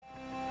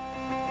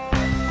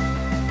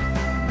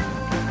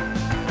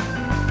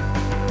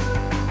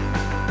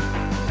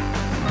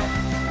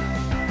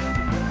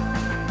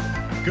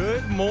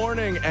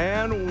morning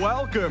and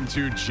welcome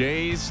to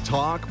Jays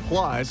Talk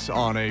Plus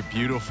on a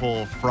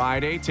beautiful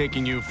Friday,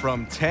 taking you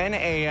from 10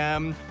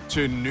 a.m.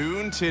 to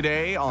noon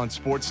today on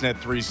Sportsnet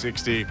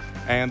 360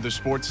 and the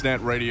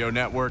Sportsnet Radio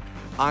Network.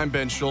 I'm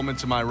Ben Schulman.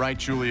 To my right,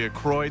 Julia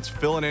Kreutz,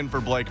 filling in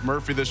for Blake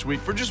Murphy this week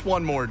for just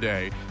one more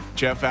day.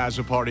 Jeff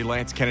Azzopardi,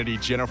 Lance Kennedy,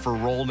 Jennifer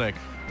Rolnick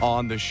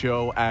on the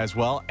show as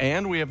well.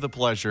 And we have the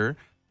pleasure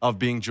of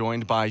being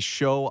joined by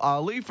Show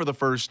Ali for the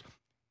first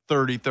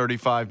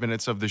 35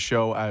 minutes of the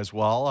show as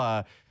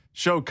well.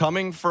 Show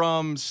coming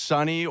from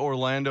sunny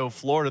Orlando,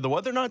 Florida. The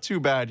weather not too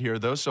bad here,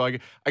 though, so I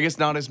guess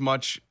not as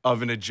much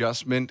of an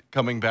adjustment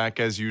coming back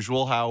as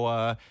usual.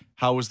 How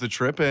was the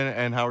trip,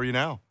 and how are you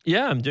now?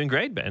 Yeah, I'm doing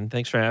great, Ben.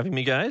 Thanks for having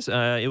me, guys.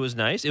 It was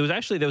nice. It was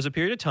actually, there was a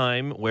period of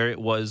time where it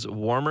was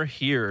warmer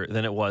here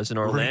than it was in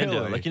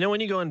Orlando. Really? Like, when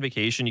you go on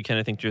vacation, you kind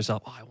of think to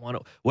yourself,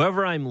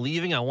 wherever I'm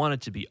leaving, I want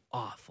it to be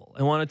awful.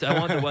 I want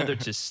the weather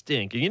to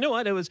stink. And you know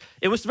what? It was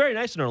very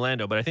nice in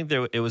Orlando, but I think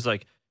it was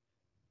like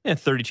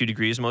 32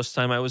 degrees most of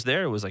the time I was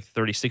there. It was like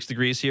 36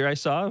 degrees here I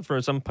saw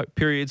for some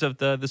periods of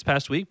this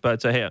past week.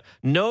 But hey,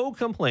 no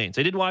complaints.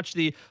 I did watch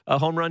the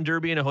home run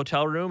derby in a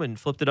hotel room and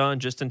flipped it on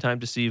just in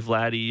time to see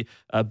Vladdy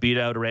beat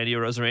out Randy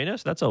Arozarena.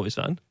 So that's always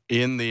fun.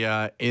 In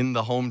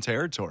the home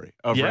territory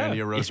of Randy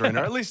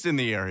Arozarena, or at least in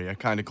the area,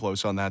 kind of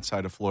close on that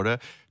side of Florida.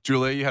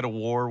 Julia, you had a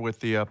war with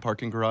the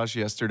parking garage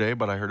yesterday,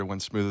 but I heard it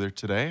went smoother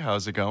today.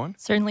 How's it going?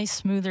 Certainly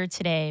smoother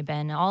today,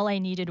 Ben. All I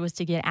needed was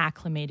to get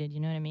acclimated, you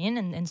know what I mean?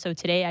 And so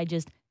today I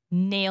just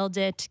nailed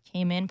it,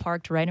 came in,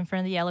 parked right in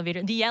front of the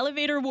elevator. The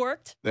elevator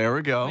worked. There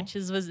we go. Which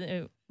was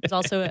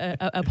also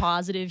a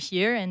positive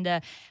here.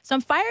 And so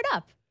I'm fired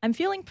up. I'm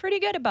feeling pretty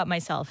good about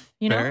myself.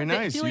 Very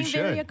nice. Feeling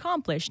very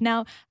accomplished.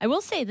 Now, I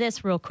will say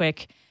this real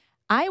quick.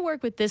 I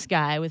work with this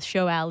guy, with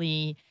Show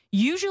Ali,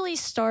 usually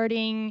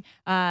starting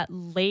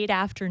late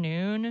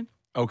afternoon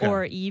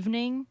or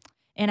evening.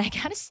 And I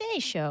got to say,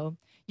 Show,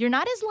 you're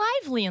not as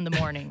lively in the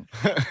morning.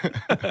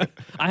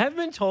 I haven't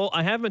been told.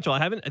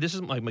 This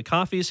is my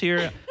coffee's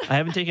here. I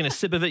haven't taken a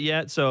sip of it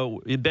yet.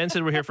 So Ben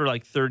said we're here for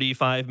like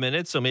 35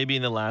 minutes. So maybe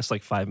in the last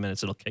 5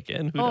 minutes it'll kick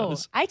in. Who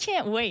knows? I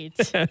can't wait.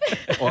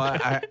 Well,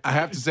 I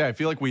have to say, I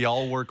feel like we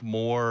all work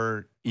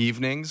more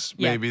evenings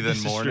maybe than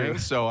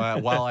mornings. So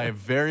while I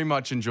very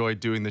much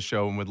enjoyed doing the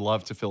show and would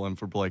love to fill in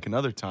for Blake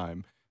another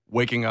time,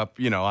 waking up,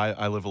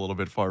 I live a little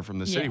bit far from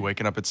the city.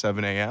 Waking up at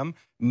 7 a.m.,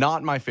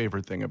 not my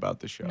favorite thing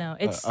about the show. No,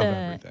 it's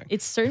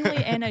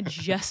certainly an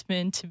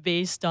adjustment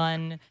based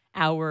on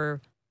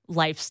our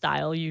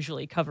lifestyle,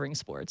 usually covering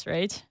sports,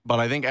 right? But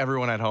I think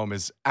everyone at home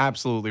is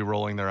absolutely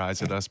rolling their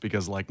eyes at us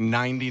because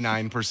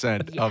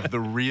 99% of the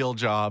real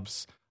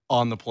jobs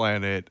on the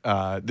planet,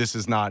 this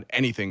is not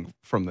anything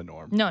from the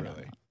norm. No.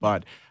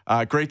 But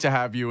great to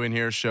have you in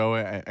here, Show,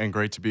 and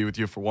great to be with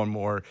you for one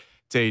more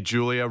day,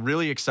 Julia.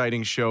 Really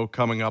exciting show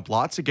coming up.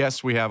 Lots of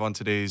guests we have on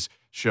today's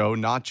show,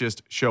 not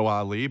just Show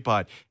Ali,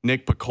 but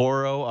Nick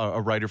Piecoro, a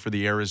writer for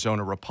the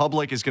Arizona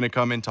Republic, is going to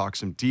come in, talk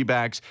some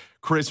D-backs.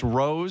 Chris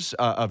Rose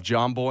of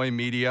John Boy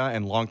Media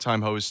and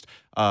longtime host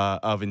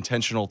of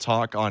Intentional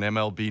Talk on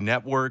MLB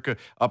Network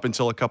up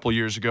until a couple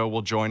years ago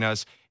will join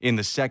us in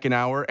the second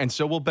hour. And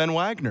so will Ben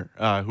Wagner,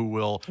 who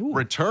will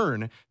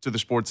return to the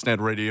Sportsnet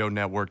Radio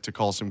Network to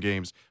call some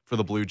games for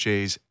the Blue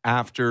Jays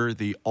after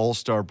the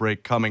All-Star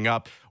break coming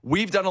up.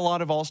 We've done a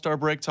lot of All-Star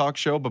break talk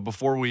show, but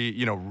before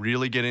we,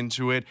 really get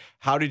into it,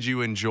 how did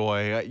you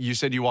enjoy? You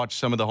said you watched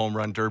some of the home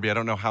run derby. I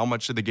don't know how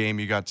much of the game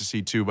you got to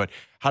see too, but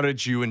how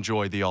did you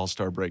enjoy the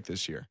All-Star break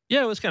this year?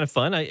 Yeah, it was kind of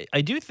fun.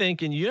 I do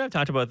think, and you and I have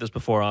talked about this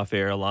before off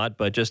air a lot,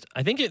 but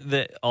I think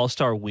the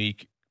All-Star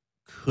week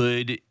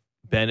could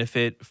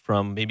benefit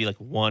from maybe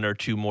one or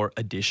two more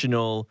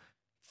additional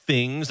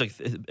things, like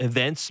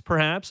events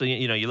perhaps. So,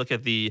 you look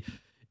at the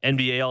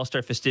NBA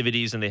All-Star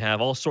festivities and they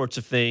have all sorts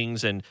of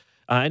things, and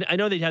I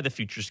know they have the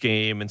Futures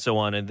game and so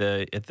on, and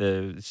at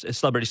the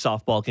celebrity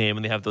softball game,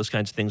 and they have those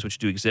kinds of things which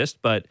do exist,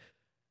 but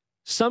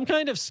some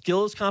kind of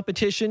skills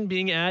competition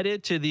being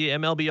added to the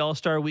MLB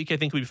All-Star Week, I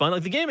think would be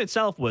fun. The game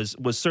itself was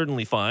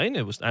certainly fine.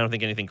 I don't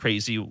think anything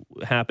crazy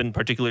happened,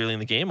 particularly in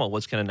the game. Well, it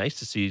was kind of nice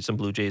to see some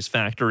Blue Jays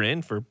factor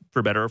in for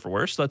better or for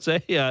worse, let's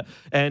say.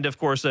 And of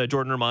course,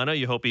 Jordan Romano.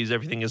 You hope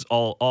everything is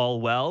all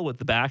well with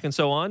the back and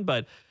so on.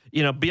 But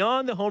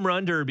beyond the home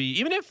run derby,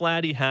 even if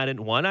Vladdy hadn't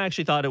won, I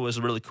actually thought it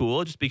was really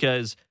cool, just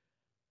because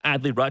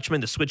Adley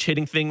Rutschman, the switch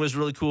hitting thing was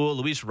really cool.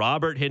 Luis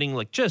Robert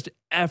hitting just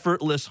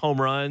effortless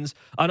home runs.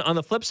 On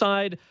the flip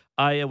side,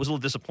 I was a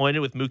little disappointed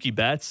with Mookie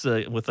Betts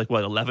with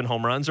 11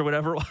 home runs or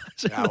whatever it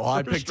was. Yeah, well,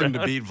 I picked him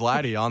to beat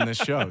Vladdy on this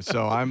show,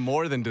 so I'm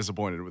more than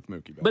disappointed with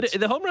Mookie Betts. But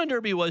the home run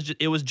derby was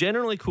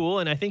generally cool,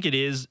 and I think it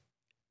is,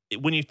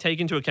 when you take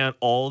into account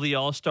all the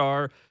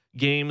All-Star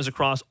games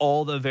across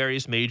all the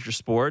various major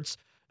sports,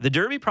 the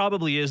Derby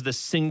probably is the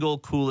single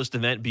coolest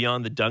event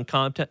beyond the dunk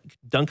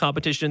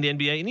competition in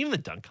the NBA, and even the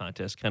dunk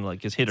contest kind of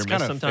like is hit or miss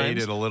sometimes. It's kind of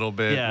faded a little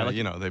bit.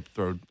 Yeah, they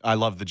throw. I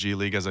love the G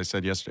League, as I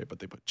said yesterday, but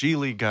they put G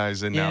League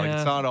guys in now. Like,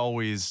 it's not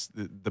always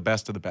the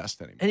best of the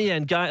best anymore.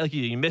 And guy like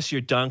you miss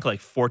your dunk like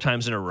 4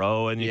 times in a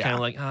row, and you're kind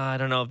of like, I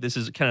don't know if this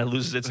is kind of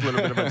loses its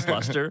little bit of its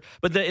luster.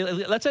 But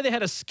let's say they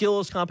had a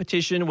skills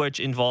competition which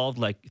involved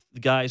like the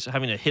guys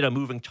having to hit a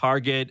moving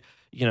target.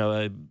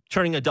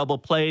 Turning a double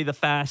play the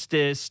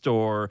fastest,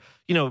 or,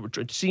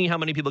 seeing how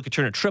many people could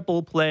turn a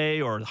triple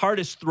play, or the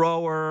hardest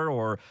thrower,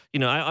 or,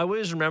 I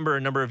always remember a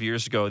number of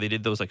years ago, they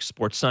did those like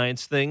sports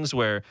science things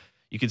where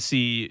you could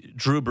see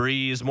Drew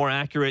Brees more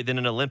accurate than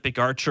an Olympic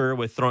archer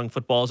with throwing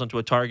footballs onto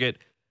a target.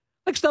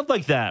 Like stuff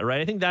like that,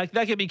 right? I think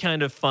that could be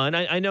kind of fun.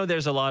 I know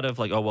there's a lot of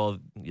like,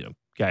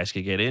 guys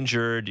could get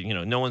injured.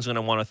 No one's going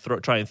to want to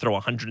try and throw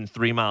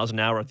 103 miles an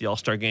hour at the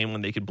All-Star game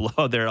when they could blow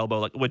out their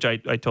elbow, which I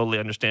totally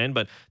understand.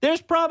 But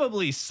there's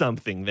probably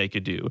something they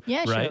could do,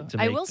 right? Sure. To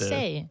make I will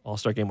say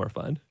All-Star game more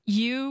fun.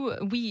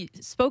 We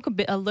spoke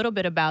a little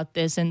bit about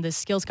this, and the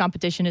skills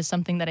competition is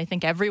something that I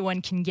think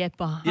everyone can get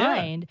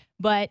behind. Yeah.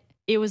 But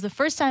it was the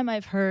first time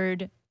I've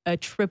heard a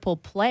triple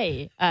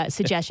play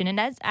suggestion, and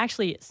that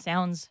actually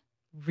sounds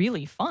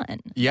really fun.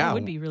 Yeah. That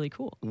would be really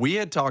cool. We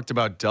had talked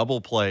about double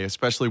play,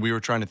 especially we were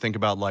trying to think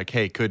about like,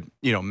 hey, could,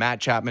 Matt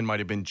Chapman might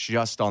have been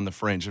just on the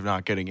fringe of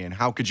not getting in.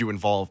 How could you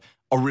involve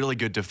a really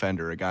good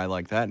defender, a guy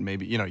like that? And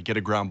maybe, you get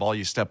a ground ball,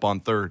 you step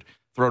on third,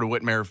 throw to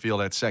Whit Merrifield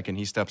at second,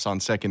 he steps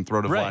on second,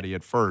 throw to Vladdy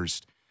at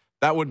first.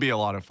 That would be a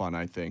lot of fun,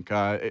 I think.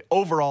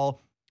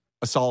 Overall,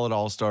 a solid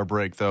all-star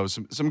break, though.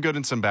 Some good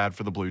and some bad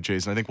for the Blue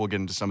Jays, and I think we'll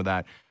get into some of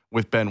that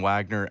with Ben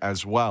Wagner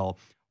as well.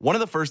 One of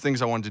the first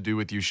things I wanted to do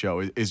with you,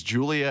 Show, is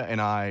Julia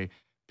and I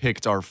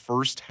picked our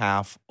first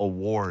half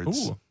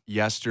awards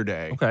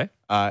yesterday. Okay.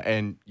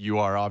 And you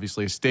are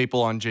obviously a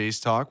staple on Jays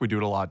Talk. We do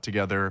it a lot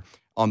together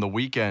on the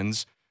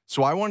weekends.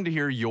 So I wanted to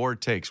hear your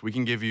takes. We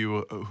can give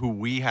you who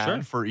we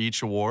had for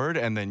each award,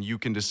 and then you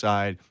can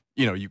decide,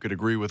 you could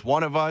agree with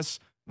one of us.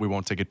 We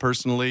won't take it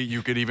personally.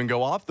 You could even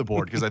go off the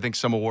board, because I think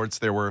some awards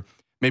there were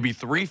maybe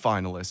 3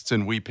 finalists,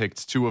 and we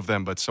picked 2 of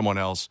them, but someone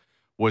else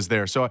was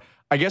there. So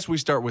I guess we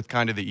start with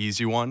kind of the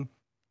easy one.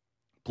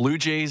 Blue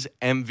Jays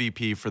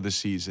MVP for the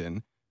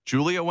season.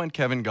 Julia went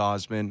Kevin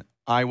Gausman.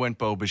 I went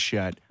Bo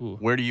Bichette.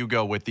 Where do you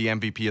go with the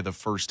MVP of the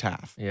first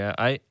half? Yeah,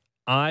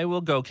 I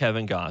will go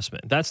Kevin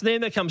Gausman. That's the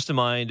name that comes to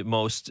mind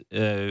most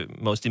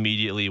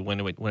immediately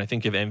when I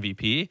think of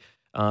MVP.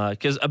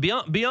 Because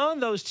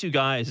beyond those 2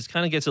 guys, it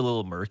kind of gets a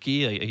little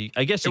murky.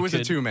 I guess it was a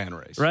 2-man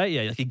race, right?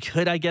 Yeah, like you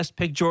could, I guess,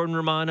 pick Jordan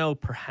Romano,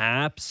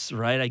 perhaps,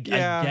 right? I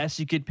guess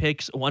you could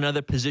pick one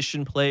other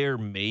position player,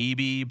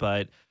 maybe,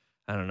 but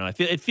I don't know.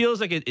 It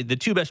feels like the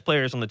 2 best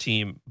players on the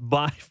team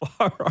by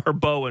far are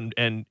Bo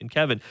and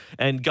Kevin.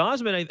 And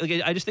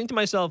Gausman, I just think to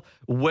myself,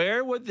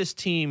 where would this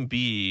team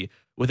be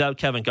without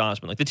Kevin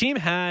Gausman? Like the team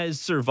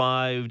has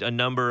survived a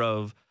number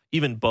of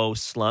even Bo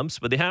slumps,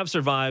 but they have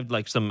survived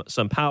like some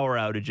power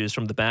outages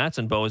from the bats,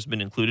 and Bo has been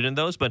included in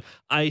those. But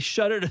I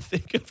shudder to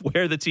think of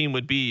where the team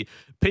would be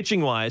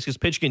pitching-wise, because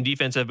pitching and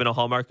defense have been a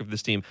hallmark of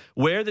this team,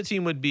 where the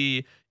team would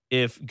be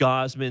if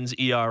Gausman's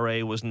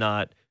ERA was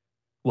not,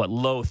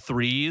 low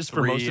 3s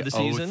for most of the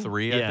season?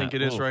 303, I think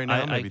it is right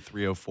now, maybe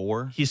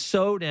 304. He's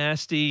so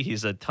nasty.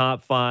 He's a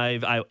top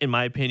 5, in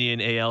my opinion,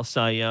 AL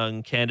Cy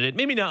Young candidate.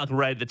 Maybe not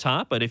right at the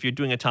top, but if you're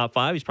doing a top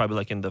 5, he's probably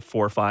like in the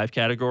 4 or 5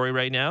 category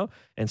right now,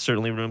 and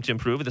certainly room to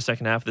improve in the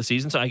second half of the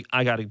season. So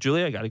I got to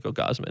go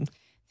Gausman.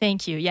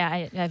 Thank you. Yeah,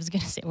 I was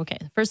going to say, okay,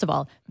 first of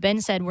all,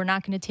 Ben said we're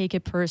not going to take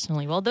it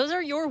personally. Well, those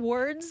are your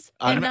words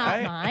and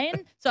not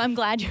mine, so I'm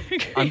glad you're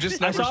agreeing. I'm just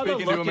never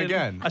speaking to him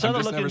again. I saw the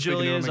look in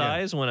Julia's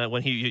eyes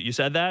when you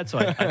said that, so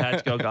I had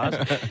to go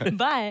Gausman.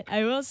 But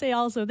I will say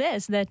also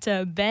this, that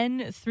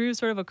Ben threw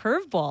sort of a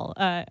curveball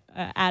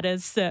at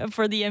us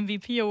for the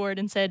MVP award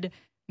and said,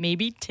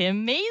 maybe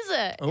Tim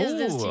Mayza is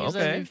this team's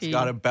MVP. He's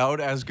got about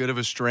as good of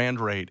a strand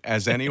rate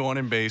as anyone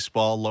in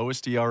baseball,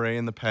 lowest ERA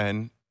in the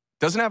pen.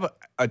 Doesn't have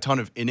a ton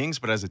of innings,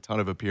 but has a ton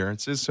of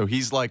appearances. So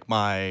he's like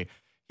my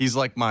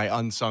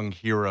unsung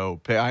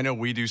hero. I know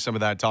we do some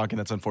of that talking.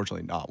 That's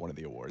unfortunately not one of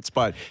the awards.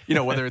 But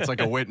whether it's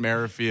like a Whit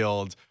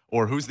Merrifield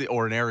or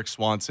an Eric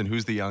Swanson,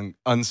 who's the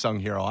unsung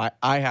hero.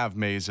 I have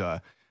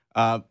Mayza.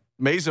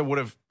 Mayza would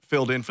have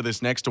filled in for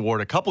this next award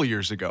a couple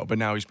years ago, but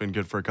now he's been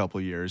good for a couple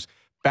of years.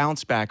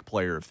 Bounce back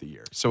player of the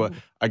year. So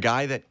a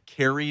guy that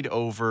carried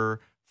over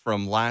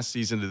from last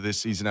season to this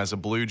season as a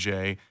Blue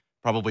Jay.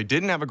 Probably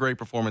didn't have a great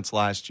performance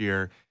last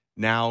year.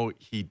 Now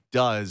he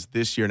does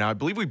this year. Now, I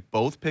believe we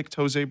both picked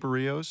Jose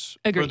Barrios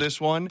for this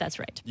one. That's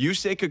right.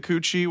 Yusei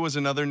Kikuchi was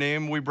another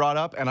name we brought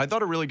up, and I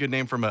thought a really good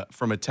name from a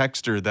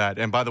texter that,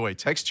 and by the way,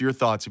 text your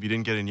thoughts if you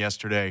didn't get in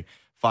yesterday,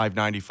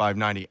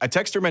 590. A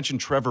texter mentioned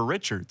Trevor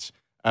Richards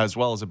as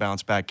well as a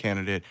bounce-back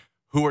candidate.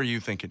 Who are you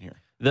thinking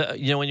here?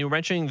 When you were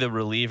mentioning the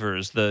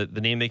relievers,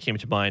 the name that came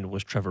to mind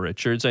was Trevor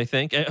Richards, I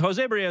think.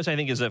 Jose Barrios, I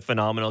think, is a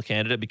phenomenal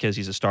candidate because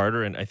he's a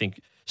starter, and I think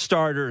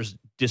starters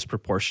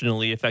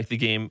disproportionately affect the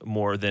game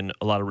more than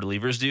a lot of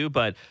relievers do.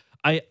 But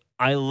I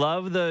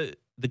love the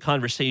the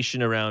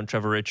conversation around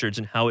Trevor Richards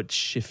and how it's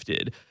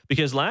shifted.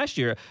 Because last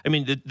year, I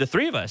mean, the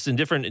three of us in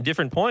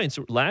different points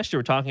last year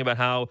were talking about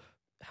how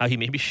he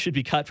maybe should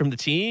be cut from the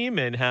team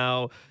and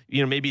how,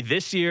 maybe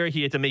this year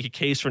he had to make a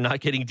case for not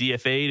getting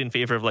DFA'd in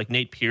favor of like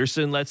Nate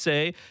Pearson, let's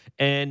say.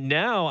 And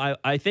now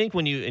I think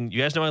and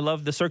you guys know I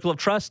love the circle of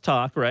trust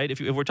talk, right? If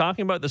we're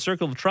talking about the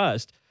circle of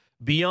trust,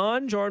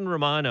 beyond Jordan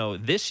Romano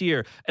this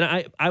year,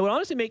 and I would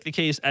honestly make the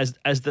case as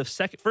the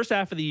first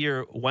half of the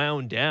year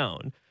wound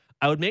down,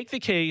 I would make the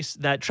case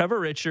that Trevor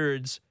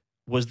Richards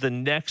was the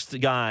next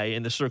guy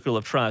in the circle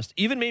of trust,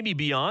 even maybe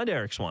beyond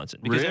Eric Swanson.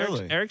 Because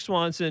really? Eric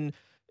Swanson,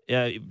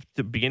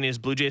 the beginning of his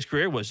Blue Jays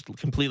career was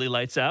completely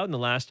lights out. In the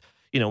last,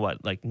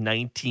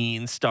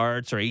 19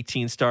 starts or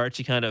 18 starts,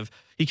 he kind of.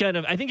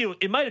 I think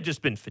it might have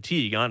just been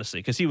fatigue, honestly,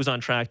 because he was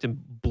on track to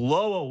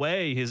blow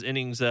away his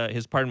innings,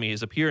 his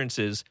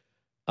appearances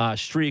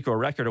streak or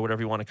record or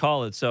whatever you want to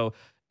call it. So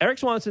Eric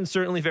Swanson's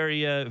certainly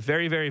very,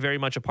 very, very, very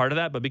much a part of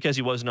that. But because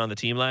he wasn't on the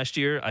team last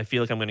year, I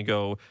feel like I'm going to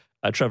go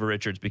Trevor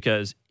Richards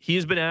because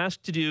he's been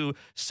asked to do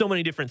so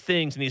many different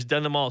things and he's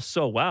done them all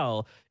so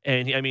well.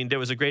 And there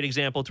was a great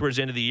example towards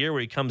the end of the year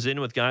where he comes in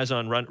with guys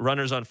on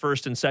runners on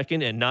first and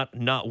second and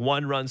not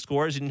one run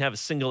scores. He didn't have a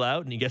single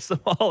out and he gets them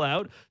all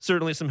out.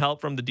 Certainly some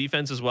help from the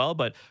defense as well.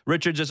 But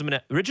Richards has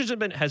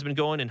been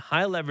going in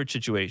high leverage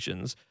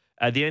situations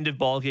at the end of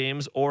ball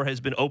games or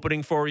has been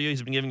opening for you.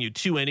 He's been giving you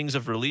 2 innings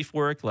of relief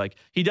work. Like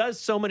he does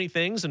so many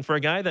things. And for a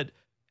guy that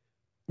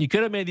you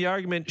could have made the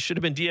argument should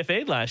have been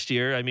DFA'd last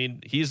year,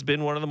 he's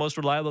been one of the most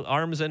reliable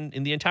arms in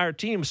the entire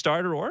team,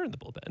 starter or in the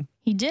bullpen.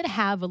 He did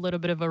have a little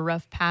bit of a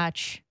rough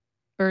patch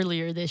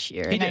earlier this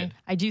year.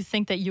 I do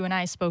think that you and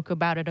I spoke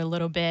about it a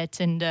little bit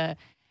and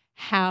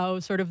how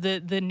sort of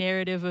the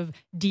narrative of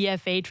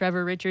DFA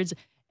Trevor Richards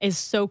is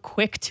so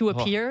quick to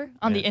appear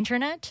on the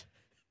internet.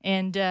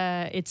 And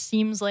it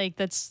seems like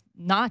that's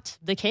not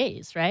the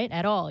case, right,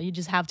 at all. You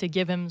just have to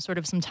give him sort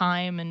of some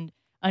time and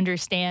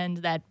understand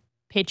that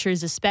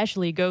pitchers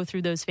especially go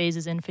through those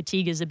phases, and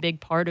fatigue is a big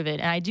part of it.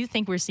 And I do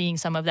think we're seeing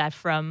some of that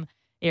from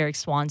Eric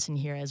Swanson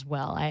here as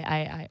well.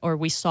 Or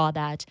we saw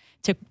that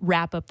to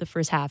wrap up the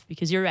first half,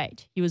 because you're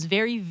right. He was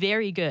very,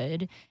 very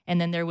good. And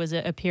then there was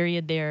a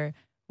period there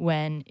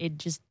when it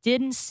just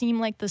didn't seem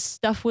like the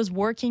stuff was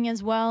working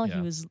as well. Yeah.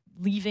 He was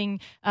leaving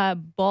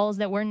balls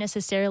that weren't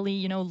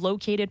necessarily,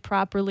 located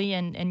properly,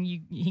 and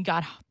he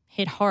got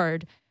hit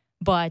hard.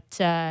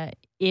 But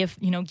if,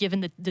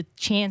 given the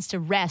chance to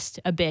rest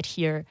a bit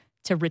here,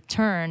 to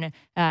return,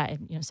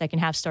 second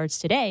half starts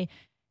today,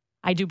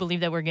 I do believe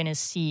that we're going to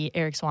see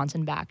Eric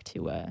Swanson back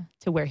to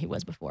where he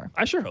was before.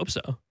 I sure hope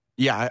so.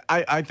 Yeah,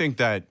 I think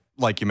that,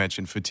 like you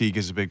mentioned, fatigue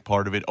is a big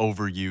part of it,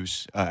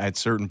 overuse at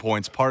certain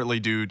points, partly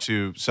due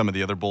to some of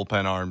the other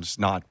bullpen arms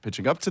not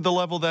pitching up to the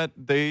level that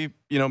they,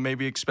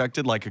 maybe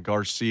expected, like a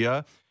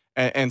Garcia,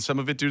 and some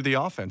of it due to the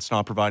offense,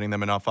 not providing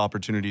them enough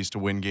opportunities to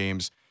win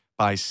games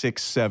by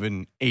 6,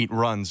 7, 8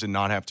 runs and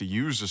not have to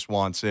use a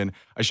Swanson.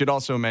 I should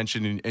also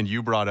mention, and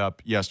you brought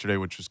up yesterday,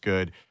 which was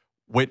good,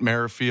 Whit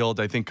Merrifield,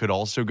 I think, could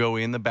also go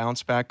in the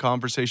bounce-back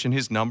conversation.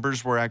 His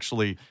numbers were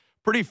actually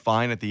pretty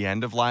fine at the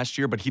end of last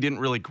year, but he didn't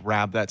really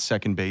grab that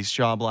second base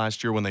job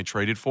last year when they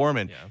traded for him,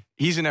 and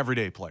he's an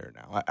everyday player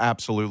now,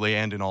 absolutely,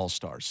 and an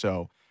all-star.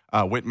 So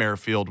Whit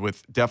Merrifield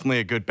with definitely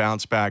a good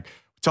bounce-back.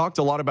 We talked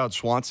a lot about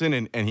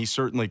Swanson, and he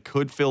certainly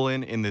could fill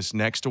in this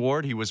next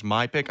award. He was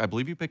my pick. I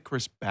believe you picked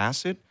Chris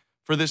Bassett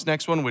for this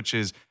next one, which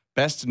is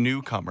Best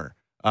Newcomer.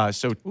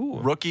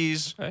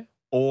 Rookies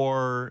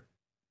or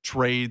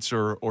trades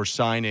or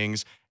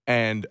signings.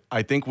 And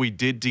I think we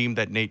did deem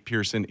that Nate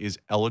Pearson is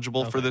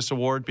eligible for this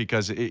award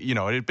because, it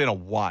had been a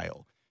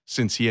while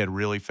since he had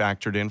really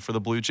factored in for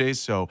the Blue Jays.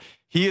 So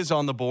he is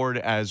on the board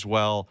as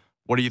well.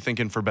 What are you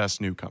thinking for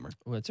Best Newcomer?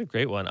 Well, it's a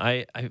great one.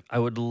 I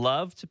would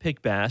love to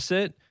pick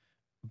Bassett,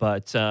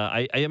 but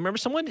I remember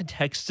someone had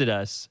texted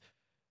us,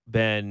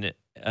 Ben,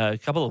 a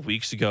couple of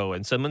weeks ago,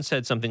 and someone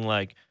said something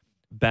like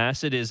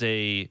Bassett is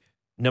a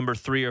number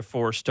 3 or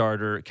 4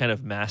 starter kind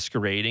of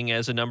masquerading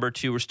as a number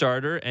 2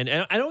 starter. And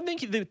I don't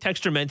think the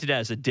texter meant it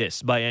as a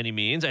diss by any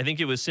means. I think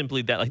it was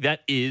simply that,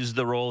 that is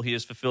the role he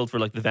has fulfilled for,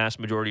 the vast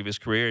majority of his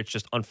career. It's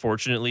just,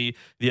 unfortunately,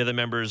 the other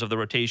members of the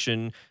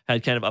rotation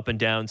had kind of up and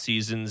down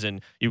seasons,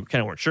 and you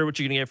kind of weren't sure what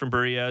you're going to get from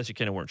Berrios. You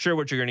kind of weren't sure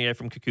what you're going to get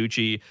from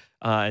Kikuchi.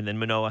 And then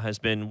Manoah has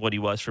been what he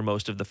was for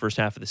most of the first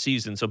half of the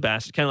season. So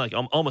Bassett, kind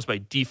of almost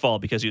by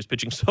default, because he was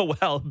pitching so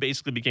well,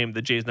 basically became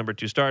the Jays' number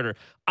 2 starter.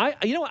 I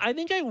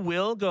think I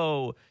will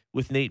go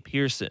with Nate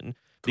Pearson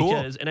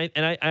because, cool.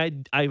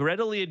 and I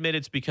readily admit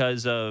it's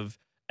because of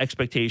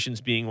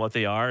expectations being what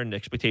they are, and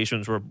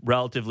expectations were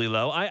relatively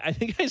low. I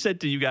think I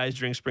said to you guys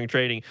during spring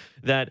training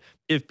that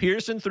if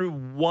Pearson threw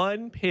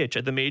one pitch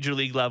at the major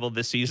league level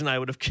this season, I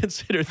would have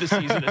considered the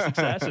season a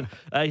success. And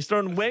he's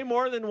thrown way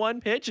more than one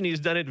pitch, and he's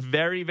done it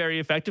very, very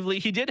effectively.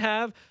 He did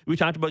have, we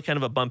talked about kind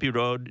of a bumpy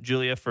road,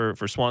 Julia, for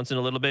Swanson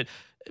a little bit.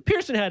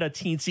 Pearson had a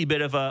teensy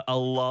bit of a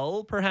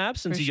lull,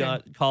 perhaps, since he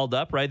got called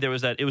up, right? It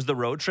was the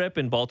road trip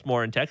in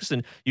Baltimore and Texas,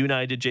 and you and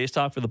I did Jays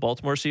Talk for the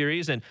Baltimore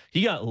series, and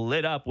he got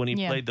lit up when he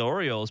played the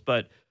Orioles.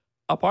 But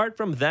apart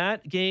from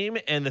that game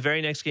and the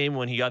very next game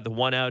when he got the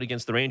one out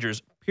against the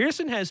Rangers,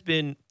 Pearson has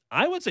been,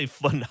 I would say,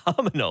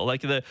 phenomenal.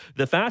 Like the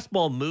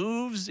fastball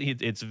moves,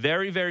 it's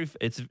very, very.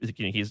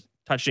 He's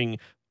touching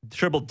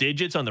triple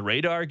digits on the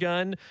radar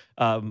gun.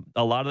 A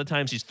lot of the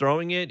times he's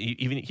throwing it.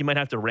 He might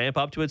have to ramp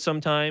up to it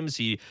sometimes.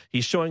 He's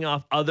showing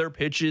off other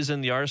pitches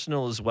in the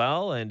arsenal as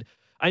well. And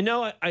I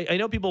know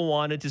people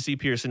wanted to see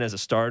Pearson as a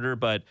starter,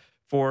 but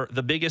for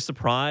the biggest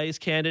surprise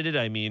candidate,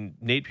 I mean,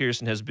 Nate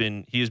Pearson has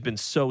been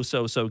so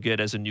good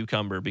as a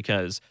newcomer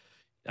because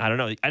I don't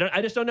know.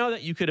 I just don't know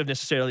that you could have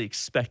necessarily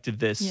expected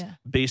this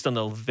based on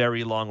the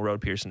very long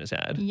road Pearson has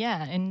had.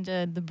 Yeah, and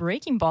the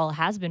breaking ball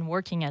has been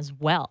working as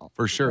well.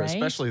 For sure, right?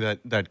 especially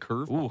that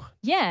curve. Ooh.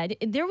 Yeah,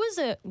 there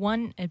was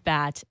one at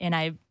bat, and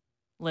I'm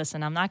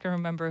not going to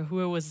remember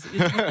who it was,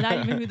 not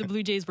even who the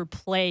Blue Jays were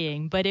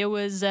playing, but it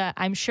was,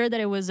 I'm sure that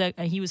it was,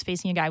 he was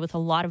facing a guy with a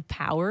lot of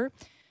power,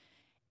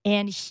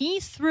 and he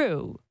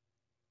threw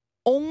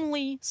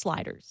only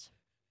sliders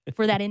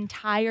for that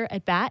entire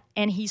at bat,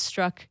 and he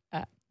struck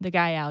the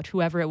guy out,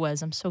 whoever it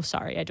was. I'm so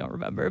sorry, I don't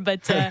remember.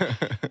 But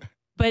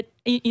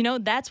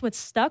that's what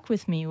stuck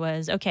with me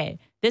was, okay,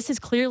 this is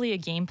clearly a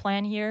game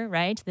plan here,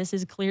 right? This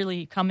is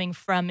clearly coming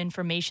from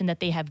information that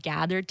they have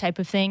gathered type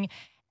of thing,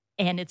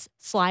 and it's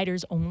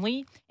sliders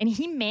only. And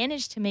he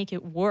managed to make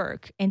it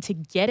work and to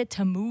get it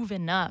to move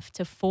enough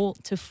to fool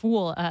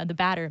the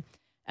batter.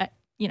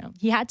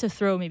 He had to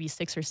throw maybe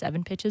 6 or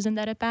 7 pitches in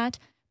that at bat,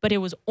 but it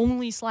was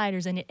only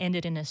sliders and it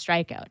ended in a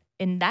strikeout.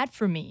 And that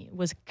for me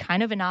was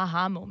kind of an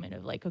aha moment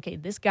of like, okay,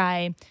 this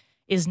guy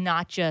is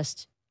not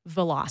just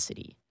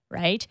velocity,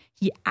 right?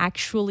 He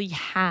actually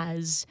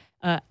has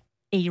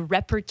a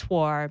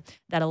repertoire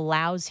that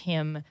allows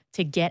him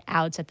to get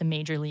outs at the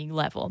major league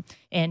level.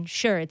 And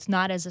sure, it's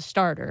not as a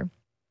starter,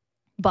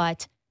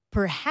 but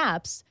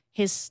perhaps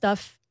his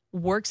stuff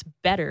works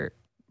better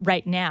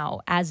right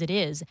now as it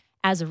is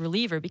as a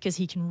reliever because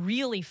he can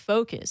really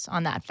focus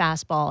on that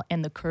fastball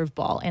and the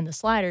curveball and the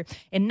slider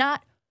and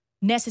not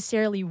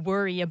necessarily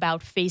worry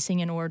about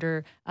facing an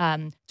order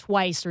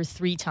twice or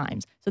 3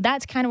 times. So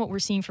that's kind of what we're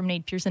seeing from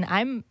Nate Pearson.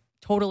 I'm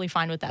totally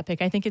fine with that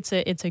pick. I think it's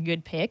a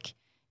good pick.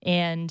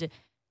 And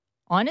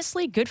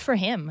honestly, good for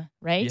him,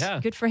 right? Yeah.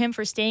 Good for him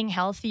for staying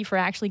healthy, for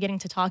actually getting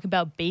to talk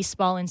about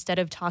baseball instead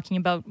of talking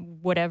about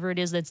whatever it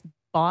is that's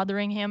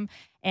bothering him,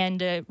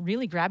 and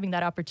really grabbing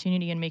that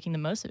opportunity and making the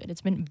most of it.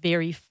 It's been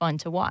very fun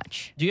to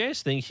watch. Do you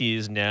guys think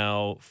he's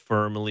now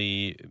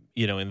firmly,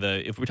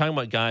 if we're talking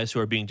about guys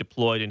who are being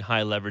deployed in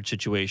high leverage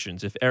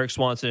situations, if Eric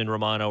Swanson and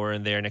Romano are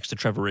in there next to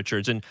Trevor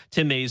Richards and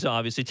Tim Mesa,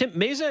 obviously. Tim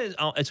Mesa,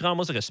 it's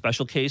almost like a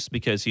special case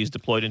because he's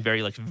deployed in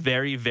very,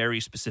 very,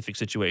 very specific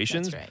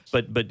situations. That's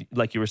right. But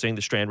like you were saying,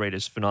 the strand rate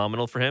is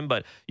phenomenal for him.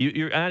 But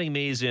you're adding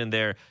Mesa in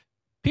there.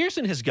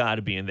 Pearson has got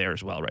to be in there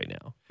as well right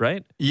now,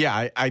 right?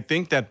 Yeah, I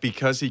think that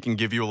because he can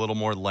give you a little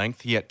more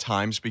length, he at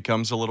times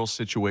becomes a little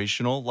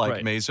situational,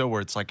 like Mesa,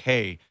 where it's like,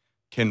 hey,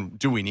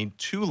 do we need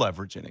 2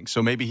 leverage innings?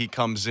 So maybe he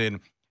comes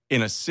in a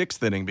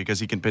 6th inning because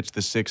he can pitch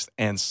the 6th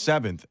and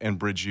 7th and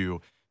bridge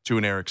you to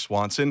an Eric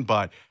Swanson.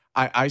 But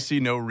I see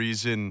no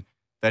reason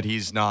that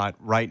he's not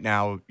right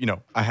now,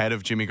 ahead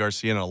of Jimmy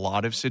Garcia in a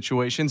lot of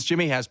situations.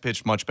 Jimmy has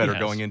pitched much better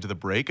going into the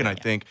break, and I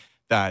think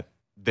that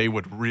they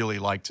would really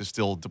like to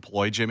still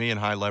deploy Jimmy in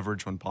high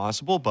leverage when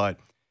possible. But,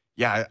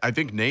 yeah, I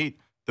think Nate,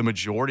 the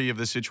majority of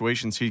the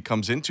situations he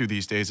comes into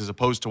these days, as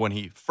opposed to when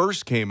he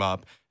first came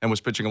up and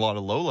was pitching a lot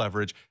of low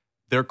leverage,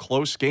 they're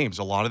close games.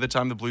 A lot of the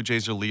time the Blue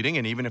Jays are leading,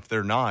 and even if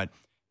they're not,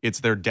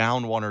 they're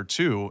down 1 or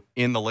 2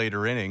 in the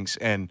later innings,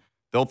 and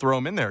they'll throw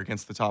them in there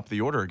against the top of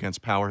the order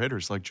against power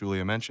hitters like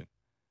Julia mentioned.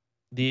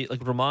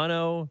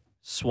 Romano,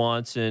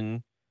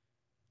 Swanson,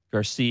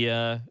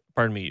 Garcia,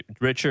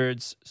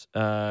 Richards,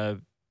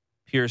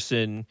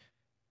 Pearson,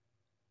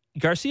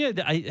 Garcia,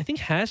 I think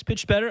has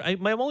pitched better.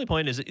 My only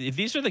point is if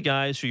these are the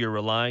guys who you're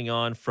relying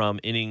on from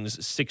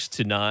innings 6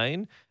 to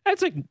 9,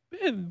 that's like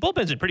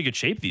bullpen's in pretty good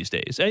shape these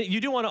days. You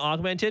do want to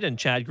augment it, and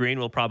Chad Green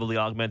will probably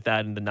augment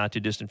that in the not too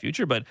distant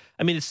future. But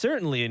I mean, it's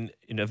certainly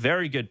in a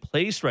very good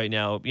place right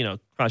now.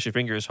 Cross your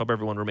fingers, hope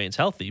everyone remains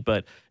healthy.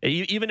 But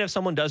even if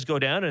someone does go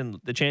down, and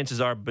the chances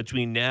are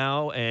between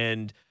now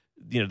and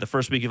the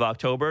first week of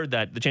October,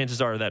 that the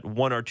chances are that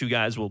 1 or 2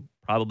 guys will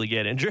probably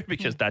get injured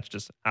because that's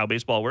just how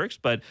baseball works.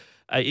 But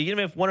even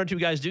if 1 or 2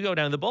 guys do go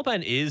down, the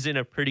bullpen is in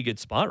a pretty good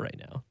spot right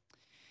now.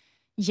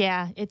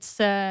 Yeah, it's.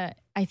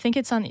 I think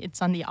it's on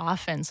the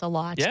offense a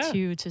lot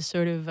too, to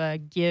sort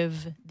of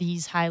give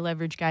these high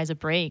leverage guys a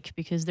break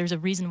because there's a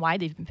reason why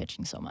they've been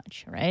pitching so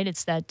much, right?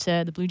 It's that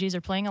the Blue Jays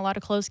are playing a lot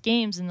of close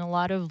games and a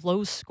lot of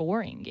low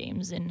scoring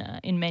games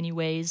in many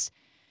ways.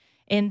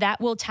 And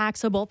that will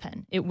tax a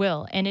bullpen. It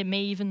will. And it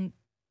may even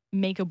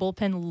make a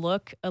bullpen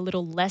look a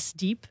little less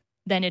deep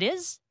than it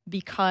is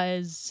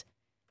because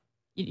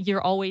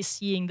you're always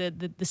seeing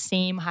the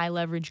same high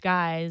leverage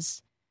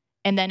guys.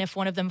 And then if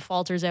one of them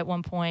falters at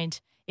one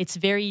point, it's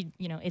very,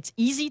 it's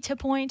easy to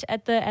point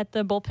at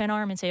the bullpen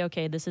arm and say,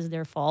 okay, this is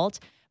their fault.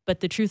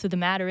 But the truth of the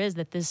matter is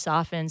that this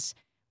offense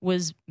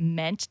was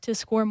meant to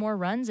score more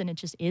runs, and it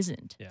just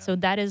isn't. Yeah. So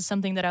that is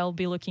something that I'll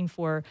be looking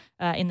for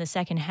in the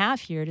second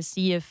half here to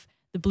see if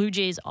the Blue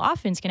Jays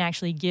offense can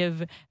actually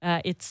give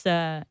its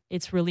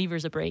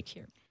relievers a break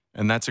here.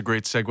 And that's a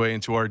great segue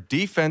into our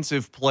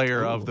Defensive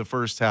Player of the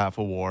First Half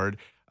award,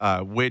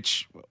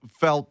 which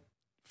felt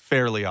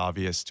fairly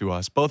obvious to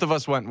us. Both of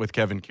us went with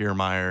Kevin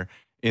Kiermaier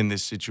in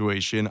this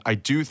situation. I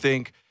do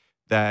think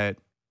that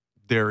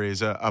there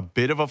is a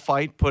bit of a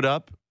fight put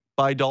up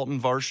by Dalton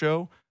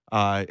Varsho.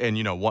 And,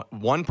 you know,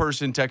 one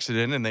person texted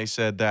in and they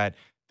said that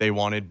they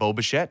wanted Bo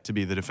Bichette to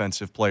be the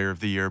Defensive Player of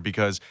the Year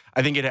because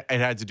I think it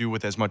had to do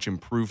with as much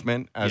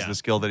improvement as the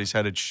skill that he's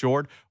headed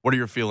short. What are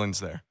your feelings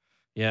there?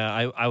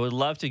 Yeah, I would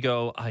love to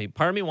go.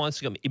 Part of me wants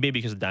to go, maybe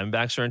because the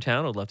Diamondbacks are in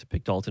town. I'd love to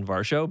pick Dalton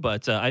Varsho,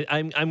 but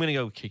I'm going to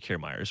go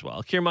Kiermaier as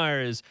well.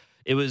 Kiermaier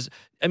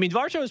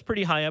Varsho is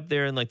pretty high up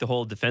there in like the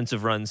whole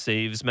defensive run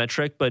saves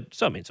metric, but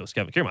so is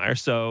Kevin Kiermaier.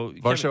 So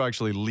Varsho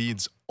actually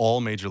leads all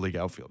major league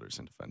outfielders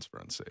in defensive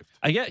runs saved.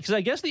 I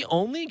guess the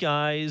only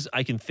guys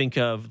I can think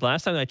of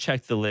last time I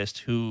checked the list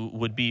who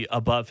would be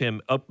above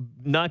him,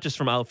 not just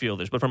from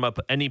outfielders, but from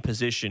any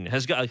position,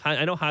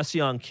 I know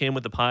Ha-Seong Kim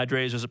with the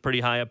Padres was pretty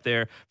high up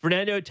there.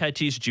 Fernando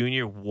Tatis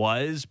Jr.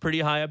 was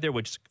pretty high up there,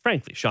 which is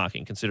frankly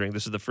shocking considering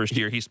this is the first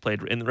year he's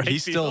played in the right field.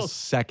 He's still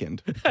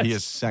second. He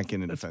is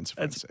second in defensive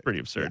runs saved. That's pretty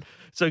absurd.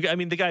 Yeah. So, I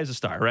mean, the guy's a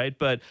star, right?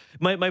 But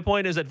my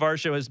point is that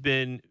Varsho has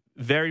been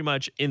very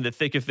much in the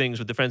thick of things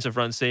with defensive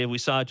run save. We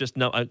saw just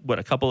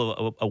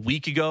a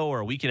week ago or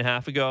a week and a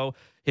half ago,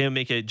 him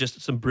make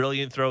just some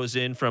brilliant throws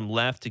in from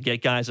left to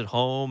get guys at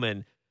home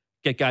and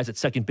get guys at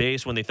second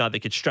base when they thought they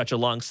could stretch a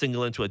long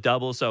single into a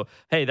double. So,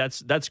 hey,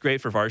 that's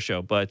great for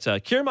Varsho. But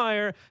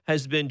Kiermaier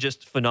has been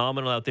just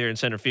phenomenal out there in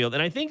center field.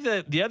 And I think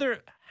that the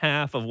other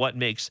half of what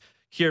makes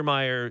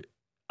Kiermaier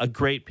a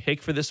great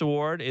pick for this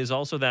award is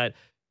also that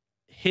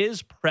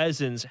his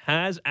presence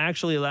has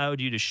actually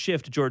allowed you to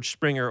shift George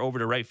Springer over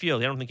to right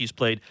field. I don't think he's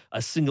played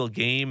a single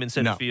game in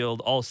center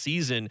field all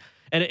season.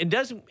 And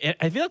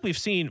I feel like we've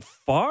seen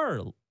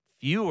far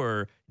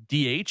fewer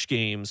DH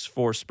games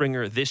for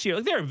Springer this year.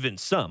 Like, there have been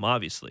some,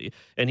 obviously,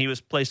 and he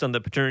was placed on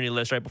the paternity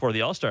list right before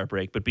the All-Star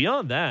break. But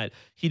beyond that,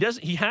 he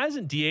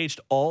hasn't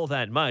DH'd all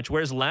that much.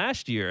 Whereas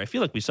last year, I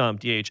feel like we saw him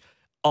DH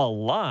a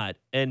lot,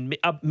 and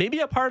maybe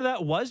a part of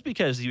that was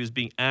because he was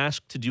being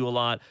asked to do a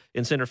lot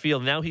in center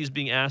field. Now he's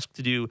being asked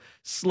to do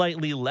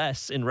slightly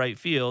less in right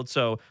field,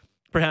 so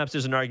perhaps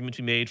there's an argument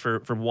to be made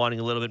for wanting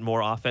a little bit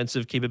more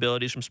offensive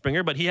capabilities from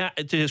Springer. But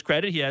to his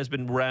credit, he has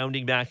been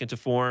rounding back into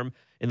form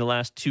in the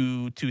last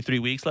 2-3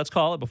 weeks, let's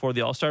call it, before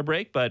the All-Star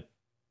break. But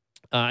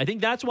I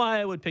think that's why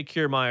I would pick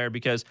Kiermaier,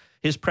 because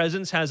his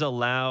presence has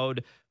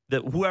allowed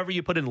that whoever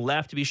you put in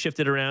left to be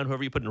shifted around,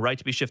 whoever you put in right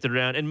to be shifted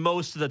around. And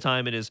most of the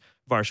time it is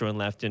Varsho in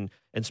left and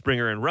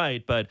Springer in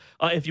right. But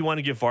if you want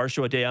to give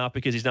Varsho a day off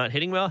because he's not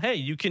hitting well, hey,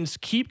 you can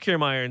keep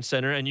Kiermaier in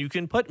center and you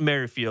can put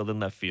Merrifield in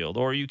left field,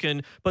 or you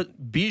can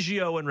put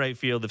Biggio in right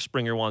field if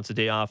Springer wants a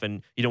day off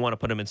and you don't want to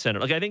put him in center.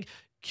 Like, I think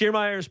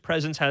Kiermaier's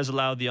presence has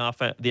allowed the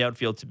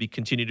outfield to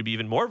continue to be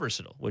even more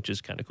versatile, which is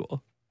kind of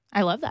cool.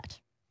 I love that.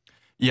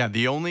 Yeah,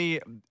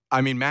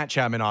 Matt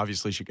Chapman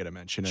obviously should get a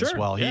mention as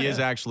well. He is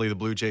actually the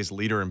Blue Jays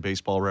leader in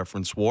Baseball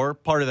Reference WAR.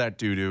 Part of that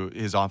due to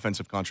his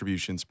offensive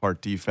contributions,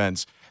 part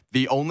defense.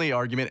 The only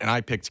argument, and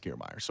I picked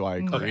Kiermaier, so I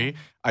agree. Okay.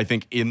 I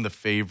think in the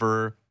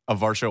favor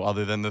of Varsho,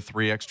 other than the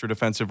 3 extra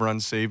defensive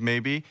runs saved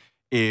maybe,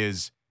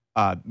 is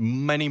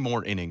many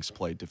more innings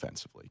played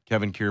defensively.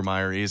 Kevin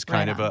Kiermaier is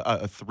kind of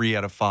a 3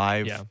 out of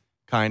 5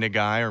 kind of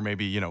guy, or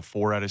maybe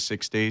 4 out of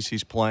 6 days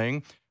he's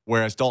playing.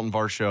 Whereas Dalton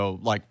Varsho,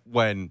 like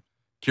when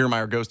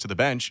Kiermaier goes to the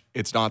bench,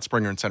 it's not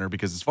Springer in center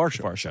because it's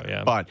Varsho.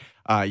 Yeah. But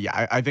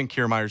I think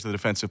Kiermaier's the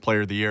Defensive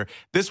Player of the Year.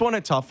 This one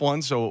a tough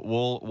one, so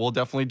we'll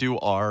definitely do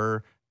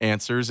our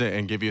answers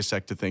and give you a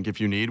sec to think if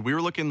you need. We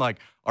were looking like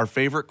our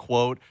favorite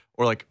quote,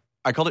 or like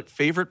I called it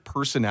favorite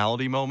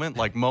personality moment,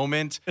 like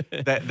moment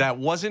that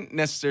wasn't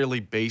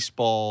necessarily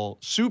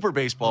super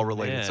baseball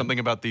related, something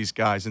about these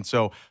guys. And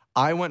so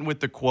I went with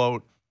the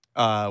quote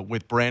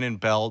with Brandon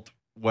Belt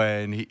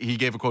when he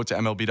gave a quote to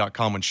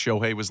MLB.com when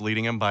Shohei was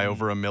leading him by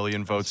over 1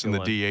 million votes in the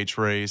DH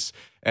race.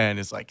 And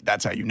it's like,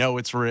 that's how you know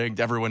it's rigged.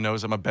 Everyone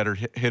knows I'm a better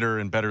hitter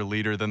and better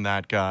leader than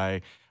that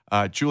guy.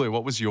 Julia,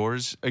 what was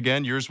yours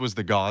again? Yours was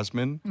the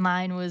Gausman.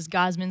 Mine was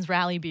Gausman's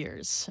rally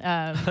beers.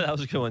 That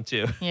was a good one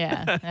too.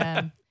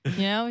 Yeah.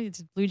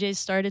 Blue Jays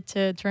started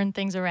to turn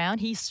things around.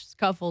 He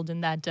scuffled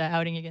in that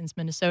outing against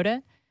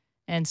Minnesota.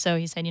 And so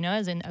he said,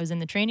 I was in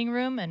the training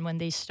room, and when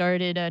they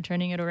started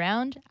turning it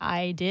around,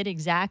 I did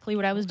exactly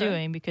what I was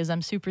doing because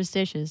I'm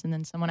superstitious. And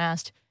then someone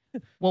asked,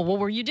 well, what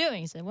were you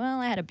doing? He said,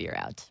 well, I had a beer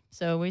out.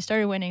 So we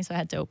started winning, so I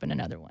had to open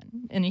another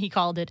one. And he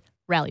called it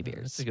rally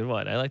beers. That's a good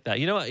one. I like that.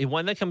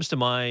 One that comes to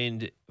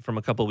mind from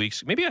a couple of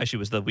weeks, maybe actually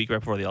was the week right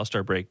before the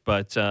All-Star break,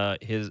 but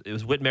it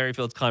was Whit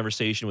Merrifield's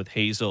conversation with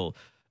Hazel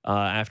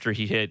after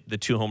he hit the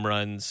 2 home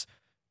runs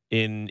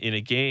in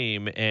a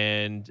game,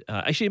 and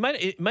actually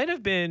it might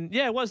have been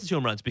it was the 2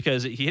 home runs,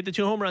 because he hit the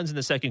 2 home runs in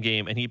the second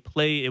game, and he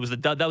played. It was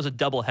that was a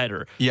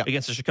doubleheader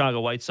against the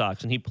Chicago White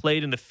Sox, and he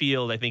played in the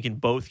field, I think, in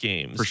both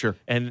games for sure.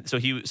 And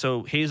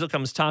so Hazel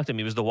comes talk to him.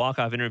 He was the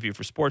walk-off interview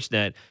for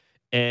Sportsnet.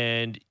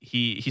 And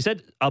he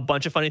said a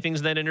bunch of funny things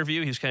in that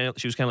interview. She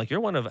was kind of like,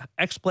 you're one of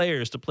X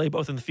players to play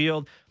both in the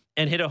field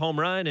and hit a home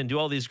run and do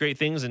all these great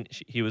things. And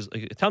he was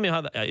like, tell me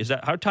how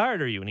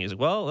tired are you? And he's like,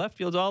 well, left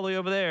field's all the way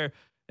over there,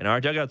 and our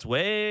dugout's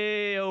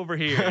way over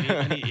here.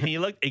 And he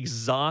looked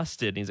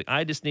exhausted. And he's like,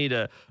 I just need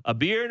a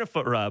beer and a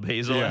foot rub,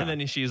 Hazel. Yeah. And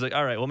then she's like,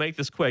 all right, we'll make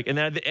this quick. And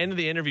then at the end of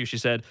the interview, she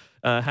said,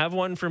 have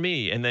one for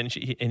me. And then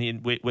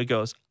Witt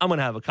goes, I'm going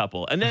to have a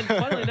couple. And then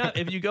funnily enough,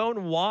 if you go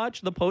and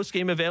watch the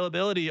post-game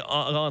availability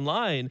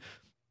online,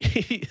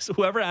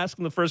 whoever asked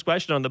him the first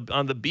question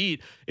on the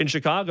beat in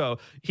Chicago,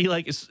 he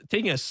is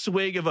taking a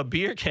swig of a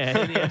beer can,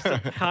 and he has to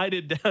hide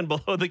it down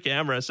below the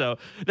camera. So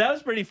that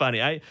was pretty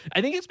funny. I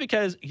think it's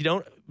because you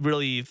don't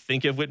really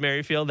think of Whit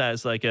Merrifield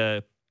as like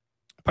a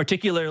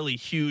particularly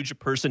huge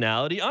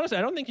personality. Honestly,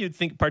 I don't think you'd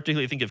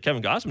particularly think of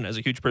Kevin Gausman as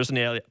a huge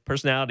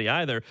personality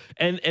either.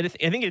 And I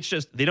think it's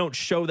just they don't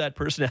show that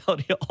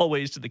personality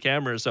always to the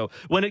camera. So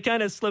when it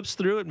kind of slips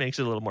through, it makes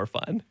it a little more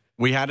fun.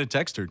 We had a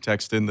texter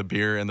text in the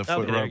beer and the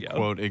foot rub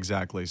quote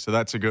exactly. So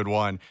that's a good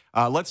one.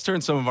 Let's turn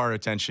some of our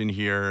attention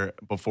here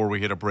before we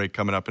hit a break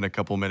coming up in a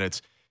couple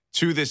minutes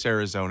to this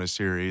Arizona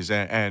series.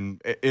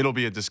 And it'll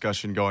be a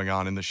discussion going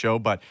on in the show.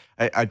 But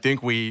I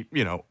think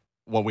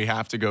what we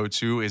have to go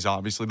to is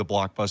obviously the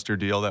blockbuster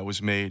deal that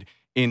was made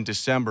in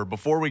December.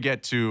 Before we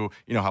get to,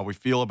 how we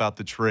feel about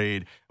the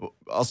trade,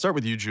 I'll start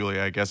with you,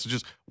 Julia, I guess.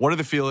 Just what are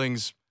the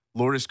feelings,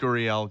 Lourdes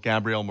Gurriel,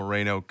 Gabriel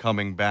Moreno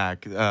coming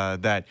back,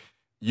 that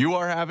you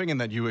are having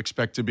and that you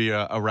expect to be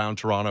around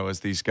Toronto as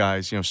these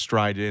guys,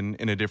 stride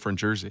in a different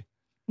jersey?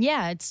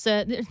 Yeah, it's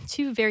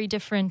two very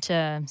different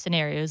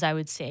scenarios, I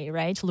would say,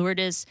 right?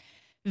 Lourdes,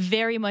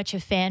 very much a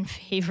fan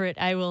favorite.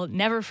 I will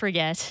never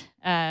forget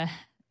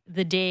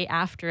the day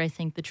after, I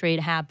think, the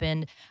trade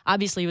happened.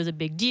 Obviously, it was a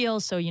big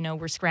deal. So,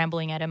 we're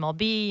scrambling at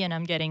MLB and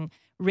I'm getting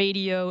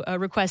radio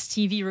requests,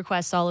 TV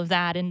requests, all of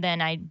that. And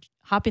then I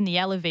hop in the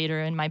elevator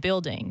in my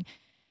building.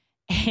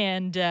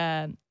 And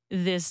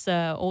this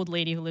old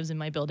lady who lives in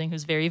my building,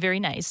 who's very, very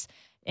nice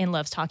and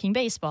loves talking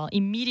baseball,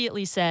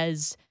 immediately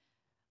says,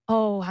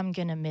 oh, I'm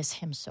going to miss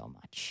him so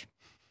much.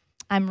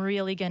 I'm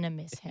really going to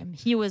miss him.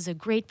 He was a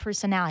great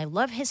personality. I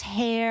love his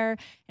hair.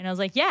 And I was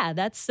like, yeah,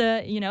 that's,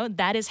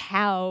 that is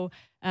how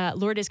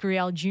Lourdes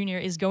Gurriel Jr.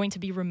 is going to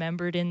be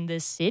remembered in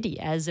this city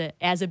as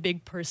a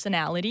big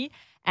personality,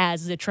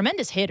 as a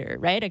tremendous hitter,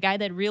 right? A guy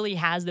that really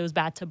has those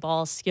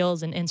bat-to-ball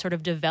skills and sort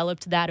of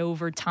developed that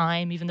over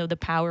time, even though the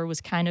power was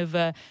kind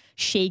of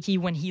shaky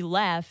when he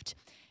left.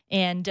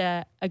 And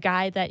a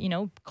guy that,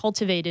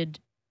 cultivated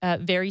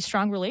very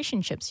strong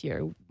relationships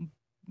here,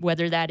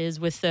 whether that is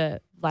with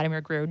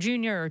Vladimir Guerrero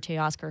Jr. or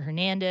Teoscar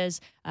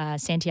Hernandez,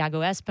 Santiago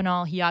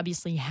Espinal. He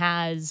obviously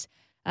has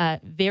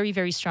very,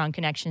 very strong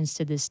connections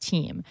to this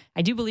team.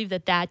 I do believe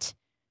that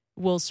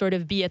will sort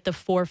of be at the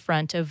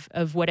forefront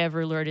of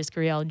whatever Lourdes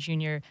Gurriel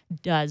Jr.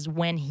 does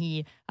when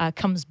he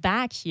comes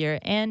back here.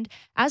 And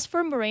as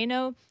for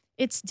Moreno,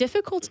 it's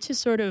difficult to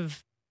sort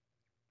of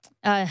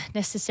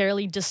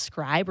necessarily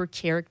describe or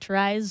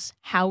characterize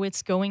how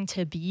it's going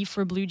to be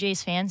for Blue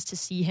Jays fans to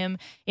see him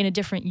in a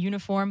different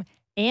uniform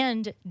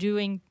and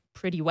doing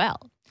pretty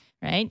well,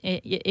 right?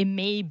 It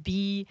may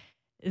be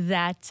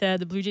that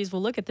the Blue Jays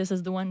will look at this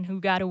as the one who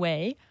got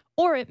away,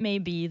 or it may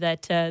be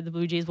that the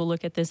Blue Jays will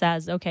look at this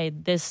as, okay,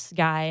 this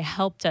guy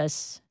helped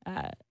us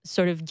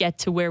sort of get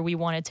to where we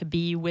wanted to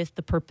be with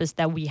the purpose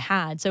that we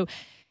had. So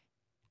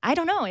I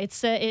don't know.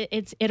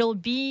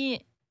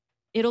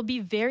 It'll be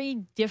very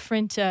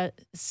different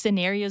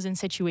scenarios and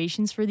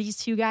situations for these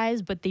two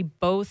guys, but they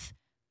both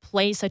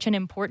play such an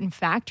important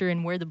factor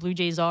in where the Blue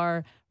Jays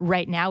are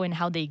right now and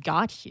how they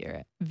got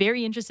here.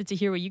 Very interested to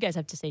hear what you guys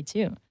have to say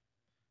too.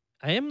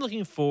 I am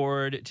looking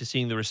forward to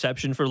seeing the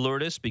reception for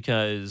Lourdes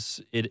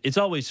because it's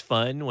always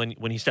fun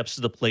when he steps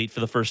to the plate for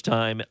the first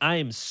time. I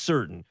am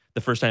certain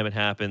the first time it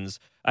happens.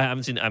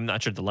 I'm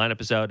not sure if the lineup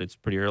is out. It's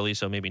pretty early,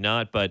 so maybe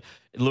not. But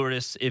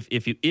Lourdes, if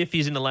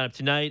he's in the lineup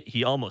tonight,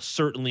 he almost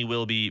certainly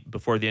will be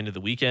before the end of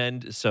the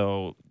weekend.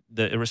 So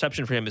the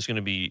reception for him is going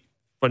to be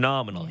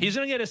phenomenal. He's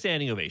going to get a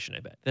standing ovation, I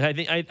bet.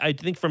 I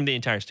think from the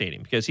entire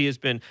stadium because he has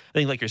been, I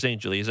think like you're saying,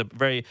 Julie,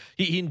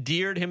 he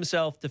endeared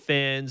himself to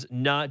fans,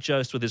 not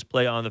just with his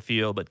play on the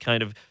field, but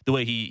kind of the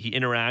way he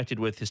interacted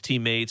with his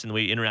teammates and the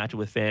way he interacted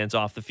with fans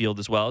off the field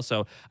as well.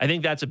 So I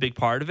think that's a big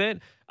part of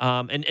it.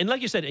 And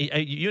like you said,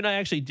 you and I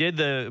actually did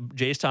the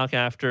Jays talk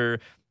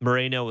after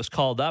Moreno was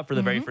called up for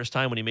the very first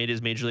time when he made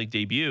his major league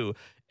debut.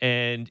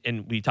 And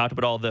we talked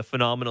about all the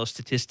phenomenal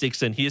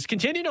statistics, and he has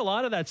continued a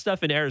lot of that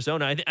stuff in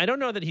Arizona. I don't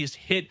know that he's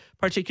hit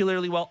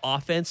particularly well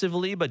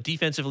offensively, but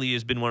defensively he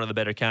has been one of the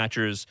better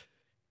catchers,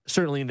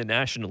 certainly in the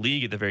National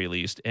League at the very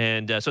least.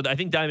 And so I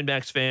think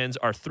Diamondbacks fans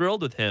are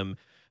thrilled with him.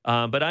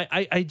 But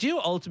I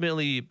do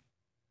ultimately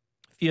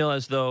feel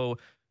as though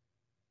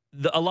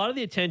a lot of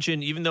the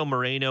attention, even though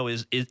Moreno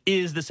is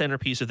the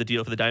centerpiece of the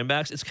deal for the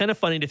Diamondbacks, it's kind of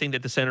funny to think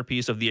that the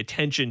centerpiece of the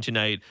attention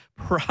tonight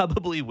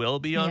probably will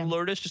be on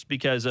Lourdes, just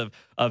because of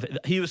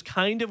he was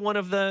kind of one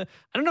of the,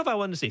 I don't know if I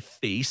wanted to say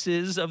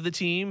faces of the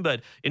team,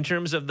 but in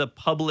terms of the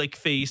public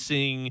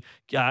facing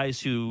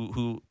guys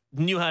who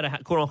knew how to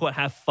quote unquote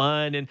have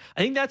fun. And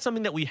I think that's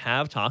something that we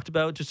have talked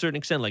about to a certain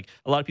extent. Like,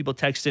 a lot of people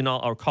text in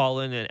or call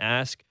in and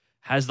ask,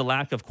 has the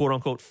lack of quote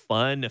unquote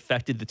fun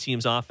affected the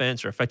team's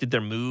offense or affected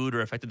their mood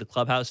or affected the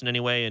clubhouse in any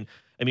way? And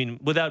I mean,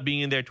 without being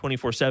in there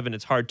 24/7,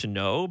 it's hard to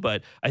know.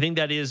 But I think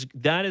that is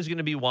going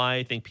to be why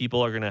I think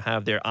people are going to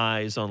have their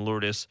eyes on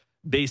Lourdes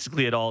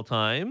basically at all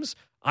times.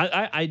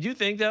 I do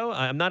think, though,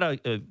 I'm not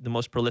the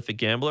most prolific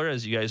gambler,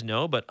 as you guys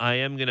know, but I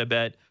am going to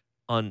bet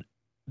on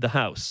the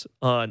house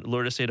on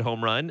Lourdes hit a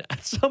home run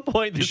at some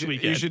point this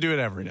weekend. You should do it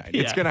every night.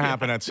 Yeah. It's going to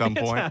happen at some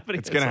point.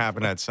 It's going to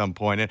happen at some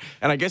point.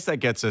 And I guess that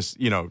gets us,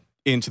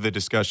 into the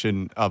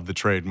discussion of the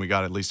trade, and we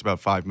got at least about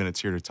 5 minutes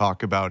here to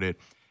talk about it.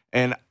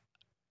 And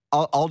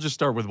I'll just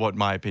start with what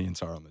my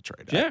opinions are on the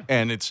trade. Yeah.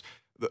 And it's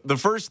the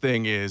first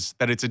thing is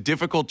that it's a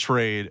difficult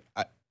trade.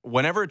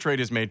 Whenever a trade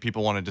is made,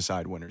 people want to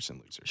decide winners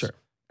and losers. Sure.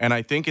 And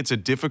I think it's a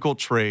difficult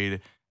trade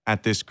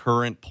at this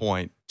current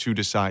point to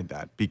decide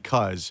that,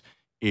 because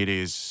it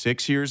is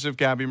 6 years of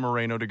Gabby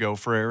Moreno to go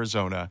for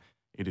Arizona.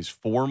 It is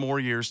 4 more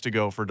years to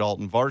go for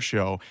Dalton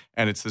Varsho,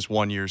 and it's this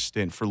 1-year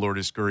stint for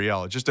Lourdes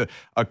Gurriel. Just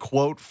a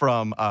quote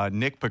from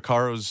Nick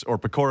Picaro's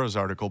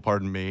article,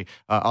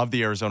 of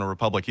the Arizona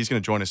Republic. He's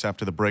going to join us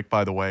after the break,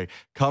 by the way,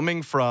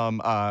 coming from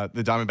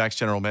the Diamondbacks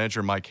general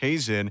manager, Mike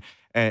Hazen,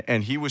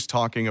 and he was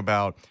talking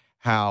about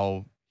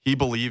how he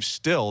believes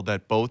still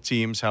that both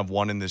teams have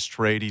won in this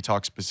trade. He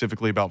talks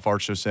specifically about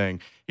Varsho,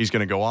 saying he's going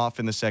to go off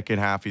in the second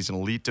half. He's an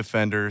elite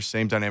defender,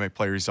 same dynamic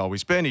player he's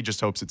always been. He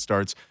just hopes it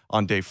starts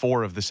on day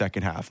 4 of the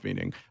second half,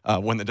 meaning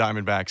when the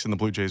Diamondbacks and the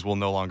Blue Jays will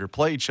no longer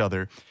play each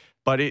other.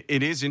 But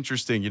it is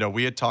interesting.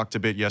 We had talked a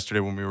bit yesterday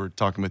when we were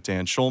talking with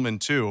Dan Schulman,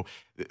 too.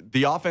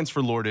 The offense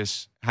for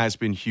Lourdes has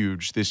been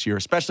huge this year,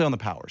 especially on the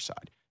power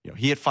side.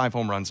 He hit 5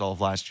 home runs all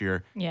of last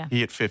year. Yeah.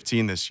 He hit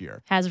 15 this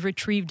year. Has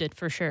retrieved it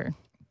for sure.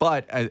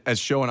 But as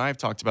Sho and I have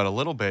talked about a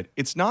little bit,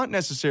 it's not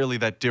necessarily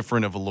that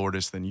different of a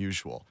Lourdes than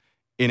usual.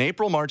 In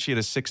April, March, he had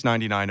a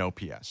 699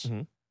 OPS.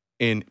 Mm-hmm.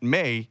 In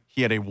May,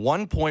 he had a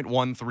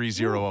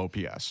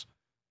 1.130 OPS.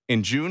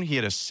 In June, he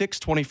had a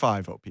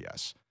 625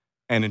 OPS.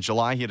 And in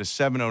July, he had a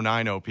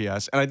 709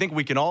 OPS. And I think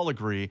we can all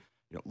agree,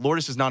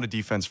 Lourdes is not a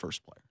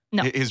defense-first player.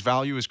 No. His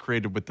value is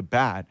created with the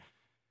bat.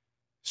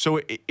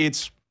 So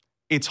it's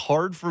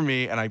hard for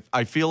me, and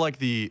I feel like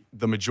the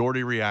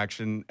majority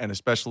reaction, and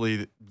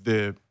especially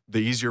the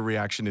easier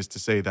reaction, is to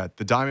say that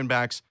the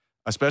Diamondbacks,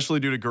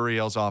 especially due to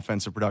Gurriel's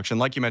offensive production,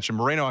 like you mentioned,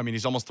 Moreno,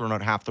 he's almost thrown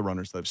out half the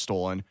runners they've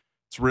stolen.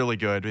 It's really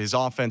good. His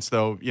offense,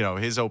 though,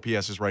 his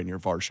OPS is right near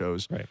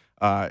Varsho's.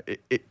 Right.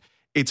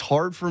 It's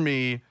hard for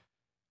me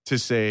to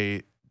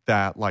say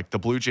that, like, the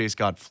Blue Jays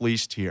got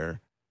fleeced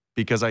here,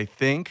 because I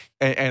think,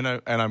 and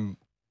I'm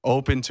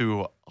open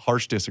to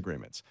harsh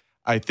disagreements,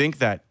 I think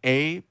that,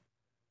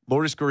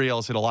 Lourdes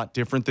Gurriel's hit a lot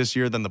different this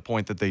year than the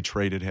point that they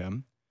traded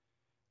him.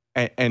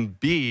 And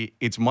B,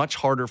 it's much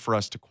harder for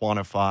us to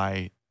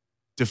quantify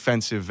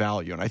defensive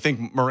value. And I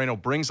think Moreno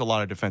brings a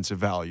lot of defensive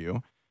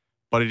value,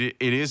 but it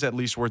is at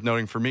least worth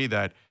noting for me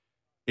that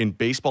in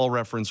Baseball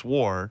Reference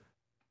WAR,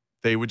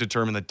 they would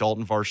determine that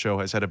Dalton Varsho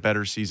has had a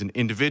better season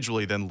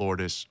individually than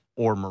Lourdes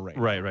or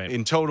Moreno. Right.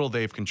 In total,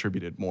 they've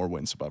contributed more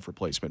wins above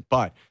replacement.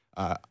 But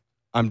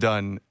I'm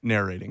done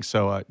narrating.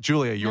 So,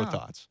 Julia, your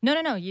thoughts?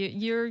 No.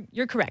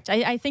 You're correct.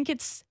 I think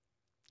it's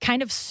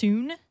kind of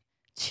soon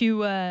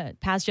to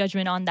pass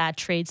judgment on that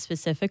trade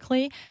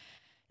specifically.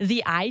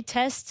 The eye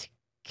test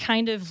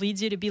kind of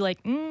leads you to be like,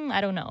 I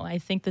don't know. I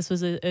think this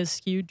was a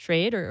skewed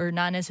trade or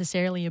not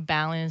necessarily a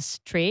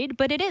balanced trade,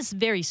 but it is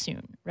very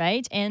soon,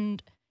 right?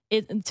 And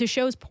to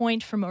Sho's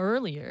point from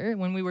earlier,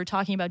 when we were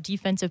talking about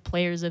defensive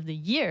players of the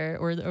year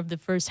or of the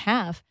first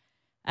half,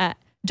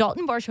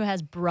 Dalton Varsho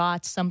has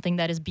brought something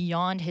that is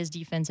beyond his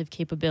defensive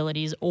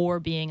capabilities or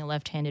being a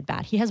left-handed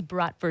bat. He has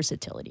brought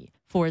versatility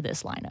for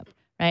this lineup,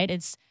 right?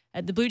 It's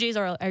the Blue Jays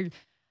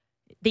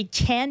they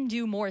can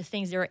do more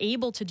things. They're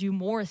able to do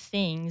more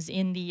things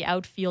in the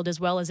outfield as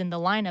well as in the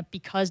lineup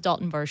because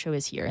Dalton Varsho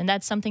is here. And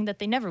that's something that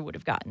they never would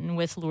have gotten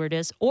with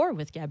Lourdes or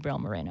with Gabriel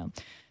Moreno.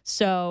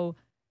 So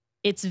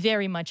it's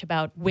very much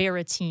about where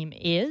a team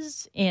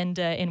is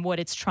and what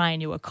it's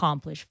trying to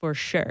accomplish for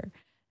sure.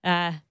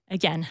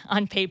 Again,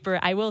 on paper,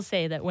 I will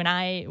say that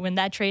when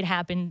that trade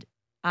happened,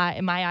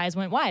 my eyes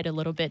went wide a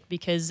little bit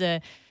because,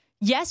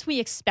 yes, we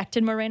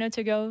expected Moreno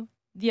to go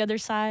the other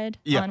side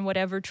on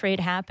whatever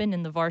trade happened,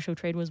 and the Varsho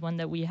trade was one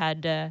that we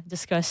had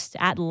discussed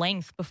at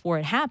length before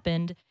it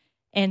happened.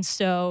 And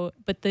so,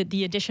 but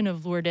the addition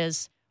of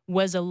Lourdes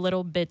was a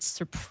little bit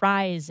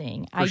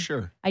surprising. For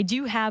sure. I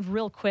do have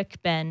real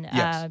quick, Ben,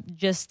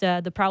 just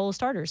the probable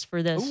starters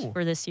for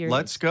this series.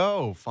 Let's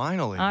go,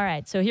 finally. All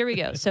right, so here we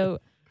go.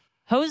 So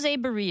Jose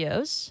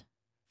Barrios,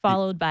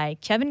 followed by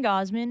Kevin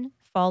Gausman,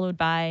 followed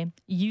by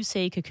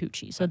Yusei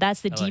Kikuchi. So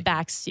that's the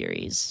D-backs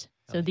series.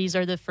 So these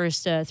are the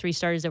first 3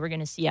 starters that we're going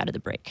to see out of the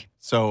break.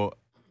 So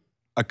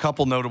a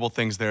couple notable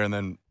things there, and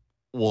then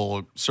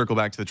we'll circle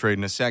back to the trade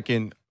in a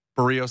second.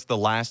 Berríos, the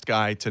last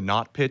guy to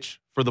not pitch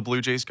for the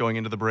Blue Jays going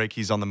into the break.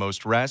 He's on the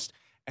most rest.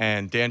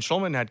 And Dan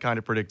Shulman had kind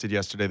of predicted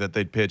yesterday that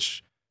they'd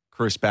pitch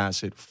Chris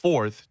Bassitt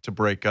fourth to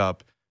break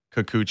up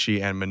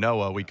Kikuchi and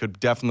Manoah. We could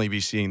definitely be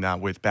seeing that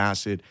with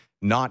Bassitt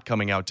not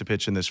coming out to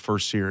pitch in this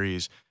first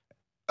series,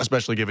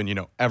 especially given,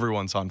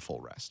 everyone's on full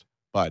rest.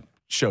 But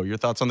Show, your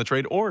thoughts on the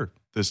trade or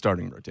the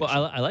starting rotation?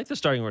 Well, I like the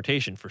starting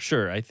rotation for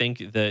sure. I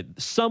think that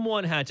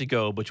someone had to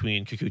go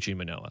between Kikuchi and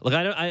Manoah. Look,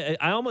 I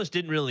almost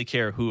didn't really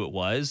care who it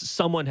was.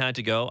 Someone had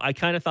to go. I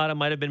kind of thought it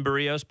might have been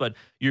Berríos, but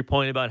your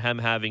point about him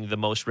having the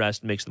most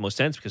rest makes the most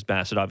sense because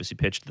Bassitt obviously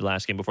pitched the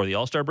last game before the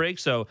All-Star break.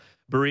 So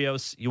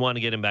Berríos, you want to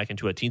get him back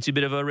into a teensy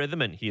bit of a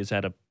rhythm, and he has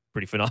had a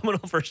pretty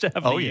phenomenal first half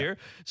of the year.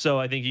 So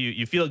I think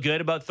you feel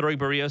good about throwing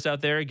Berríos out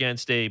there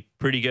against a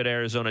pretty good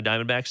Arizona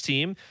Diamondbacks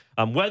team.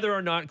 Whether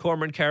or not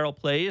Corbin Carroll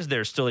plays,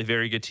 they're still a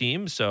very good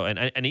team. So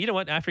and you know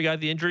what? After he got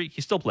the injury, he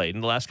still played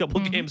in the last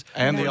couple games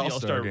and the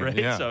All-Star break.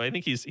 Yeah. So I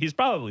think he's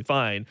probably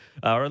fine,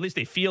 or at least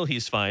they feel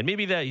he's fine.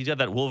 Maybe that he's got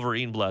that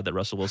Wolverine blood that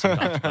Russell Wilson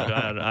talks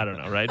about. I don't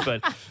know, right?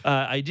 But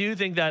I do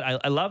think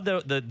that I love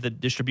the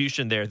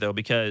distribution there though,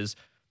 because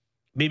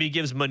maybe it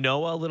gives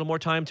Manoah a little more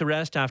time to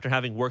rest after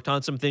having worked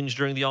on some things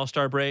during the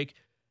All-Star break.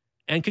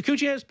 And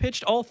Kikuchi has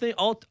pitched all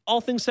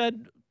things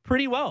said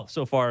pretty well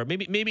so far.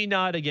 Maybe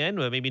not again,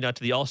 maybe not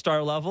to the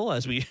All-Star level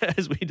as we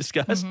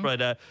discussed,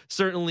 but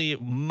certainly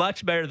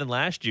much better than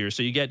last year.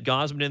 So you get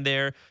Gausman in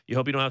there. You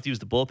hope you don't have to use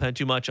the bullpen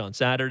too much on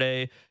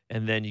Saturday,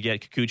 and then you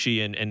get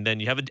Kikuchi, and then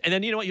you have and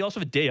then you know what? You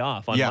also have a day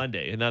off on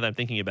Monday. And now that I'm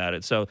thinking about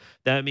it, so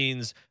that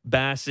means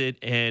Bassitt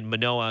and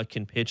Manoah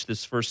can pitch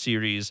this first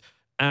series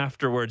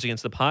afterwards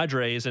against the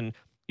Padres, and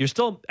you're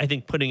still, I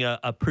think, putting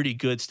a pretty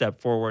good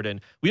step forward.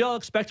 And we all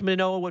expect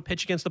Manoah would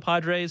pitch against the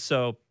Padres,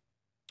 so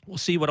we'll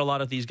see what a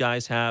lot of these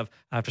guys have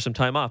after some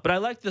time off. But I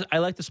like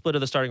the split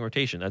of the starting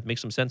rotation. That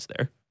makes some sense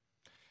there.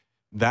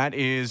 That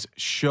is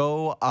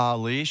Show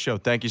Ali. Show,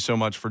 thank you so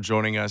much for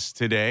joining us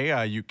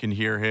today. You can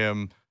hear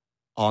him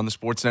on the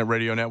Sportsnet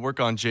Radio Network,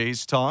 on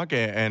Jays Talk,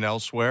 and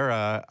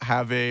elsewhere.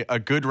 Have a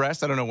good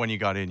rest. I don't know when you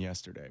got in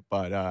yesterday,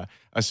 but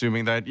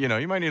assuming that, you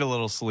might need a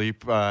little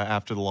sleep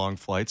after the long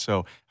flight.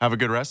 So have a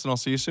good rest, and I'll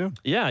see you soon.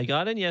 Yeah, I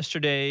got in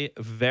yesterday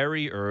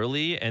very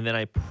early, and then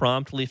I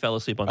promptly fell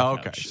asleep on the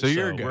couch. Okay, so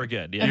you're good. We're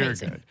good. Yeah. You're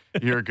good.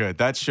 You're good.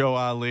 That's Show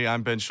Ali.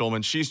 I'm Ben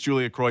Shulman. She's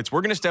Julia Kreutz.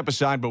 We're going to step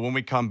aside, but when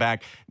we come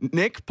back,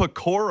 Nick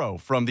Piecoro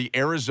from the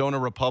Arizona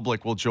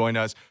Republic will join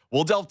us.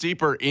 We'll delve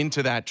deeper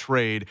into that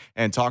trade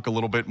and talk a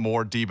little bit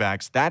more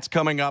D-backs. That's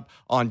coming up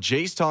on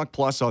Jays Talk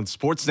Plus on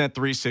Sportsnet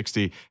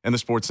 360 and the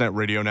Sportsnet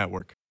Radio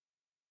Network.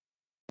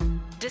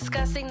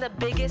 Discussing the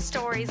biggest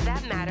stories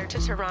that matter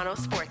to Toronto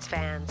sports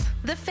fans.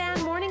 The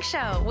Fan Morning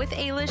Show with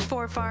Ailish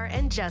Forfar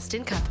and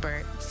Justin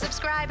Cuthbert.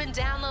 Subscribe and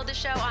download the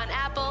show on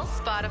Apple,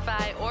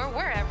 Spotify, or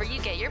wherever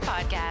you get your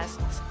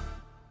podcasts.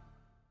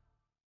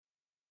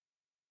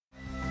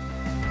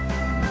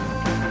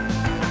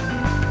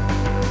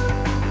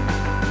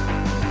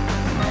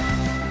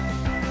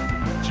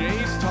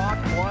 Jays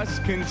Talk Plus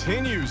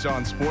continues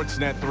on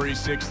Sportsnet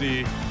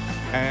 360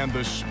 and the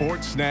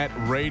Sportsnet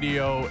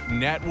Radio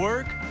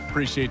Network.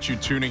 Appreciate you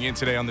tuning in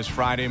today on this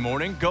Friday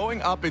morning. Going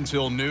up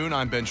until noon,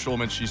 I'm Ben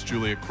Shulman. She's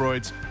Julia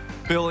Kreutz.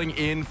 Filling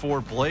in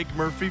for Blake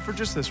Murphy for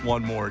just this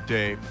one more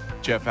day.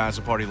 Jeff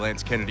Azzopardi,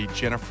 Lance Kennedy,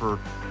 Jennifer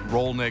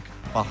Rolnick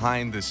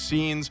behind the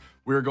scenes.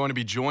 We're going to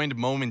be joined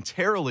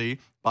momentarily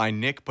by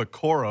Nick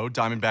Piecoro,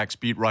 Diamondbacks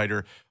beat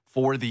writer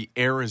for the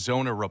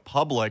Arizona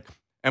Republic.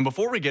 And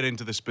before we get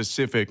into the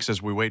specifics as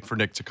we wait for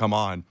Nick to come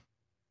on,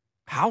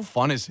 how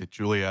fun is it,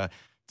 Julia,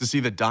 to see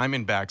the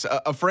Diamondbacks,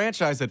 a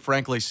franchise that,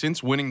 frankly,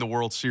 since winning the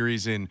World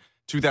Series in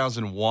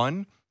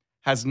 2001,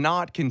 has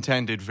not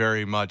contended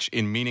very much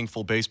in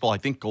meaningful baseball. I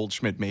think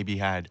Goldschmidt maybe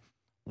had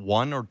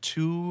one or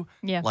two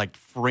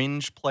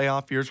fringe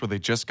playoff years where they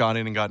just got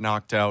in and got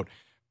knocked out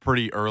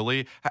pretty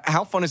early.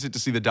 How fun is it to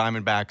see the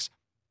Diamondbacks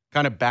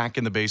kind of back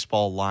in the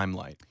baseball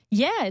limelight?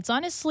 Yeah, it's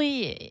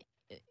honestly...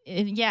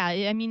 Yeah,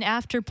 I mean,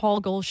 after Paul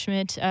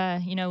Goldschmidt,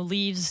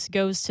 leaves,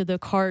 goes to the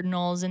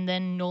Cardinals, and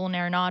then Nolan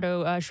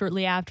Arenado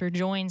shortly after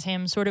joins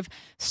him, sort of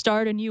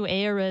start a new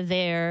era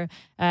there.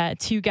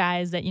 Two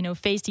guys that,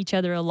 faced each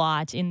other a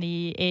lot in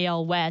the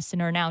AL West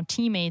and are now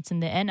teammates in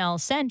the NL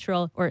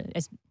Central, or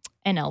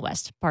NL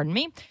West, pardon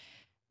me.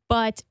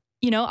 But,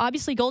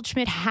 obviously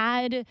Goldschmidt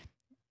had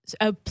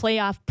a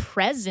playoff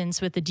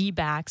presence with the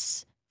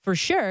D-backs for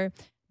sure,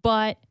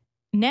 but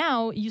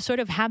now you sort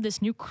of have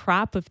this new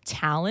crop of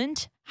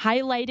talent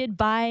highlighted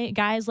by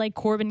guys like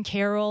Corbin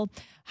Carroll,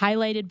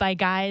 highlighted by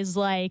guys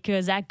like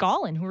Zach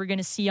Gallen, who we're going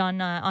to see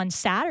on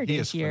Saturday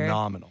here. He is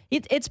phenomenal.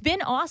 It's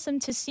been awesome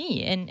to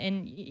see.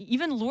 And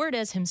even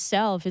Lourdes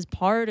himself is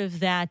part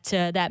of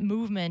that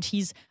movement.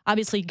 He's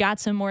obviously got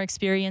some more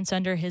experience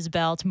under his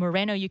belt.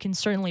 Moreno, you can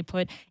certainly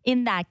put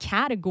in that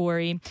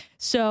category.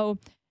 So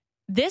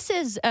this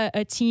is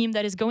a team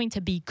that is going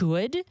to be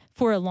good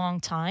for a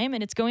long time,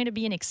 and it's going to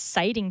be an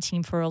exciting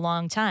team for a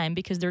long time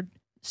because they're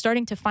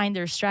starting to find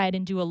their stride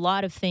and do a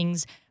lot of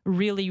things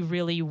really,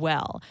 really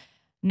well.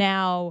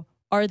 Now,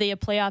 are they a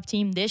playoff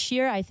team this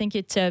year? I think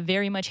it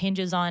very much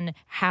hinges on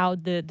how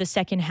the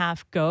second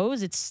half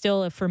goes. It's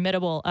still a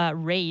formidable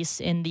race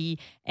in the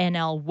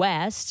NL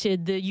West.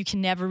 You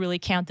can never really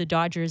count the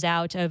Dodgers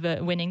out of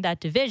winning that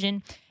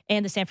division.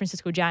 And the San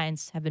Francisco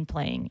Giants have been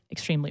playing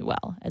extremely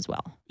well as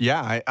well.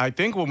 Yeah, I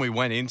think when we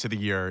went into the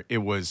year, it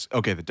was,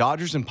 okay, the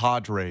Dodgers and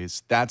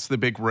Padres, that's the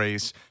big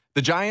race.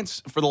 The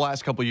Giants, for the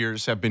last couple of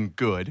years, have been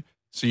good,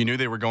 so you knew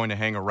they were going to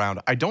hang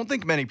around. I don't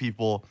think many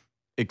people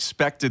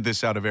expected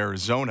this out of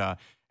Arizona.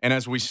 And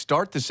as we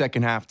start the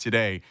second half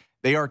today,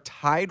 they are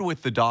tied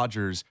with the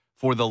Dodgers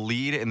for the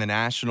lead in the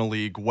National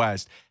League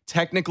West.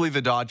 Technically,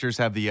 the Dodgers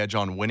have the edge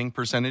on winning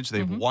percentage.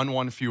 They've won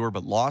one fewer,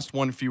 but lost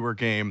one fewer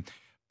game.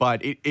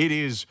 But it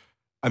is,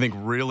 I think,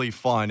 really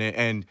fun.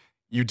 And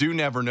you do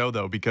never know,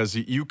 though, because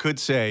you could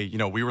say,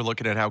 we were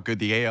looking at how good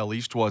the AL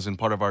East was in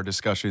part of our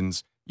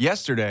discussions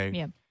yesterday.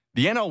 Yeah.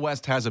 The NL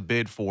West has a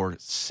bid for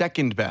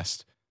second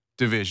best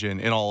division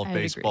in all of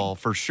baseball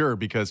for sure,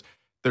 because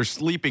their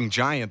sleeping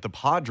giant, the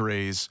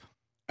Padres,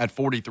 at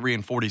 43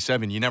 and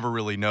 47, you never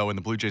really know, and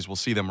the Blue Jays will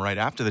see them right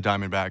after the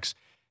Diamondbacks.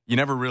 You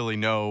never really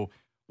know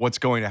what's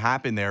going to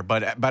happen there.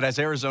 But as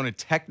Arizona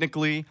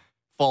technically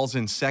falls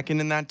in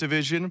second in that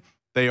division,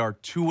 they are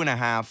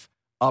 2.5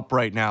 up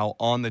right now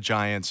on the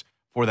Giants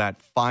for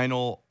that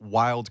final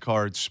wild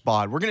card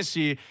spot. We're going to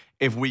see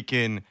if we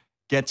can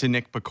get to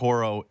Nick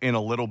Piecoro in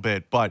a little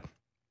bit, but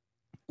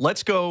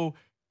let's go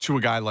to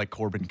a guy like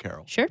Corbin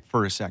Carroll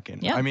for a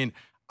second. Yeah. I mean,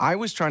 I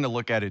was trying to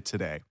look at it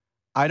today.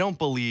 I don't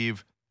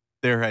believe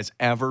there has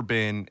ever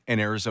been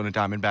an Arizona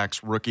Diamondbacks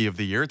Rookie of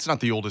the Year. It's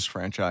not the oldest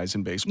franchise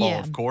in baseball,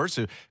 of course,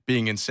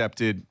 being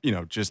incepted,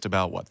 just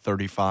about,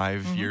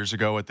 35 years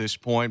ago at this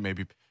point,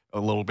 maybe a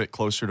little bit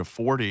closer to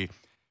 40.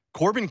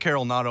 Corbin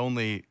Carroll not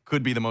only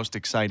could be the most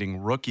exciting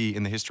rookie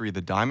in the history of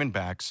the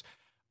Diamondbacks,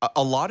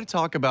 a lot of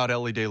talk about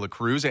Elly De La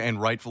Cruz,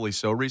 and rightfully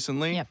so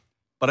recently. Yep.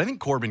 But I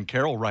think Corbin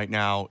Carroll right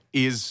now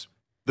is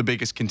the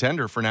biggest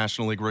contender for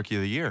National League Rookie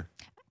of the Year.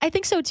 I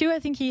think so, too. I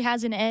think he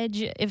has an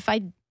edge. If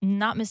I'm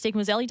not mistaken,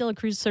 was Elly De La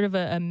Cruz sort of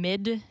a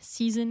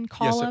mid-season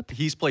call-up? Yes,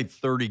 he's played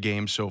 30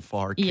 games so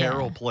far. Yeah.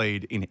 Carroll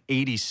played in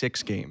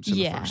 86 games in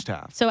the first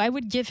half. So I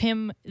would give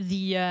him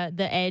the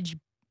edge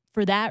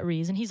for that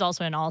reason. He's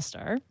also an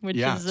all-star, which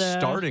is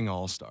starting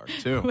all-star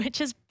too,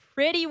 which is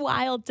pretty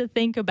wild to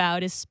think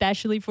about,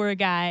 especially for a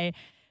guy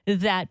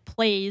that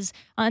plays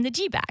on the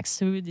D-backs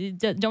who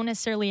don't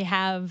necessarily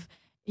have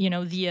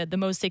the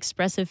most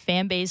expressive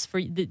fan base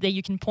that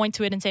you can point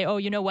to it and say, oh,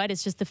 you know what,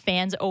 it's just the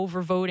fans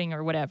overvoting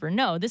or whatever.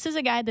 No, this is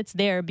a guy that's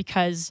there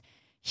because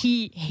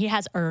he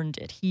has earned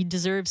it. He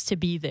deserves to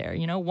be there.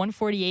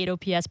 148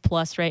 OPS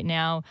plus right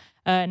now,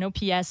 an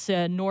OPS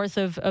north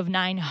of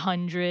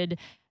 900.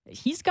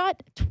 He's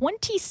got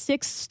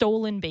 26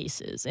 stolen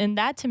bases, and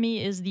that to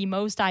me is the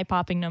most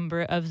eye-popping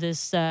number of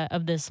this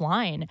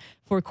line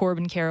for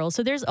Corbin Carroll.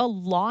 So there's a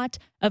lot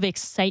of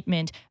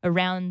excitement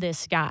around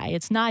this guy.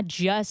 It's not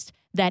just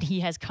that he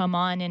has come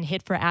on and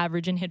hit for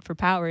average and hit for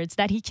power. It's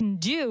that he can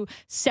do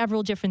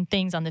several different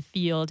things on the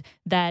field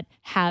that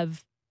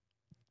have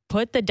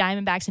put the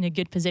Diamondbacks in a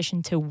good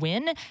position to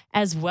win,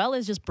 as well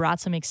as just brought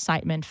some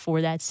excitement for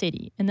that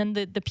city. And then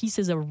the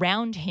pieces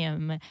around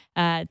him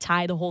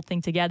tie the whole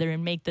thing together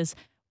and make this,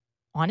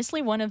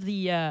 honestly, one of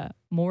the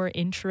more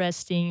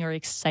interesting or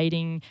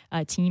exciting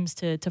teams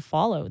to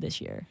follow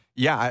this year.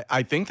 Yeah,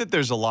 I think that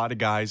there's a lot of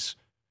guys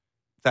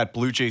that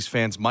Blue Jays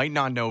fans might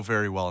not know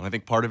very well. And I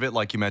think part of it,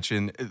 like you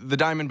mentioned, the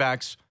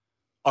Diamondbacks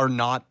are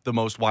not the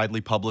most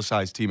widely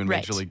publicized team in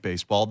Major League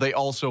Baseball. They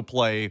also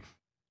play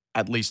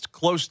at least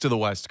close to the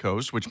West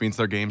Coast, which means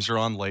their games are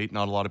on late.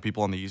 Not a lot of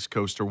people on the East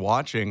Coast are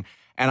watching.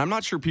 And I'm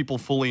not sure people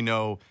fully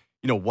know,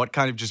 what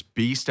kind of just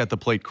beast at the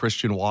plate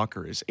Christian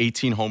Walker is.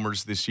 18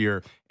 homers this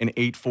year, an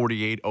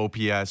 848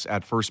 OPS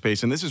at first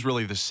base. And this is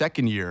really the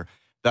second year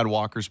that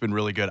Walker's been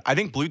really good. I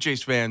think Blue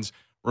Jays fans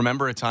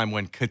remember a time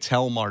when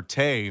Ketel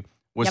Marte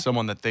was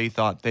someone that they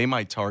thought they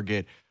might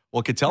target.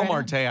 Well, Ketel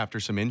Marte, after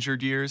some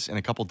injured years and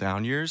a couple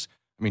down years,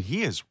 I mean,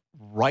 he is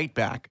right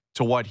back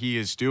to what he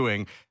is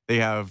doing. They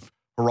have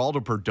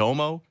Geraldo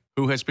Perdomo,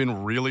 who has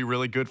been really,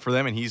 really good for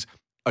them, and he's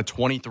a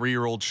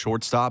 23-year-old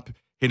shortstop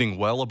hitting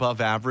well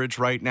above average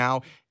right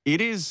now. It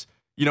is,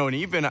 and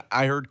even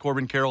I heard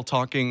Corbin Carroll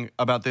talking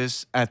about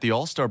this at the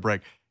All-Star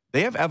break.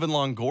 They have Evan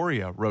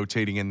Longoria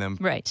rotating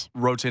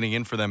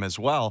in for them as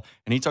well.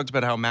 And he talked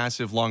about how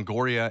massive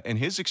Longoria and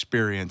his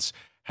experience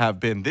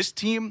have been. This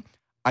team,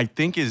 I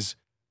think, is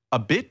a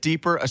bit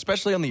deeper,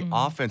 especially on the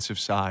offensive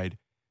side,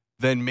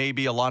 than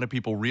maybe a lot of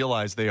people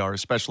realize they are,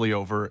 especially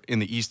over in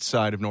the east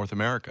side of North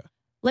America.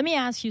 Let me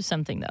ask you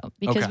something, though,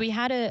 because we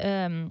had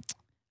a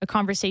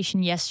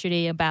conversation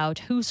yesterday about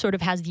who sort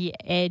of has the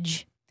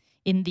edge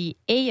in the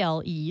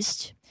AL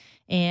East.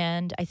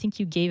 And I think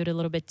you gave it a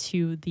little bit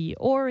to the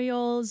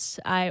Orioles,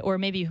 or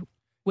maybe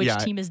which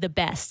team is the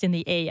best in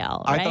the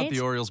AL, right? I thought the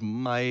Orioles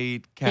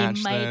might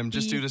catch them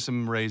just due to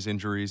some Rays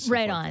injuries.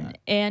 Right on.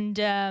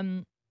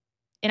 And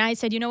And I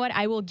said, you know what?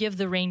 I will give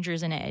the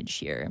Rangers an edge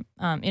here.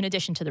 In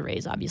addition to the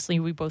Rays, obviously,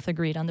 we both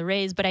agreed on the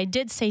Rays. But I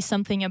did say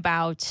something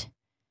about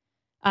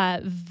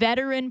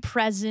veteran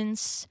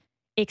presence,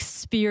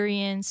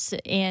 experience,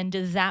 and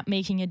that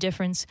making a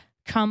difference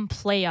come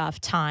playoff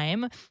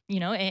time.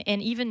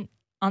 And even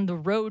on the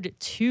road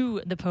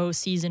to the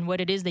postseason,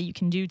 what it is that you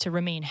can do to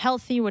remain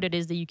healthy, what it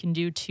is that you can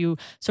do to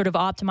sort of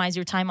optimize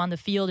your time on the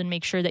field and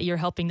make sure that you're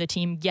helping the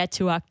team get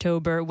to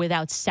October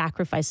without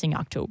sacrificing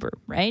October,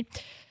 right?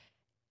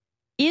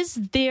 Is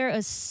there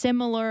a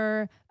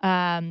similar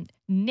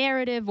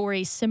narrative or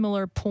a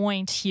similar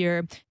point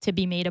here to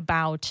be made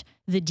about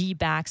the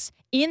D-backs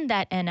in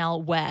that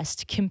NL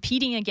West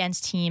competing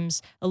against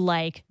teams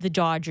like the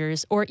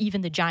Dodgers or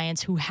even the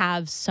Giants, who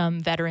have some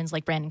veterans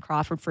like Brandon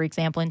Crawford, for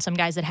example, and some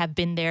guys that have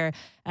been there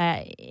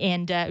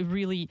and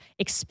really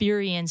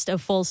experienced a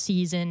full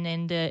season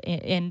and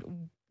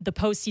the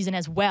postseason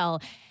as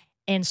well,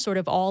 and sort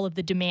of all of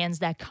the demands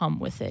that come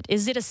with it?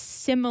 Is it a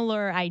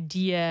similar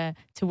idea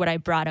to what I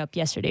brought up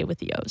yesterday with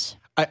the O's?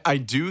 I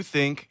do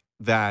think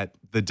that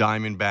the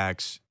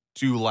Diamondbacks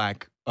do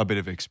lack a bit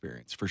of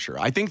experience, for sure.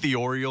 I think the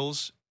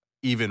Orioles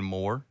even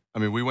more. I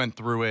mean, we went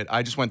through it.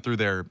 I just went through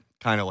their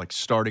kind of like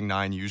starting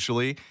nine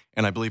usually,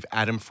 and I believe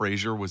Adam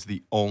Frazier was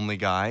the only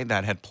guy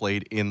that had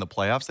played in the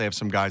playoffs. They have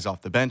some guys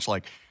off the bench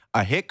like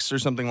a Hicks or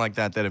something like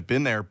that have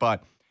been there,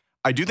 but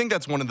I do think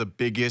that's one of the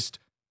biggest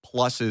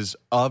pluses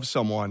of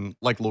someone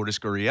like Lourdes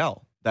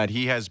Gurriel, that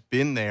he has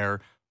been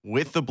there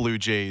with the Blue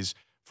Jays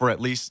for at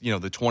least,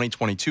 the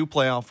 2022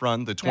 playoff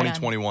run, the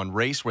 2021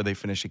 race where they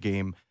finish a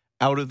game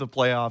out of the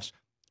playoffs,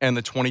 and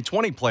the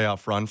 2020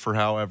 playoff run for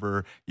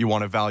however you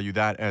want to value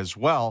that as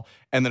well.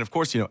 And then, of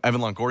course,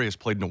 Evan Longoria has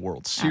played in a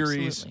World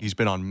Series. Absolutely. He's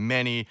been on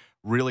many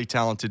really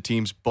talented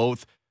teams,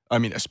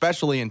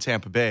 especially in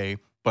Tampa Bay,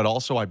 but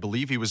also I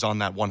believe he was on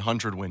that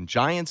 100-win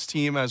Giants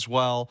team as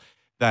well.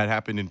 That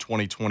happened in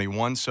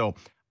 2021. So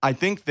I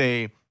think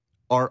they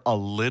are a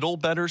little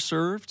better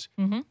served.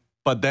 Mm-hmm.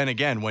 But then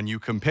again, when you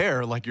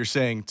compare, like you're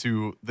saying,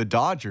 to the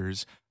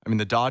Dodgers, I mean,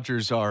 the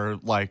Dodgers are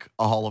like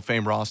a Hall of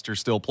Fame roster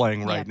still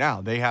playing right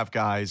now. They have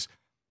guys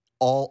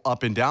all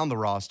up and down the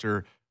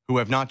roster who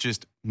have not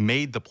just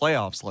made the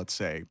playoffs, let's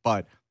say,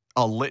 but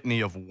a litany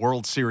of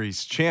World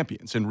Series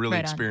champions and really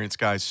experienced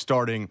guys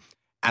starting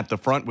at the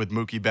front with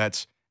Mookie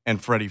Betts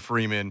and Freddie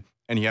Freeman.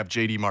 And you have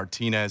J.D.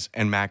 Martinez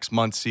and Max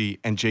Muncy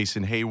and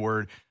Jason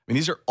Hayward. I mean,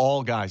 these are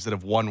all guys that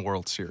have won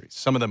World Series,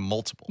 some of them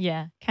multiple.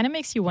 Yeah, kind of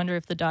makes you wonder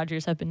if the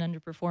Dodgers have been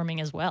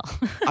underperforming as well.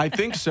 I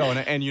think so.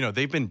 And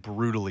they've been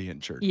brutally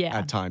injured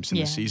at times in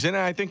the season.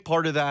 And I think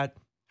part of that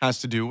has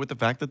to do with the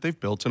fact that they've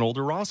built an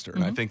older roster.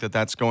 And I think that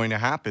that's going to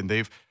happen.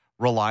 They've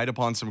relied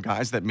upon some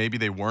guys that maybe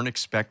they weren't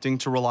expecting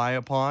to rely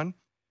upon.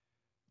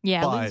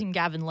 Yeah, losing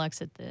Gavin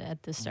Lux at the start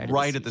of the season.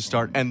 Right at the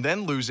start. And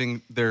then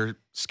losing their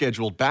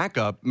scheduled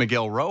backup,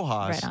 Miguel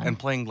Rojas, and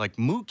playing like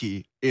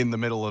Mookie in the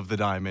middle of the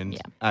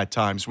diamond at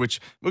times, which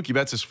Mookie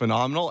Betts is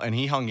phenomenal. And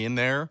he hung in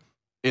there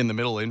in the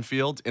middle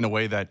infield in a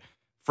way that,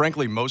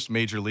 frankly, most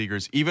major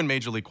leaguers, even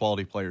major league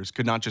quality players,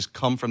 could not just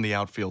come from the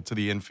outfield to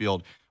the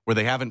infield where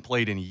they haven't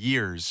played in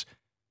years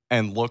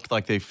and looked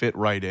like they fit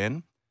right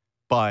in.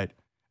 But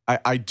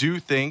I do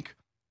think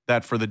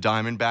that for the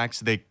Diamondbacks,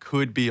 they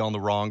could be on the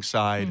wrong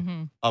side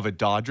of a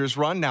Dodgers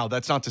run. Now,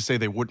 that's not to say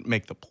they wouldn't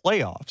make the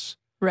playoffs.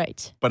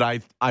 Right. But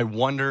I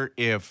wonder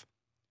if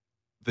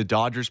the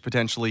Dodgers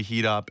potentially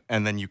heat up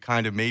and then you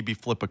kind of maybe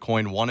flip a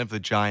coin. One of the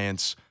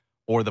Giants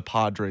or the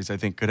Padres, I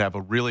think, could have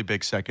a really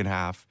big second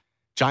half.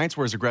 Giants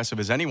were as aggressive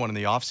as anyone in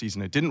the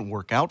offseason. It didn't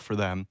work out for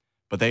them,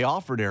 but they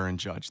offered Aaron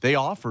Judge. They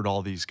offered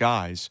all these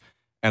guys.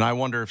 And I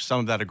wonder if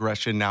some of that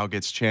aggression now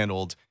gets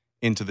channeled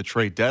into the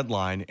trade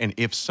deadline, and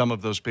if some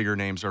of those bigger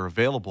names are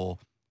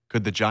available,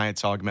 could the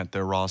Giants augment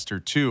their roster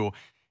too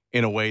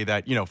in a way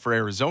that, for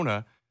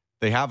Arizona,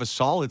 they have a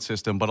solid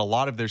system, but a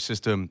lot of their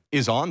system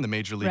is on the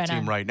major league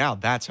team right now.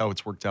 That's how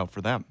it's worked out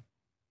for them.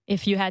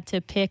 If you had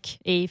to pick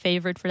a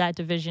favorite for that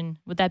division,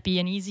 would that be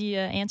an easy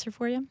answer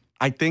for you?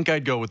 I think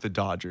I'd go with the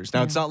Dodgers.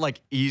 Now, it's not like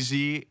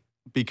easy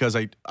because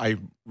I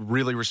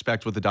really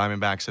respect what the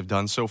Diamondbacks have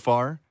done so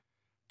far.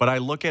 But I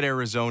look at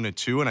Arizona,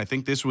 too, and I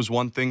think this was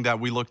one thing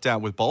that we looked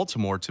at with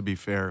Baltimore, to be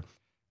fair.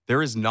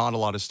 There is not a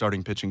lot of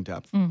starting pitching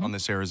depth on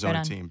this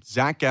Arizona team.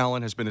 Zach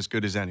Gallen has been as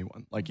good as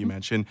anyone, like you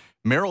mentioned.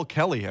 Merrill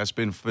Kelly has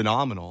been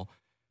phenomenal.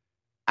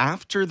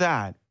 After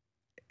that,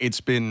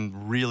 it's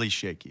been really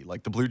shaky.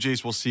 Like the Blue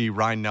Jays will see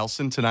Ryan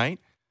Nelson tonight.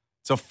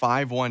 It's a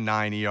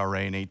 5.19 ERA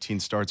and 18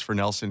 starts for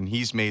Nelson.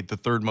 He's made the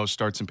third most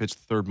starts and pitched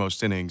the third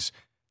most innings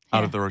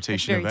out of the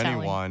rotation of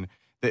anyone.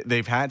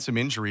 They've had some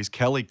injuries.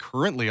 Kelly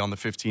currently on the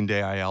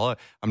 15-day IL.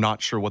 I'm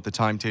not sure what the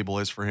timetable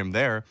is for him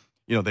there.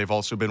 They've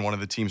also been one of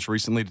the teams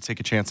recently to take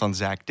a chance on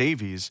Zach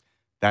Davies.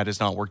 That has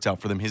not worked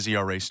out for them. His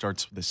ERA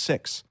starts with a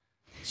 6.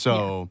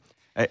 So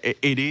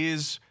it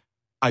is,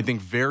 I think,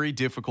 very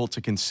difficult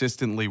to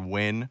consistently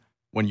win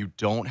when you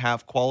don't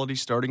have quality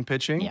starting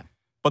pitching. Yeah.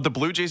 But the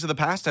Blue Jays of the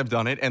past have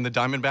done it, and the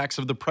Diamondbacks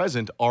of the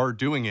present are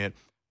doing it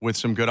with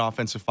some good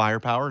offensive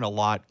firepower and a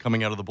lot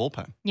coming out of the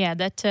bullpen. Yeah,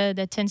 that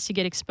tends to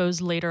get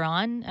exposed later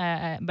on,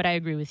 but I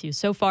agree with you.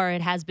 So far,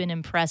 it has been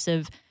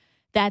impressive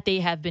that they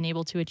have been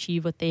able to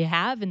achieve what they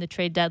have, and the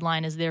trade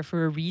deadline is there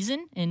for a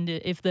reason. And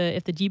if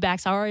the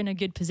D-backs are in a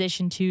good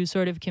position to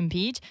sort of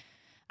compete,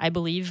 I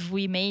believe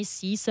we may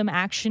see some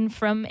action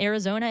from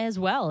Arizona as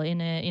well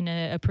in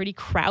a pretty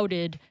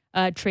crowded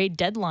trade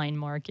deadline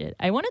market.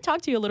 I want to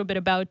talk to you a little bit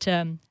about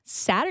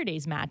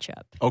Saturday's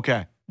matchup.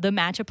 Okay. The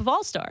matchup of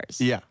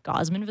all-stars. Yeah.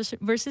 Gausman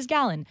versus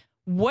Gallen.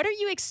 What are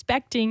you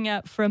expecting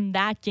from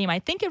that game? I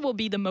think it will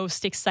be the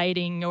most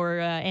exciting or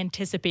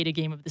anticipated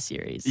game of the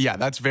series. Yeah,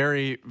 that's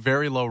very,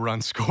 very low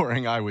run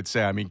scoring, I would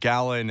say. I mean,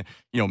 Gallen,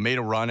 made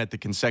a run at the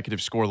consecutive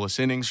scoreless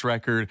innings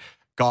record.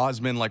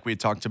 Gausman, like we had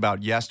talked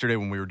about yesterday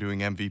when we were doing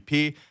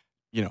MVP,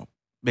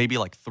 maybe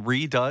like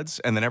 3 duds,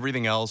 and then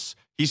everything else.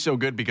 He's so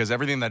good because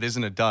everything that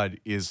isn't a dud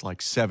is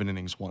like 7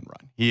 innings, 1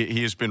 run.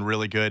 He has been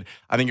really good.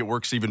 I think it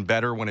works even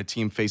better when a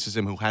team faces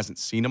him who hasn't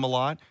seen him a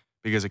lot,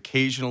 because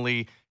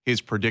occasionally his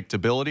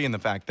predictability and the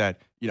fact that,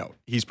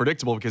 he's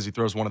predictable because he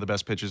throws one of the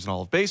best pitches in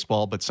all of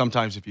baseball, but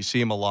sometimes if you see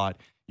him a lot,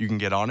 you can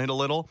get on it a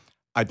little.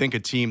 I think a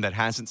team that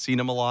hasn't seen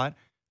him a lot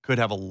could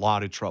have a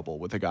lot of trouble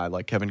with a guy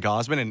like Kevin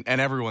Gausman,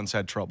 and everyone's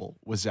had trouble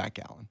with Zach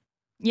Gallen.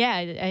 Yeah,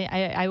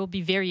 I will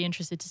be very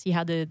interested to see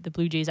how the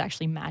Blue Jays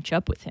actually match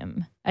up with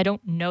him. I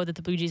don't know that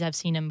the Blue Jays have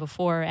seen him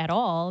before at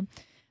all,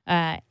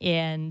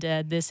 and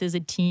this is a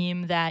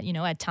team that,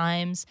 at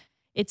times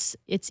it's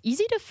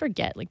easy to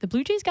forget. Like, the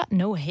Blue Jays got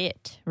no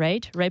hit,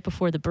 right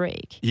before the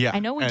break. Yeah, I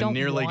know we don't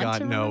nearly want got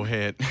to no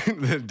hit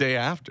the day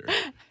after.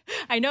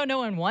 I know no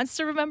one wants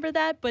to remember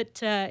that, but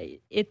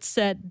it's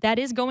that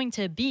is going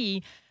to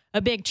be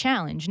a big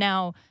challenge.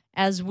 Now,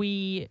 as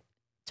we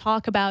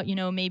talk about,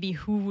 maybe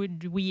who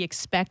would we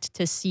expect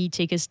to see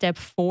take a step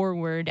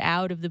forward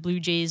out of the Blue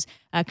Jays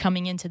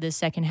coming into the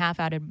second half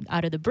out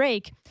of the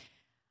break,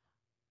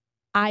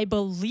 I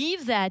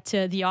believe that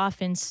the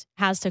offense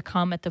has to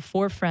come at the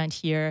forefront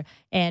here,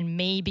 and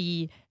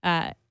maybe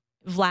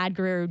Vlad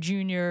Guerrero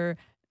Jr.,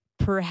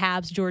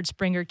 perhaps George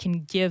Springer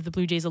can give the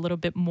Blue Jays a little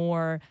bit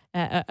more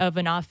of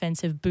an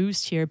offensive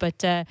boost here.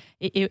 But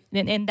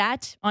and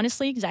that,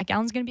 honestly, Zach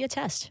Gallen's going to be a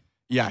test.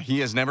 Yeah, he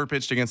has never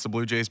pitched against the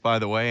Blue Jays, by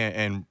the way.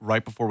 And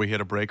right before we hit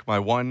a break, my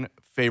one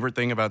favorite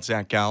thing about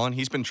Zach Gallen,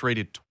 he's been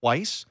traded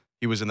twice.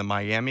 He was in the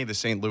Miami, the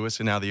St. Louis,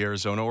 and now the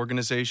Arizona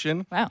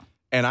organization. Wow.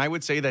 And I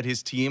would say that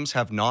his teams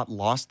have not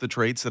lost the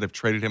trades that have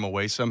traded him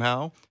away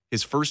somehow.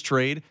 His first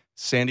trade,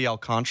 Sandy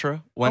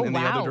Alcantara, went in the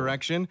other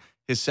direction.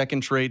 His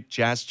second trade,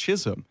 Jazz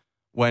Chisholm,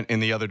 went in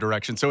the other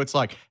direction. So it's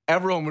like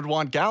everyone would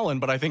want Gallen,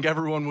 but I think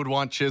everyone would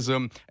want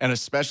Chisholm, and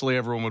especially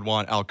everyone would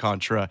want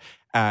Alcantara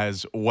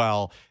as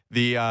well.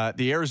 The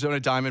Arizona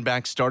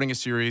Diamondbacks starting a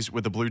series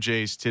with the Blue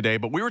Jays today,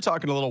 but we were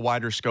talking a little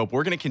wider scope.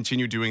 We're going to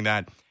continue doing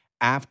that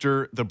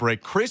after the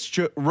break. Chris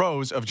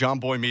Rose of John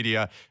Boy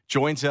Media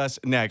joins us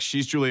next.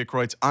 She's Julia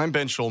Kreutz. I'm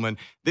Ben Schulman.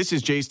 This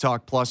is Jays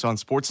Talk Plus on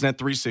Sportsnet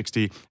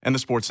 360 and the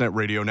Sportsnet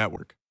Radio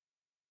Network.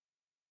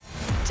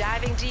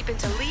 Diving deep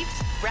into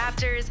Leafs,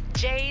 Raptors,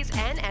 Jays,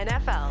 and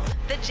NFL.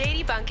 The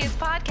JD Bunkis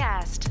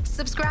Podcast.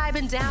 Subscribe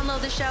and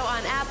download the show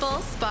on Apple,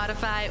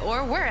 Spotify,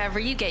 or wherever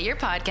you get your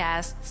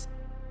podcasts.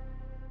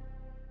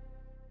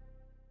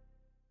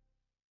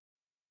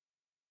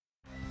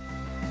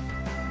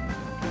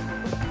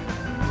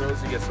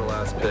 Rosie gets the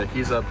last pick.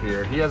 He's up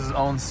here. He has his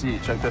own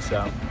seat. Check this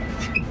out.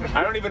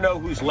 I don't even know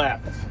who's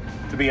left,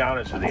 to be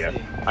honest with you.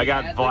 I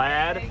got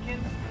Vlad.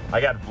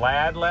 I got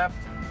Vlad left.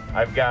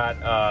 I've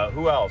got,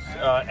 who else?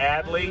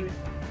 Adley.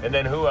 And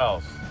then who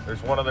else?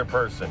 There's one other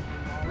person.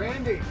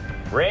 Randy.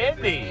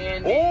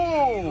 Ooh.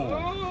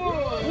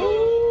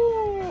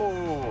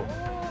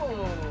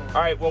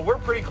 All right, well, we're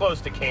pretty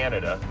close to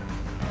Canada.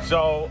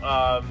 So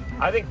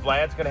I think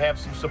Vlad's going to have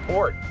some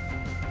support.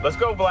 Let's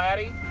go,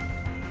 Vladdy.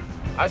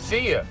 I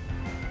see you.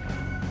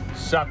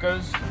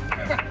 Suckers.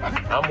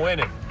 I'm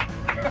winning.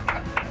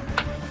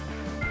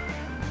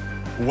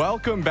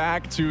 Welcome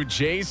back to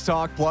Jays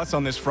Talk Plus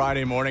on this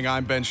Friday morning.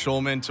 I'm Ben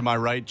Schulman. To my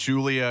right,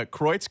 Julia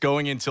Kreutz,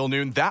 going until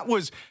noon. That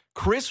was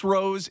Chris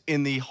Rose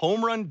in the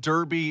Home Run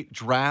Derby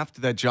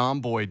draft that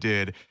John Boy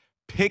did,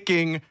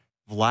 picking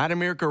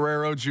Vladimir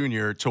Guerrero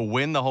Jr. to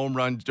win the Home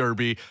Run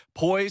Derby,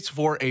 poised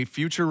for a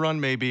future run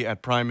maybe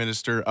at Prime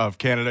Minister of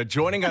Canada.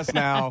 Joining us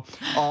now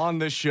on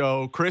the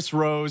show, Chris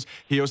Rose.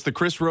 He hosts the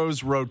Chris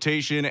Rose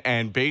Rotation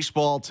and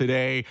Baseball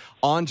Today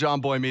on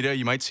John Boy Media.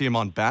 You might see him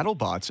on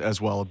BattleBots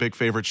as well, a big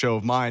favorite show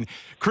of mine.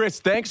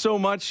 Chris, thanks so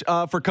much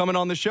for coming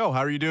on the show. How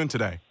are you doing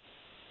today?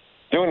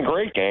 Doing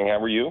great, gang.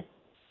 How are you?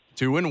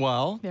 Doing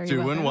well.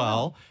 Doing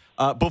well.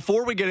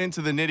 Before we get into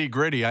the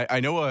nitty-gritty, I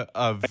know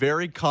a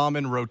very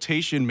common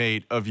rotation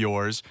mate of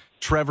yours,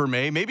 Trevor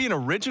May, maybe an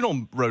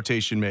original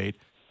rotation mate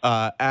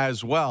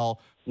as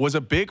well, was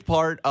a big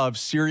part of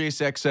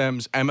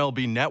SiriusXM's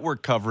MLB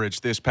Network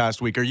coverage this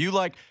past week. Are you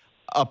like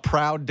a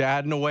proud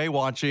dad in a way,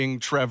 watching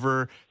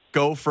Trevor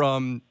go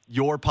from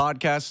your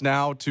podcast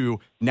now to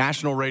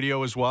national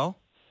radio as well?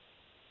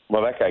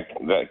 Well, that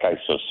guy's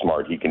so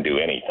smart, he can do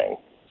anything.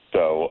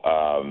 So,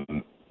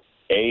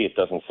 it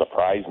doesn't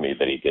surprise me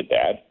that he did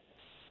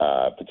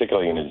that,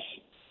 particularly in his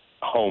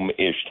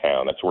home-ish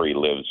town. That's where he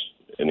lives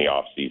in the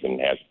off-season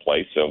and has a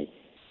place. So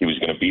he was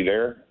going to be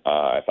there.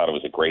 I thought it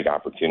was a great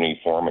opportunity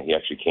for him. He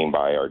actually came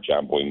by our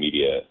John Boy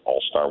Media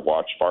All-Star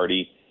Watch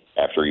Party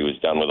after he was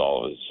done with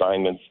all of his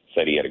assignments,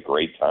 said he had a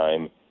great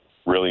time,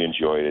 really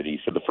enjoyed it. He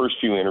said the first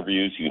few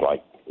interviews he,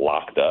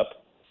 locked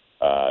up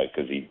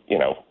because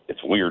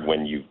it's weird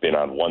when you've been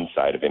on one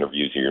side of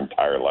interviews your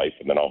entire life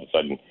and then all of a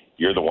sudden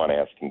you're the one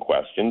asking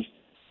questions.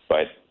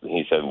 But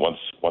he said once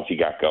he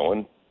got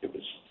going, it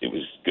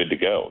was good to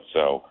go.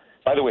 So,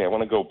 by the way, I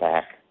want to go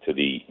back to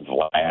the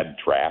Vlad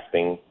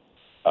drafting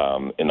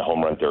in the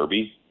Home Run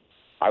Derby.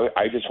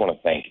 I just want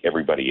to thank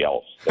everybody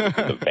else,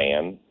 the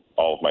van,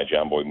 all of my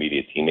John Boy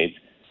Media teammates,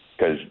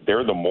 because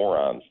they're the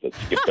morons that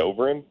skipped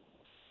over him.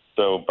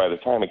 So by the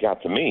time it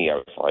got to me, I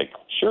was like,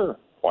 sure,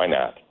 why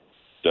not?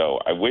 So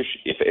I wish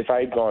if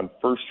I had gone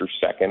first or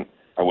second,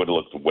 I would have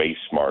looked way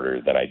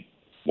smarter than I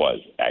was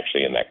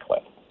actually in that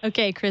clip.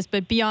 Okay, Chris,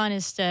 but be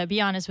honest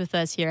with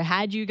us here.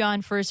 Had you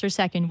gone first or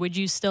second, would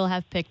you still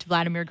have picked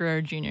Vladimir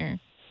Guerrero Jr.?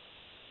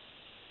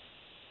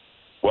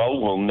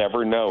 Well, we'll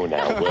never know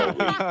now, will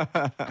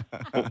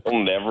we?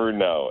 We'll never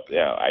know.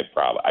 Yeah, I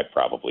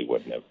probably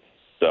wouldn't have.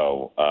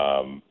 So,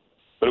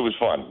 but it was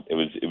fun. It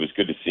was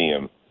good to see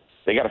him.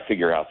 They got to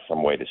figure out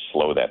some way to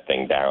slow that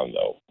thing down,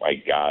 though. My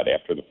God,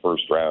 after the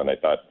first round, I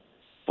thought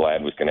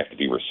Vlad was going to have to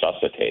be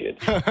resuscitated.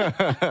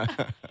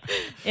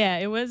 Yeah,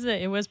 it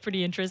was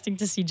pretty interesting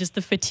to see just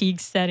the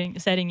fatigue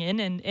setting in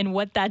and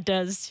what that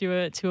does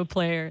to a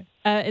player.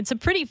 It's a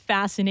pretty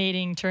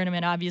fascinating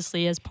tournament,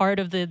 obviously, as part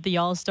of the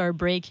All-Star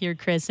break here,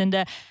 Chris.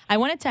 And I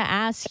wanted to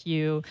ask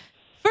you,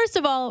 first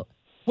of all,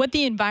 what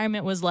the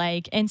environment was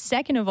like, and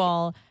second of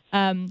all,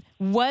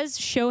 was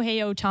Shohei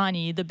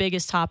Ohtani the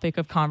biggest topic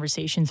of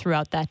conversation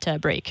throughout that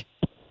break?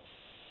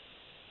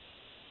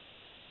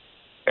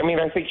 I mean,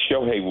 I think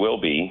Shohei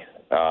will be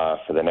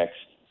for the next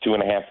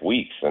 2.5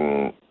 weeks,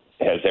 and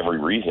has every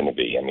reason to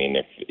be. I mean,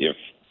 if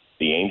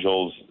the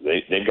Angels,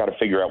 they've got to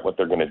figure out what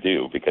they're going to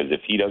do, because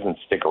if he doesn't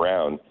stick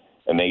around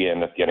and they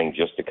end up getting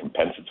just a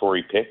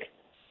compensatory pick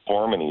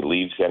for him and he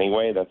leaves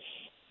anyway,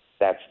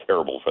 that's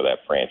terrible for that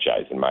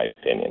franchise, in my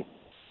opinion.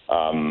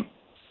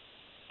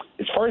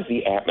 As far as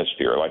the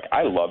atmosphere,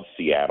 I love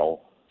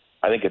Seattle.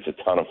 I think it's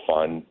a ton of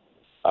fun.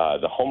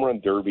 The Home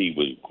Run Derby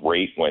was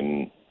great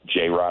when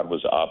J-Rod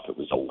was up. It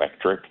was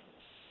electric.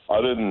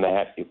 Other than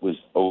that, it was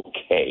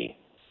okay.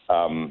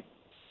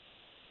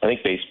 I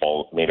think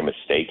baseball made a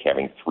mistake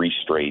having 3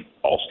 straight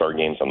All-Star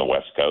games on the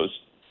West Coast.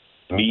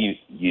 To me,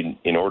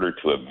 in order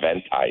to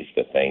eventize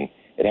the thing,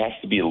 it has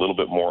to be a little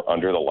bit more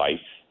under the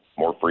lights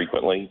more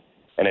frequently,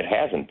 and it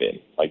hasn't been.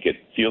 It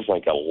feels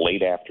like a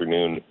late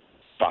afternoon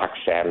Fox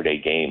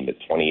Saturday game that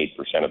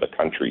 28% of the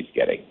country's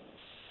getting,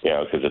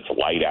 because it's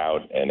light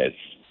out and it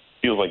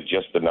feels like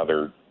just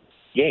another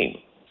game.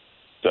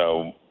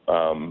 So,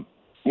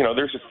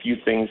 there's a few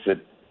things that,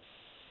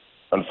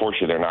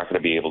 unfortunately, they're not going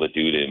to be able to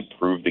do to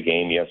improve the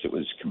game. Yes, it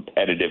was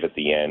competitive at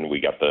the end. We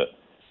got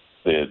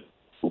the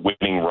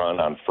winning run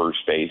on first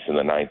base in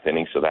the 9th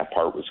inning, so that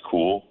part was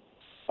cool.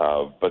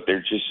 But there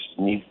just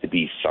needs to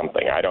be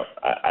something. I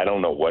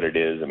don't know what it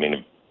is. I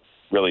mean,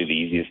 really the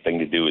easiest thing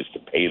to do is to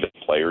pay the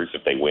players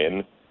if they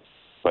win.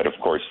 But, of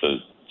course,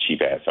 those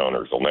cheap-ass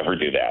owners will never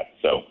do that.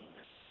 So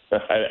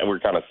we're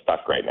kind of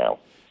stuck right now.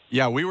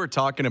 Yeah, we were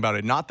talking about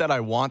it. Not that I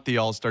want the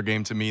All-Star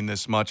game to mean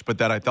this much, but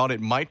that I thought it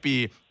might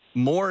be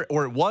more,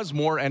 or it was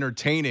more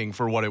entertaining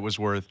for what it was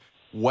worth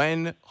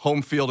when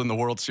home field in the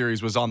World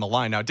Series was on the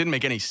line. Now, it didn't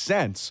make any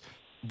sense,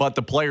 but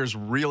the players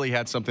really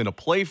had something to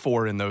play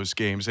for in those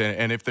games.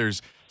 And if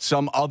there's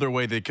some other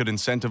way they could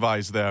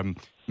incentivize them,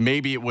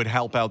 maybe it would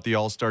help out the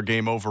All-Star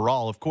game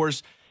overall. Of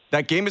course,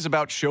 that game is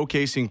about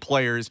showcasing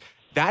players.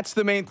 That's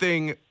the main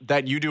thing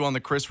that you do on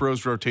the Chris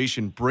Rose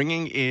rotation,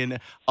 bringing in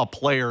a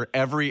player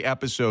every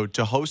episode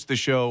to host the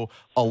show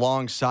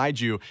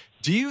alongside you.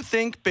 Do you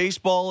think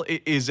baseball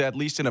is at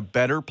least in a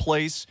better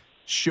place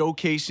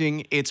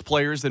showcasing its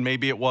players than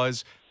maybe it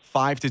was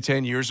 5 to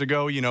 10 years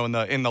ago, in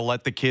the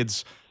let the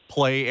kids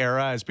play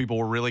era, as people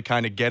were really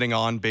kind of getting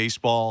on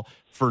baseball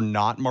for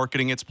not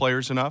marketing its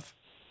players enough?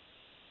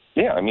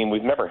 Yeah, I mean,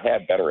 we've never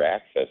had better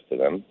access to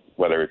them,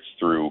 whether it's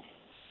through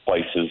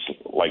places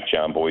like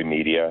John Boy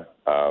Media,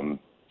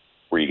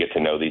 where you get to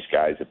know these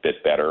guys a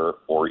bit better,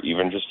 or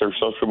even just their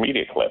social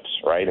media clips,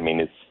 right? I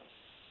mean,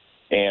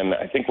 and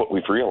I think what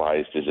we've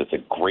realized is it's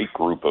a great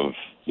group of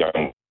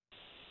young,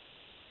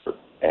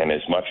 and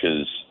as much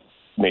as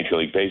Major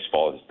League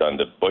Baseball has done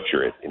to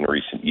butcher it in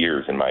recent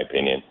years, in my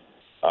opinion,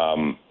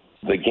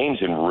 the game's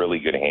in really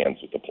good hands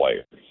with the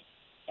players.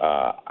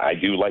 I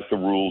do like the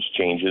rules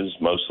changes,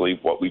 mostly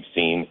what we've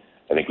seen.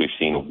 I think we've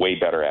seen way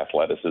better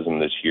athleticism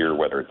this year,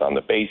 whether it's on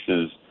the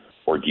bases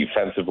or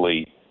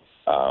defensively.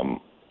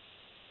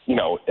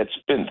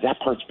 That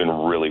part's been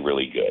really,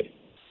 really good.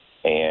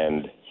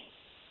 And,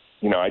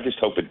 I just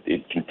hope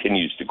it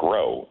continues to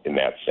grow in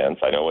that sense.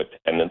 I know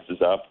attendance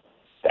is up.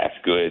 That's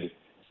good.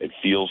 It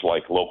feels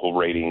like local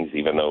ratings,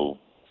 even though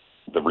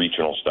the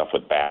regional stuff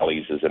with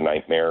Bally's is a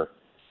nightmare.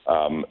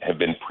 have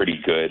been pretty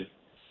good.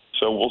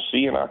 So we'll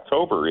see in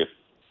October if,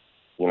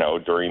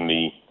 during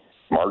the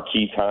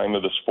marquee time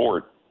of the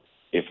sport,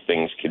 if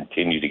things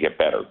continue to get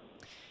better.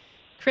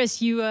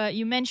 Chris,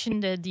 you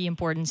mentioned the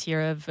importance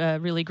here of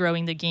really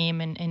growing the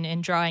game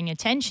and drawing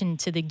attention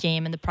to the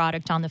game and the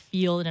product on the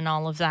field and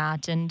all of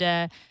that.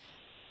 And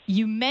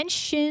you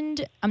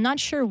mentioned, I'm not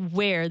sure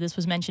where this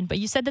was mentioned, but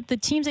you said that the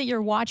teams that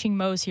you're watching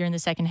most here in the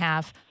second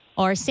half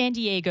are San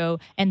Diego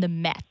and the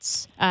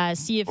Mets.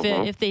 See if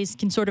they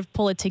can sort of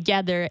pull it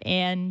together.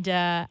 And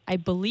I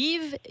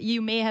believe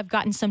you may have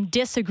gotten some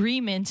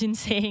disagreement in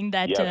saying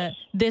that yes.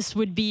 This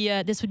would be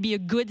a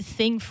good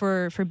thing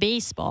for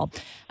baseball.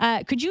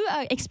 Could you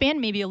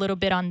expand maybe a little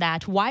bit on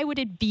that? Why would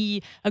it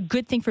be a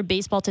good thing for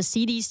baseball to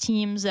see these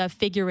teams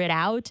figure it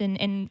out,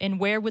 and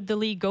where would the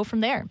league go from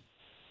there?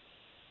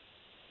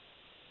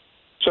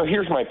 So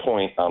here's my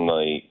point on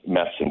the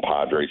Mets and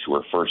Padres, who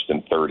are first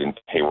and third in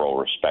payroll,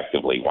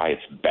 respectively, why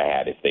it's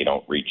bad if they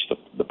don't reach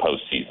the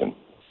postseason.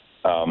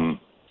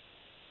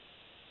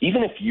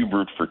 Even if you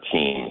root for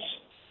teams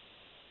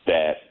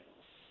that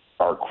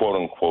are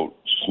quote-unquote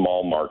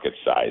small market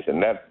size,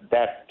 and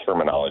that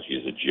terminology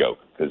is a joke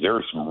because there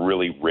are some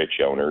really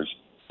rich owners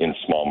in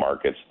small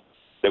markets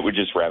that would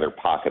just rather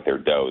pocket their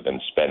dough than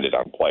spend it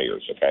on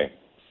players, okay?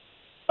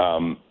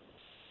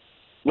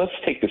 Let's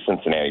take the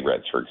Cincinnati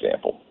Reds, for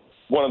example.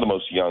 One of the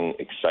most young,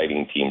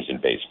 exciting teams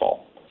in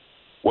baseball.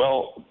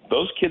 Well,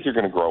 those kids are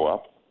going to grow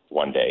up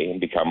one day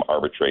and become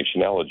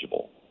arbitration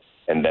eligible.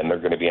 And then they're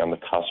going to be on the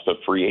cusp of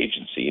free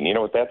agency. And you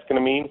know what that's going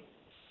to mean?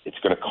 It's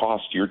going to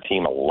cost your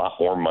team a lot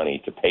more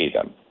money to pay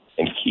them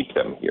and keep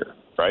them here,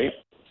 right?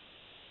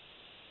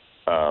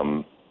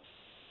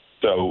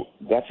 So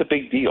that's a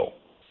big deal.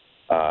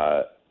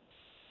 Do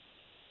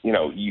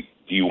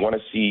you want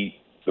to see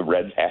the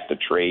Reds have to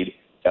trade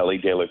Elly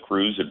De La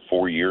Cruz in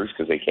 4 years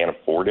because they can't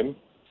afford him?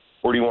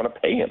 Or do you want to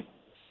pay him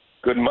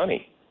good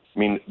money? I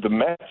mean, the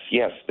Mets,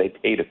 yes, they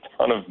paid a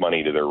ton of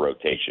money to their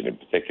rotation in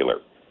particular,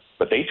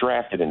 but they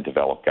drafted and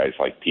developed guys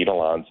like Pete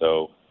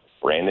Alonso,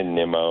 Brandon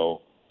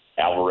Nimmo,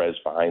 Alvarez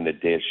behind the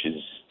dish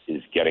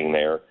is getting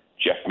there.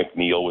 Jeff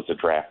McNeil was a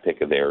draft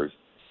pick of theirs.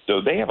 So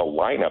they have a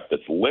lineup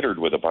that's littered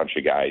with a bunch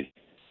of guys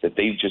that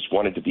they just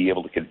wanted to be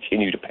able to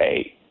continue to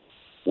pay.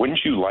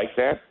 Wouldn't you like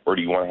that? Or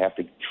do you want to have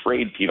to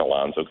trade Pete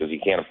Alonso because you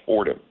can't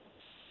afford him?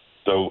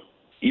 So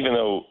even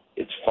though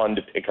it's fun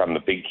to pick on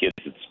the big kids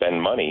that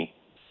spend money,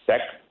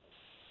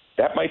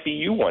 that might be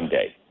you one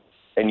day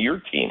and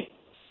your team.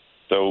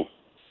 So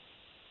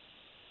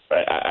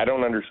I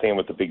don't understand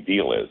what the big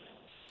deal is.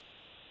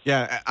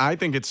 Yeah, I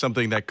think it's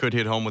something that could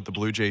hit home with the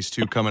Blue Jays,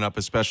 too, coming up,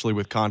 especially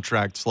with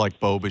contracts like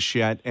Bo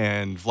Bichette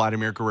and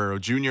Vladimir Guerrero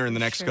Jr. in the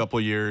next couple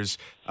of years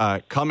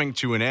coming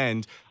to an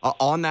end.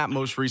 On that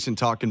most recent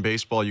Talk in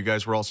Baseball, you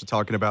guys were also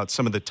talking about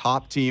some of the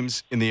top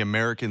teams in the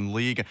American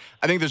League.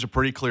 I think there's a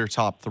pretty clear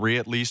top three,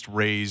 at least.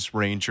 Rays,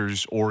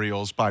 Rangers,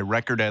 Orioles, by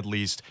record at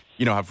least,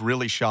 have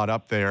really shot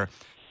up there.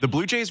 The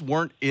Blue Jays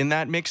weren't in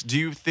that mix. Do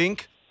you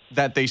think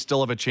that they still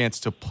have a chance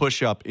to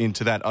push up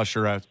into that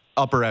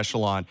upper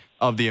echelon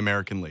of the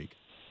American League?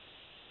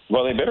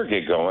 Well, they better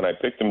get going. I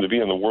picked them to be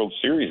in the World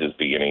Series at the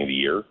beginning of the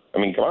year. I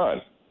mean, come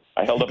on.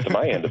 I held up to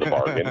my end of the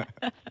bargain.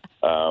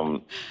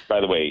 By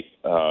the way,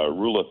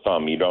 rule of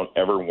thumb, you don't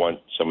ever want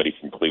somebody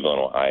from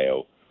Cleveland,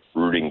 Ohio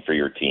rooting for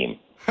your team.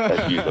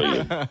 That's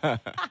usually,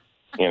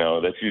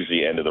 that's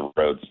usually end of the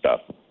road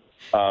stuff.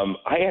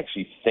 I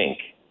actually think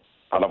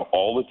out of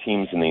all the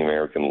teams in the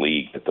American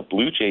League that the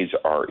Blue Jays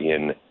are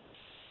in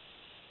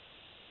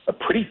a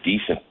pretty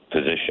decent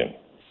position.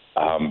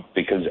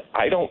 Because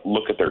I don't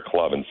look at their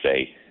club and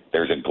say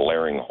there's a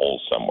glaring hole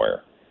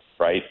somewhere,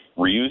 right?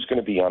 Ryu's going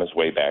to be on his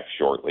way back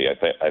shortly.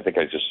 I think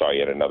I just saw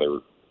yet another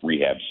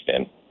rehab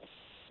stint.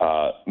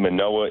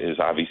 Manoah is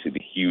obviously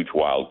the huge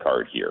wild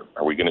card here.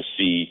 Are we going to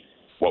see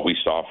what we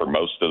saw for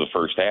most of the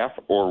first half,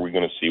 or are we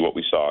going to see what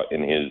we saw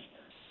in his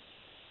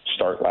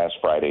start last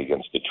Friday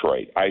against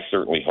Detroit? I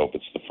certainly hope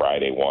it's the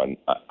Friday one.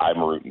 I'm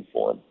rooting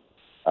for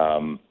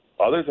him.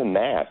 Other than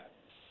that,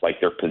 like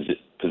they're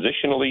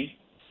positionally,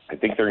 I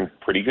think they're in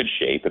pretty good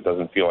shape. It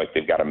doesn't feel like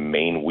they've got a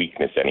main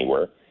weakness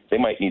anywhere. They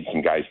might need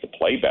some guys to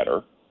play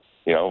better.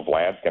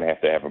 Vlad's going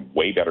to have a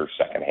way better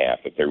second half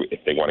if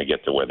they want to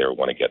get to where they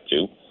want to get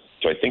to.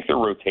 So I think their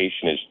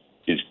rotation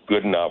is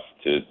good enough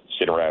to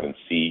sit around and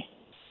see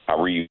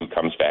how Ryu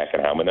comes back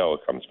and how Manoah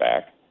comes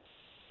back.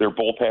 Their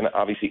bullpen,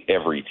 obviously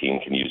every team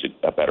can use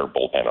a better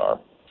bullpen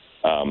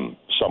arm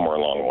somewhere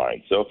along the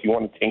line. So if you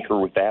want to tinker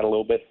with that a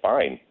little bit,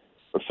 fine.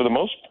 But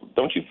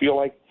don't you feel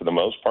like for the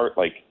most part,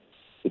 like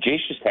the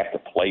Jays just have to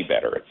play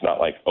better? It's not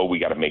like, we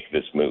got to make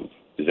this move.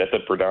 Is that the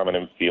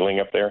predominant feeling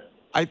up there?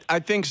 I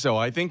think so.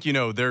 I think,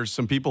 there's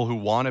some people who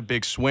want a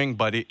big swing,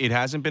 but it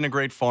hasn't been a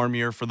great farm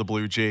year for the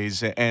Blue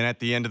Jays. And at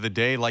the end of the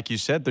day, like you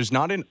said, there's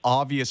not an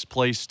obvious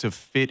place to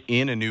fit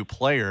in a new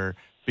player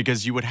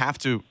because you would have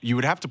to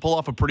pull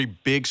off a pretty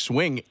big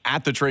swing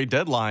at the trade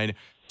deadline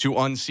to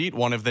unseat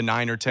one of the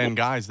 9 or 10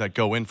 guys that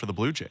go in for the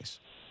Blue Jays.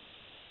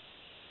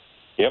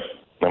 Yep.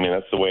 I mean,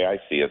 that's the way I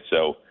see it.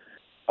 So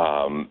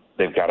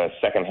They've got a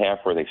second half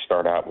where they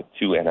start out with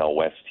 2 NL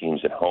West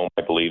teams at home.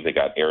 I believe they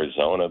got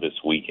Arizona this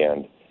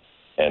weekend,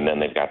 and then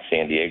they've got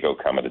San Diego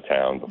coming to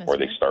town before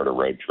they start a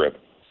road trip.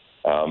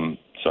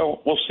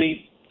 So we'll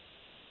see.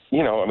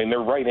 They're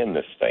right in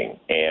this thing,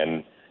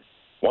 and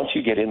once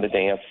you get in the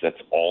dance,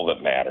 that's all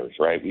that matters,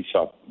 right? We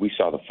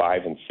saw the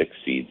 5 and 6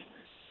 seeds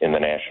in the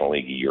National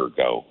League a year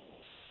ago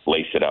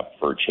lace it up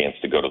for a chance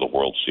to go to the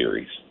World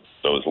Series.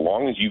 So as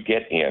long as you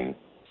get in,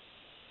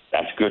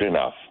 that's good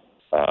enough.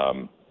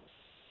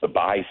 The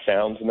bye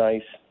sounds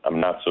nice. I'm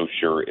not so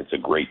sure it's a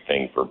great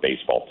thing for a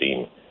baseball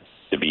team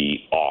to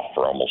be off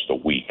for almost a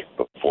week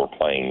before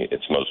playing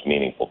its most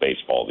meaningful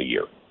baseball of the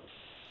year.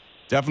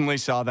 Definitely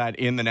saw that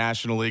in the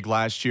National League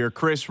last year.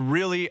 Chris,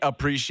 really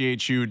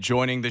appreciate you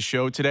joining the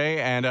show today,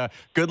 and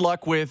good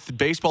luck with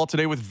baseball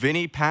today with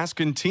Vinny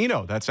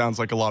Pasquantino. That sounds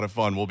like a lot of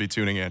fun. We'll be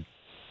tuning in.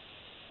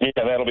 Yeah,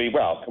 that'll be,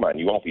 come on,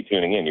 you won't be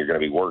tuning in. You're going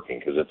to be working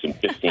because it's in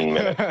 15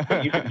 minutes.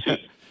 But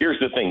here's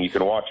the thing. You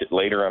can watch it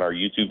later on our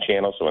YouTube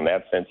channel, so in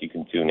that sense you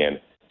can tune in.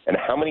 And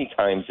how many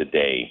times a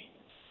day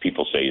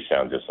people say you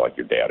sound just like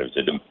your dad? Is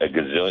it a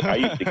gazillion? I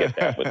used to get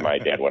that with my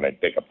dad when I'd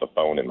pick up the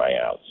phone in my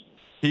house.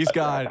 He's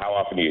got. How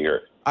often do you hear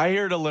it? I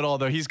hear it a little,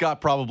 though. He's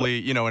got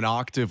probably, an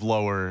octave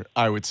lower,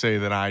 I would say,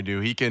 than I do.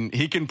 He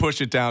can push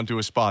it down to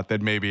a spot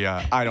that maybe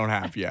I don't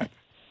have yet.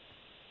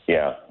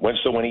 Yeah.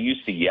 So when he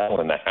used to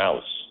yell in the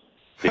house,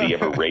 did he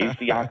ever raise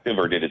the octave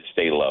or did it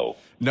stay low?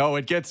 No,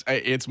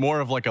 it's more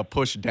of like a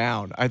push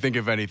down, I think,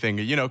 if anything,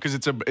 because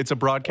it's a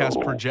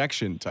broadcast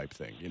projection type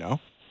thing,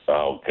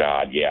 Oh,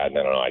 God, yeah.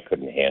 No, I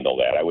couldn't handle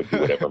that. I would do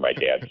whatever my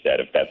dad said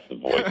if that's the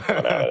voice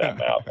coming out of that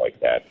mouth like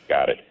that.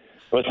 Got it.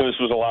 Listen, this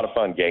was a lot of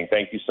fun, gang.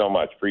 Thank you so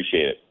much.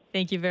 Appreciate it.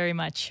 Thank you very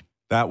much.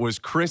 That was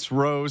Chris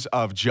Rose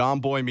of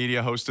John Boy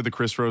Media, host of the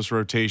Chris Rose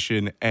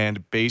Rotation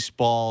and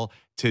Baseball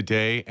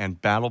Today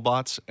and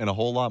BattleBots and a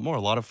whole lot more.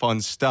 A lot of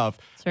fun stuff.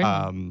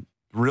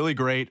 Really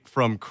great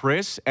from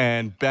Chris.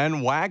 And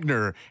Ben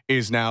Wagner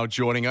is now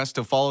joining us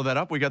to follow that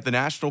up. We got the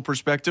national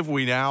perspective.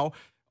 We now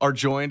are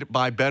joined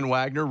by Ben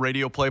Wagner,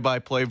 radio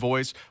play-by-play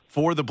voice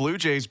for the Blue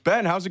Jays.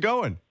 Ben, how's it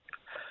going?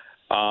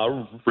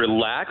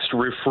 Relaxed,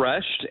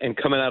 refreshed, and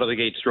coming out of the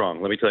gate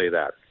strong. Let me tell you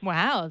that.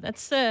 Wow,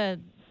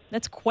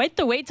 that's quite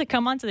the way to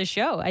come onto the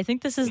show. I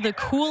think this is the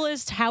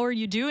coolest "How are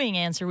you doing?"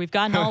 answer we've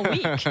gotten all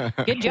week.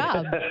 Good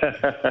job.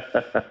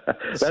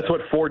 That's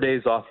what 4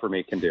 days off for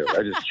me can do.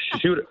 I just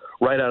shoot it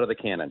right out of the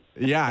cannon.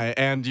 Yeah,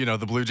 and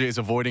the Blue Jays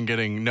avoiding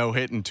getting no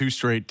hit in 2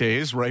 straight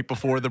days right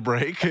before the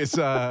break is,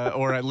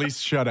 or at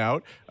least shut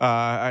out.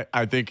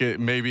 I think it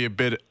may be a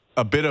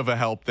bit of a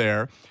help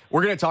there.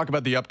 We're going to talk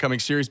about the upcoming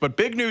series, but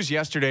big news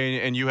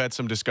yesterday, and you had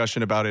some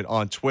discussion about it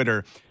on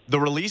Twitter,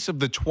 the release of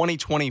the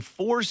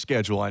 2024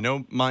 schedule. I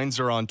know mines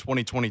are on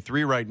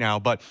 2023 right now,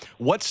 but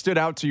what stood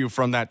out to you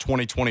from that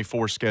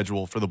 2024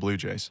 schedule for the Blue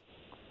Jays?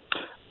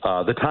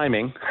 The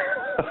timing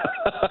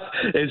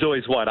is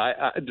always one.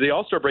 The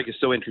All-Star break is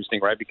so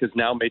interesting, right? Because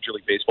now Major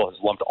League Baseball has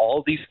lumped all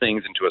of these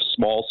things into a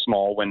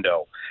small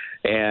window.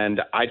 And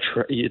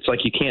it's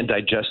like you can't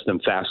digest them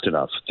fast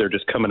enough. They're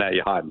just coming at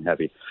you hot and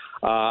heavy.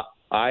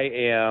 I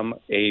am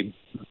a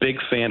big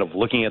fan of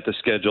looking at the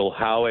schedule,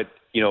 how it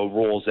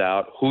rolls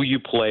out, who you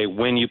play,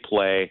 when you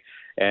play.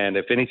 And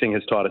if anything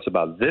has taught us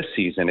about this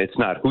season, it's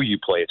not who you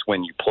play, it's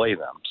when you play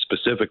them,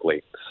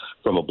 specifically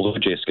from a Blue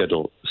Jays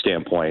schedule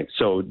standpoint.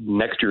 So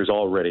next year is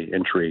already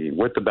intriguing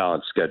with the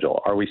balanced schedule.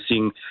 Are we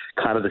seeing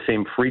kind of the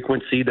same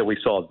frequency that we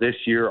saw this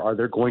year? Are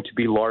there going to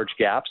be large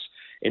gaps?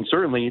 And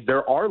certainly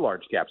there are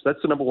large gaps. That's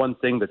the number one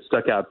thing that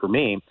stuck out for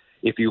me.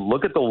 If you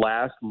look at the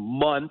last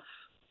month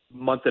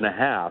and a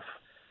half,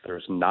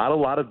 there's not a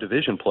lot of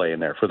division play in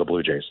there for the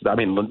Blue Jays. I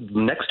mean,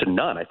 next to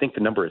none. I think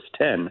the number is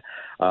 10.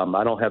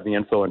 I don't have the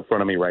info in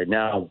front of me right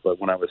now, but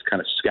when I was kind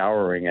of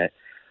scouring it,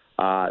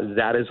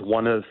 that is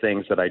one of the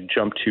things that I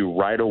jump to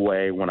right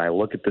away when I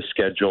look at the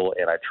schedule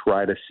and I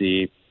try to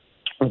see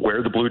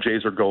where the Blue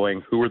Jays are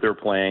going, who are they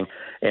playing,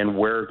 and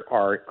where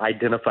are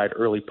identified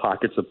early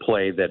pockets of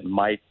play that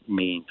might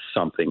mean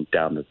something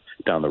down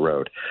the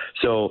road.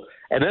 So,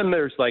 and then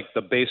there's like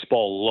the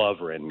baseball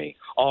lover in me.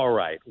 All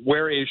right,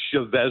 where is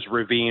Chavez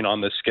Ravine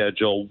on the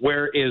schedule?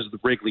 Where is the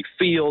Wrigley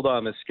Field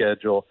on the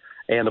schedule?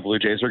 And the Blue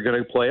Jays are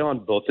going to play on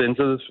both ends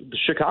of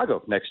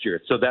Chicago next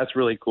year. So that's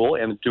really cool,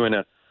 and doing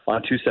it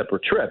on 2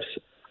 separate trips.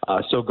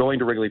 So going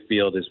to Wrigley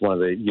Field is one of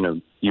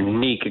the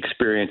unique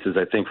experiences,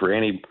 I think, for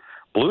any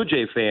Blue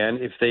Jay fan,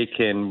 if they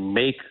can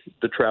make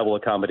the travel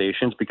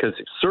accommodations, because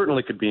it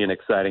certainly could be an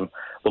exciting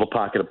little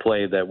pocket of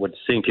play that would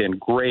sink in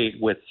great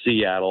with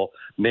Seattle,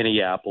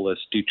 Minneapolis,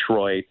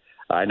 Detroit.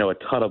 I know a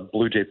ton of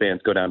Blue Jay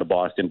fans go down to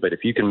Boston, but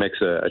if you can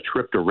mix a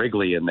trip to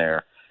Wrigley in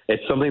there,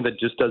 it's something that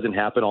just doesn't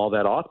happen all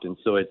that often.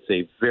 So it's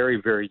a very,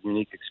 very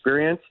unique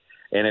experience,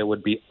 and it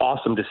would be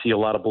awesome to see a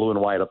lot of blue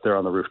and white up there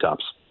on the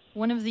rooftops.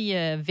 One of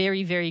the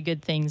very, very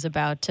good things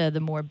about the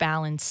more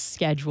balanced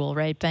schedule,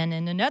 right, Ben?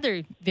 And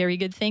another very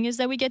good thing is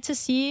that we get to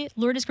see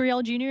Lourdes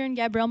Gurriel Jr. and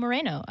Gabriel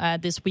Moreno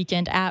this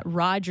weekend at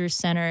Rogers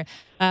Center.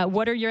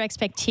 What are your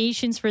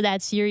expectations for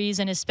that series,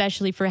 and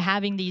especially for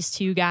having these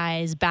two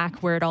guys back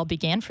where it all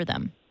began for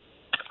them?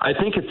 I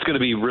think it's going to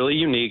be really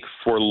unique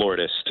for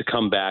Lourdes to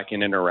come back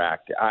and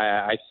interact.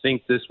 I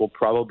think this will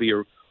probably be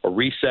a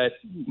reset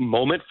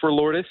moment for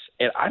Lourdes.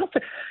 And I don't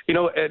think,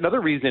 another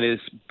reason is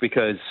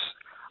because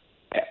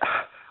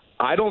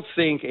I don't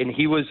think, and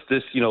he was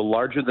this,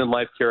 larger than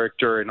life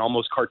character and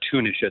almost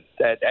cartoonish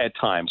at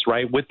times,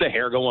 right? With the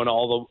hair going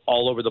all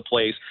over the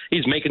place.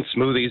 He's making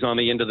smoothies on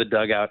the end of the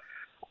dugout.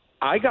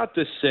 I got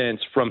this sense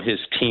from his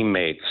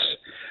teammates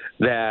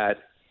that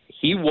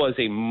he was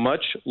a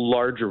much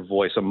larger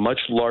voice, a much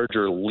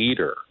larger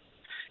leader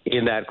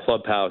in that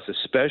clubhouse,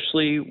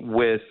 especially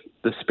with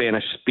the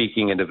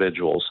Spanish-speaking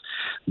individuals,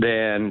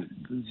 than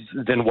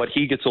what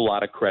he gets a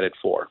lot of credit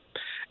for.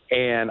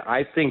 And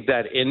I think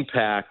that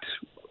impact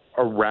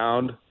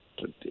around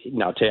 –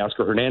 now,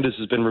 Teoscar Hernandez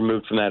has been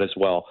removed from that as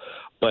well,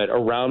 but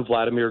around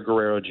Vladimir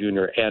Guerrero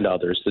Jr. and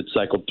others that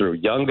cycled through,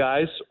 young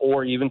guys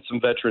or even some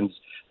veterans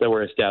that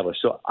were established.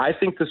 So I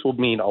think this will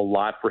mean a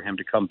lot for him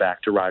to come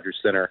back to Rogers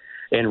Center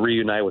and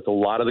reunite with a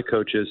lot of the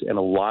coaches and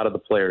a lot of the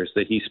players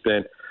that he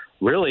spent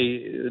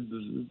really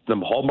the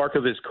hallmark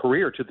of his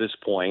career to this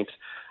point,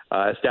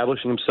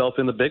 establishing himself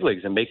in the big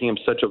leagues and making him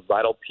such a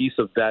vital piece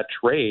of that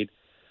trade,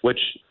 which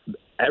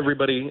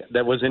everybody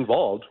that was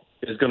involved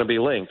is going to be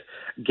linked.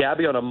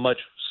 Gabby on a much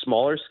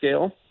smaller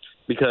scale,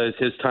 because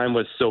his time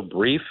was so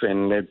brief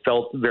and it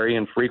felt very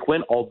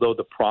infrequent, although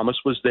the promise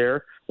was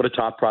there. But a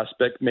top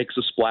prospect makes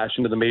a splash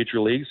into the major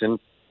leagues, and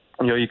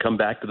you come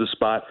back to the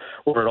spot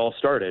where it all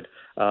started.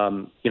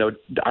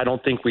 I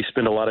don't think we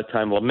spend a lot of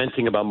time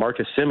lamenting about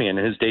Marcus Semien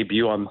and his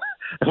debut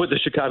with the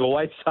Chicago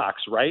White Sox,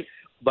 right?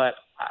 But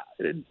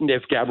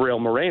if Gabriel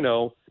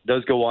Moreno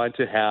does go on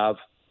to have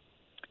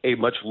a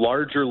much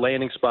larger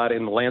landing spot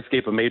in the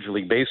landscape of Major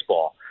League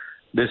Baseball,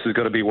 this is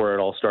going to be where it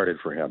all started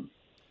for him.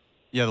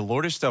 Yeah, the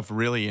Lourdes stuff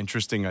really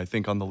interesting, I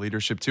think, on the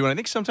leadership, too. And I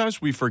think sometimes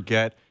we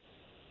forget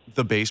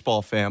the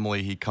baseball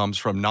family he comes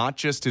from, not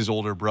just his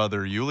older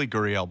brother, Yuli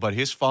Gurriel, but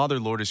his father,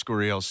 Lourdes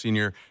Gurriel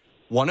Sr.,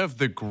 one of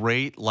the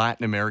great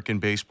Latin American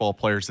baseball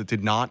players that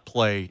did not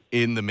play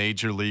in the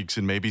major leagues,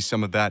 and maybe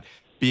some of that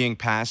being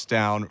passed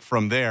down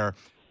from there.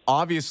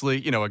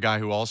 Obviously, a guy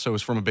who also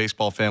is from a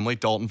baseball family,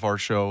 Dalton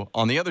Varsho,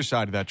 on the other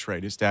side of that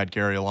trade. His dad,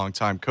 Gary, a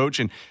longtime coach.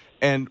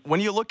 And when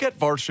you look at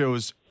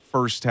Varsho's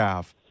first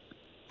half,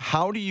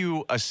 how do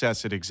you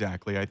assess it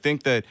exactly? I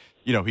think that,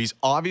 he's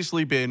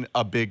obviously been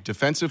a big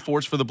defensive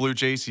force for the Blue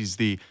Jays. He's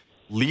the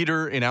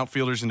leader in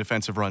outfielders and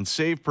defensive runs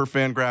saved per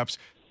Fangraphs,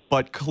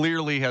 but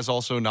clearly has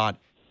also not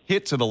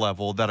hit to the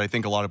level that I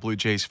think a lot of Blue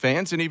Jays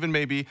fans and even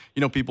maybe,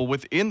 people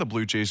within the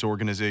Blue Jays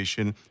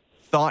organization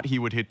thought he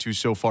would hit to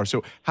so far.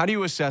 So how do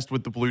you assess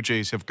what the Blue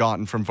Jays have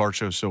gotten from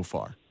Varsho so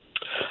far?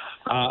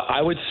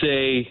 I would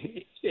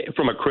say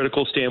from a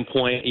critical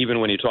standpoint, even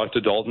when you talk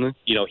to Dalton,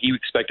 he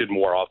expected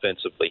more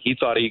offensively. He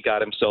thought he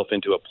got himself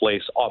into a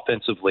place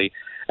offensively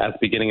at the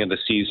beginning of the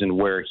season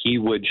where he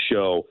would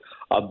show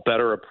a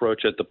better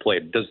approach at the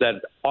plate. Does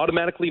that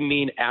automatically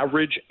mean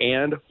average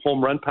and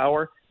home run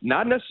power?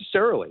 Not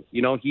necessarily.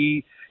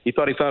 He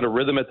thought he found a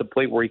rhythm at the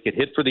plate where he could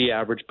hit for the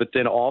average, but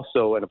then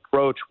also an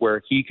approach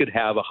where he could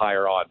have a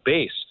higher on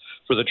base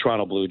for the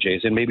Toronto Blue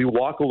Jays and maybe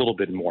walk a little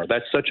bit more.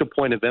 That's such a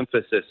point of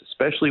emphasis,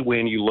 especially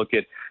when you look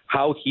at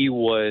how he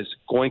was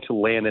going to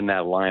land in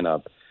that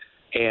lineup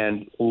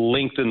and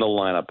lengthen the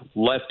lineup.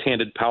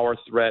 Left-handed power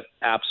threat,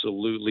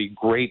 absolutely.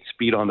 Great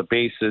speed on the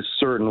bases,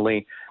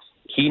 certainly.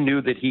 He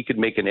knew that he could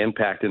make an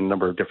impact in a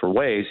number of different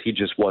ways. He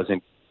just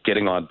wasn't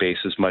getting on base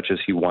as much as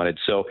he wanted.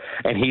 So,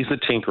 and he's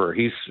a tinkerer.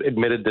 He's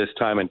admitted this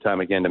time and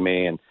time again to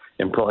me, and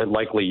probably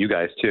likely you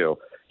guys too.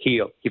 He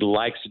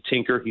likes to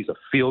tinker. He's a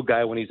feel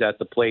guy when he's at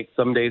the plate.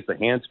 Some days the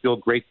hands feel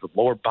great, the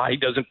lower body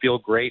doesn't feel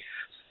great.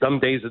 Some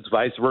days it's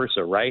vice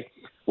versa, right?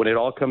 When it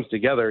all comes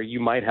together, you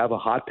might have a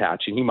hot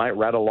patch, and he might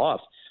rattle off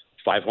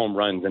 5 home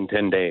runs in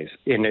 10 days.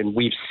 And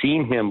we've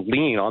seen him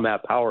lean on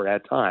that power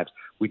at times.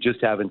 We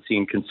just haven't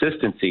seen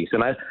consistencies.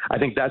 And I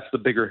think that's the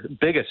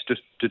biggest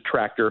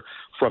detractor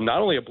from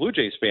not only a Blue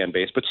Jays fan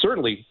base, but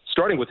certainly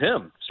starting with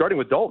him, starting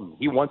with Dalton.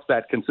 He wants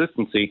that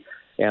consistency.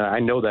 And I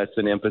know that's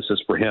an emphasis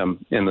for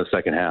him in the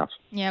second half.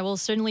 Yeah, we'll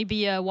certainly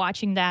be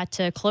watching that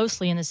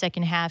closely in the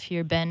second half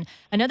here, Ben.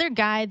 Another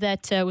guy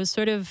that was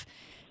sort of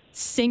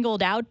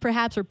singled out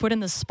perhaps or put in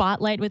the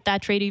spotlight with that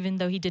trade, even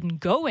though he didn't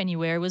go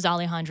anywhere, was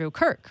Alejandro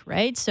Kirk,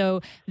 right? So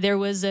there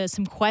was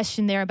some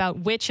question there about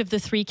which of the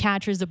 3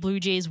 catchers the Blue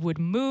Jays would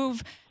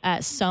move.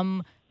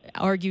 Some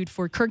argued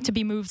for Kirk to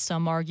be moved.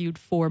 Some argued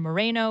for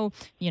Moreno,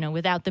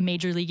 without the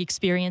major league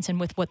experience and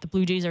with what the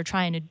Blue Jays are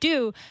trying to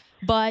do.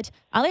 But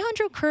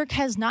Alejandro Kirk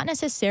has not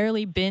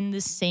necessarily been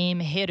the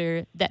same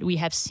hitter that we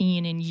have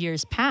seen in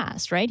years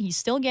past, right? He's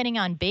still getting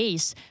on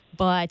base,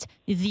 but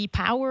the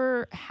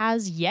power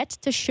has yet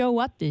to show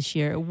up this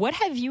year. What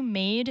have you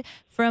made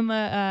from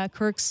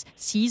Kirk's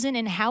season,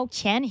 and how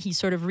can he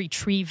sort of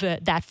retrieve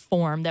that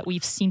form that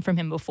we've seen from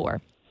him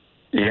before?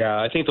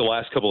 Yeah, I think the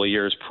last couple of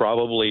years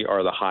probably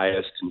are the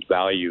highest in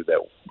value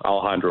that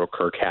Alejandro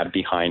Kirk had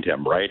behind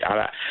him, right?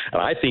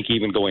 And I think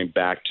even going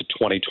back to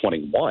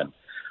 2021,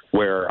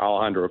 where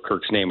Alejandro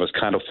Kirk's name was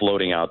kind of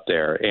floating out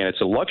there. And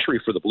it's a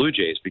luxury for the Blue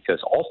Jays because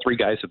all three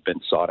guys have been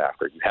sought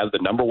after. You have the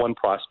number one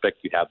prospect,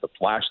 you have the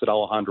flash that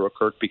Alejandro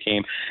Kirk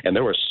became, and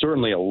there was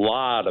certainly a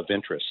lot of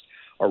interest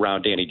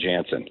around Danny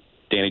Jansen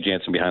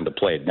behind the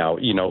plate. Now,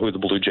 you know who the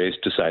Blue Jays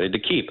decided to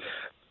keep.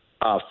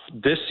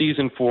 This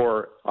season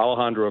for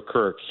Alejandro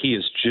Kirk, he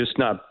has just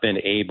not been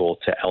able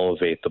to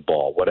elevate the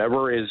ball.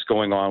 Whatever is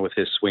going on with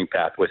his swing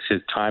path, with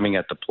his timing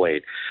at the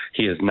plate,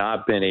 he has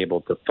not been able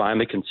to find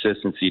the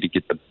consistency to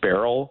get the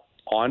barrel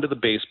onto the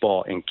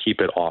baseball and keep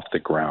it off the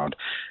ground.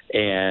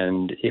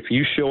 And if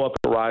you show up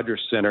at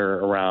Rogers Center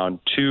around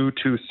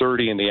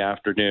 2:30 in the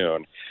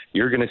afternoon,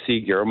 you're going to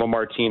see Guillermo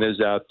Martinez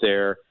out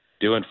there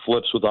doing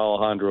flips with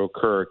Alejandro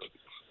Kirk.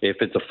 If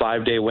it's a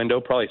 5-day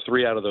window, probably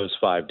 3 out of those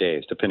 5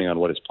 days, depending on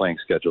what his playing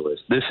schedule is.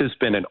 This has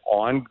been an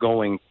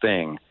ongoing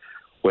thing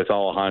with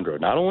Alejandro,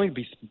 not only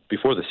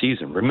before the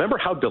season. Remember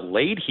how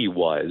delayed he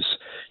was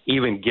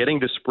even getting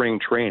to spring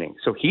training.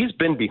 So he's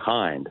been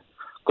behind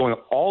going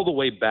all the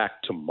way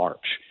back to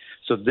March.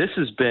 So this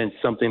has been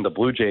something the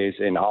Blue Jays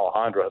and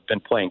Alejandro have been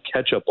playing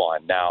catch-up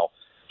on now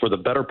for the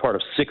better part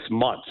of 6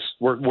 months.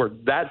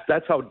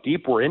 That's how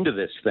deep we're into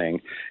this thing,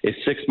 is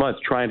 6 months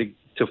trying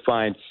to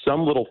find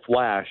some little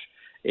flash.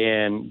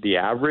 And the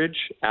average,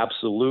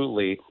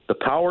 absolutely. The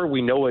power,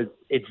 we know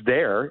it's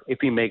there if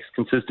he makes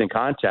consistent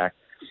contact.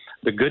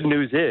 The good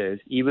news is,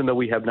 even though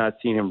we have not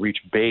seen him reach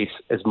base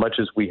as much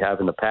as we have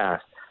in the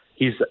past,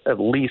 he's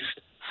at least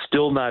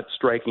still not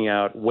striking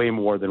out way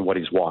more than what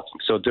he's walking.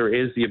 So there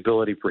is the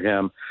ability for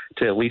him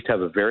to at least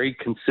have a very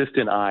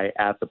consistent eye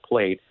at the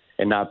plate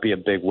and not be a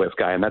big whiff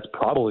guy. And that's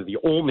probably the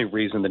only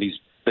reason that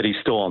he's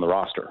still on the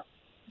roster.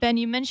 Ben,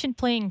 you mentioned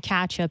playing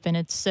catch up, and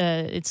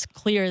it's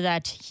clear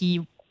that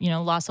he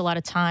lost a lot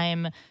of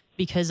time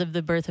because of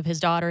the birth of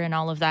his daughter and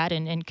all of that.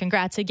 And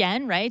congrats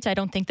again, right? I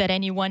don't think that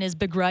anyone is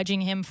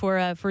begrudging him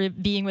for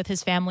being with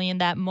his family in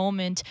that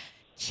moment.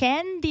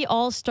 Can the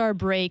All-Star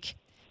break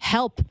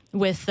help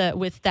with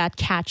that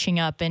catching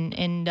up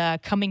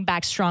and coming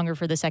back stronger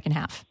for the second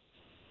half?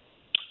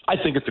 I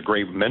think it's a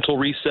great mental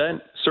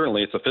reset.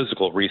 Certainly it's a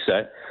physical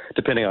reset,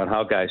 depending on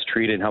how guys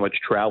treat it and how much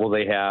travel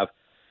they have.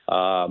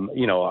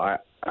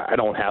 I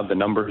don't have the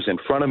numbers in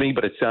front of me,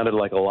 but it sounded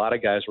like a lot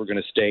of guys were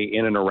going to stay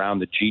in and around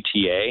the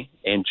GTA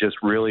and just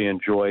really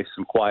enjoy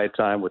some quiet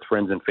time with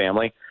friends and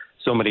family.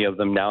 So many of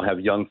them now have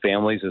young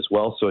families as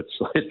well. So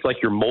it's like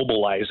you're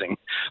mobilizing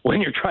when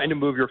you're trying to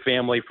move your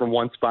family from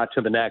one spot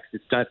to the next.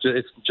 It's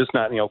just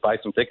not buy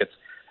some tickets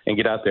and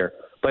get out there.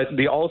 But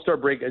the All-Star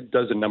break, it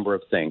does a number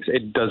of things.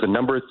 It does a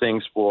number of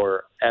things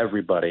for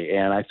everybody.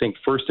 And I think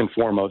first and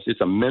foremost, it's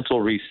a mental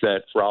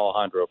reset for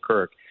Alejandro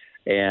Kirk.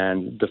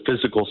 And the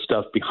physical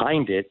stuff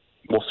behind it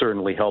will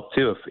certainly help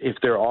too. If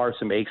there are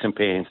some aches and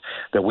pains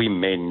that we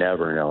may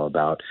never know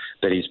about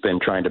that he's been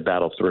trying to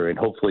battle through, and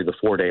hopefully the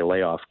 4-day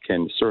layoff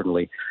can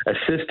certainly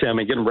assist him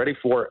and get him ready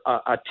for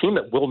a team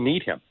that will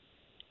need him.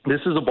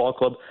 This is a ball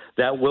club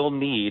that will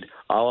need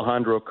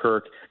Alejandro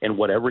Kirk and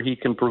whatever he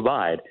can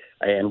provide.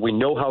 And we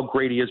know how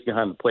great he is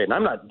behind the plate. And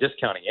I'm not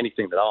discounting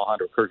anything that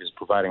Alejandro Kirk is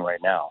providing right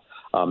now.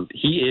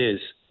 He is,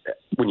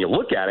 when you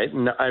look at it,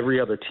 and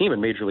every other team in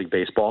Major League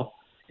Baseball,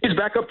 he's a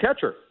backup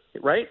catcher,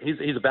 right?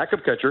 He's a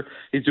backup catcher.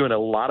 He's doing a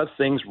lot of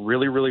things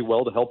really, really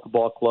well to help the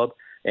ball club.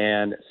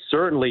 And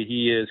certainly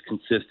he is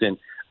consistent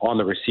on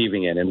the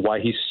receiving end and why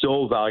he's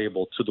so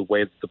valuable to the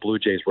way that the Blue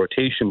Jays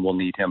rotation will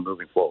need him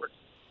moving forward.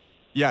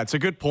 Yeah, it's a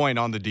good point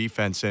on the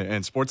defense,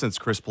 and Sportsnet's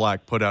Chris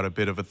Black put out a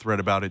bit of a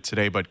thread about it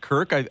today. But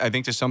Kirk, I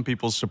think to some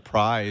people's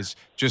surprise,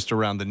 just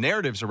around the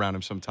narratives around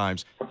him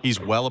sometimes, he's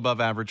well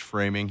above average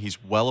framing,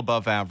 he's well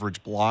above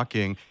average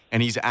blocking,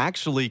 and he's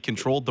actually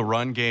controlled the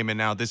run game. And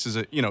now this is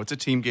it's a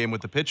team game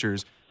with the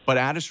pitchers, but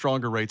at a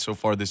stronger rate so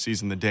far this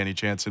season than Danny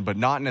Jansen, but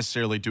not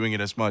necessarily doing it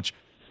as much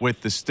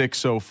with the stick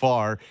so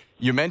far.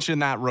 You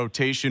mentioned that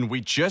rotation. We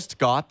just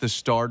got the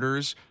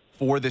starters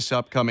for this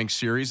upcoming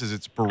series, as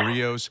it's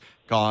Berríos,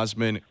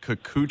 Gausman,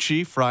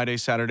 Kikuchi, Friday,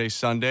 Saturday,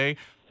 Sunday.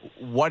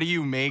 What do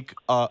you make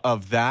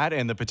of that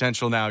and the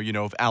potential now,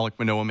 of Alek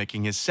Manoah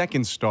making his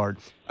second start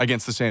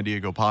against the San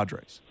Diego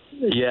Padres?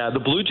 Yeah, the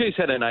Blue Jays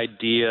had an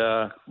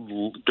idea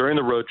during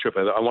the road trip.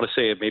 I want to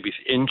say maybe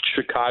in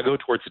Chicago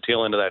towards the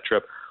tail end of that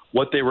trip,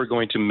 what they were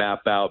going to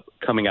map out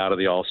coming out of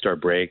the All-Star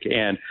break.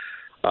 And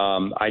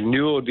I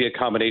knew it would be a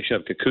combination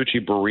of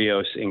Kikuchi,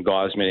 Berríos, and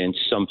Gausman in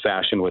some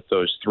fashion with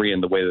those three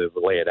and the way they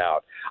would lay it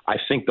out. I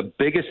think the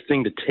biggest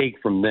thing to take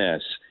from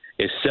this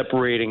is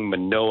separating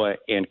Manoah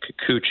and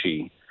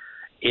Kikuchi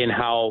in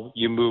how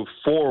you move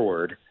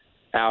forward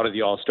out of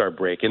the All-Star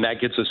break, and that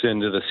gets us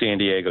into the San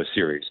Diego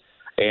series.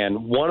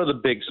 And one of the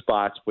big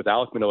spots with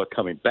Alek Manoah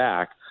coming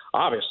back,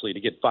 obviously, to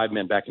get 5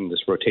 men back into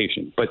this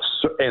rotation.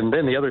 And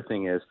then the other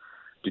thing is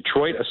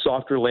Detroit, a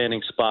softer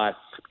landing spot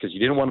because you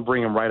didn't want to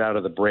bring him right out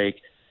of the break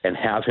and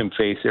have him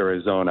face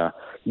Arizona.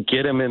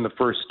 Get him in the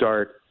first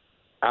start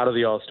out of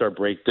the All-Star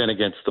break, then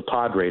against the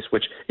Padres,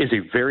 which is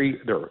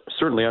they're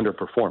certainly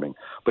underperforming,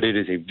 but it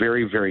is a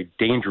very, very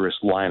dangerous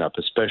lineup,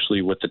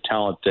 especially with the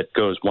talent that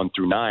goes 1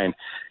 through 9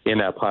 in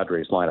that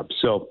Padres lineup.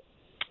 So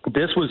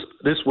this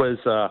was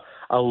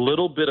a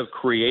little bit of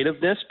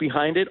creativeness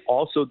behind it,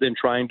 also then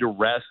trying to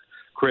rest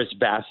Chris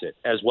Bassett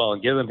as well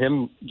and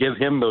give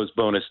him those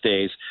bonus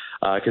days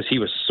because he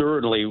was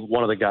certainly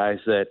one of the guys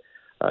that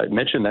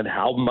mentioned that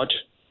how much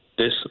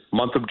this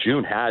month of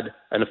June had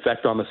an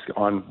effect on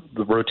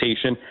the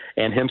rotation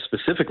and him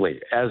specifically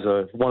as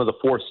one of the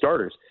 4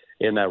 starters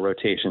in that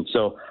rotation.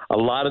 So a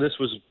lot of this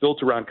was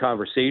built around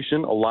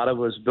conversation. A lot of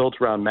it was built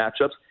around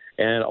matchups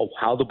and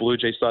how the Blue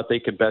Jays thought they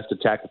could best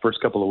attack the first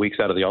couple of weeks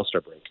out of the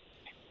All-Star break.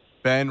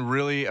 Ben,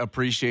 really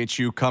appreciate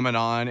you coming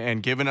on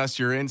and giving us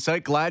your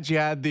insight. Glad you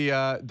had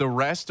the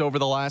rest over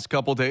the last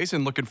couple days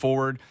and looking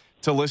forward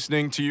to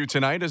listening to you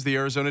tonight as the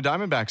Arizona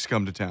Diamondbacks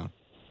come to town.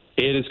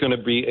 It is going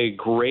to be a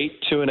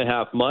great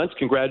 2.5 months.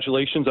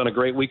 Congratulations on a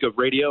great week of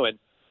radio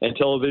and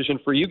television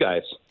for you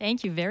guys.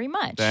 Thank you very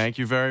much. Thank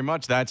you very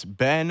much. That's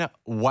Ben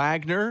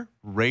Wagner,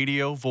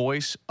 radio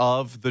voice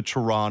of the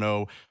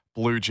Toronto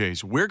Blue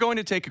Jays. We're going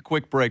to take a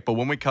quick break, but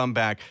when we come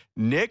back,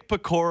 Nick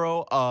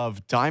Piecoro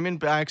of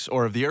Diamondbacks,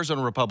 or of the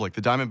Arizona Republic,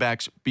 the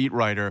Diamondbacks beat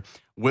writer,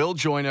 will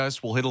join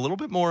us. We'll hit a little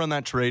bit more on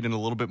that trade and a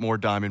little bit more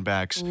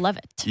Diamondbacks. Love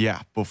it.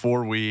 Yeah,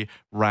 before we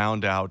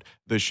round out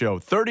the show.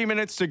 30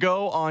 minutes to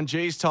go on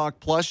Jays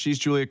Talk Plus. She's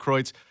Julia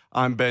Kreutz.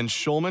 I'm Ben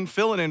Schulman,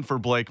 filling in for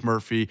Blake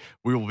Murphy.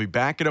 We will be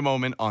back in a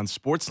moment on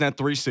Sportsnet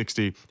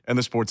 360 and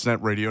the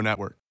Sportsnet Radio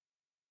Network.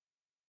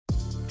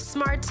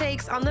 Smart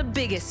takes on the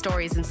biggest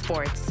stories in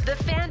sports. The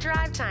Fan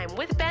Drive Time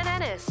with Ben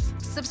Ennis.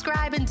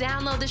 Subscribe and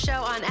download the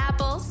show on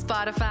Apple,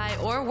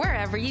 Spotify, or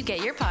wherever you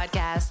get your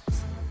podcasts.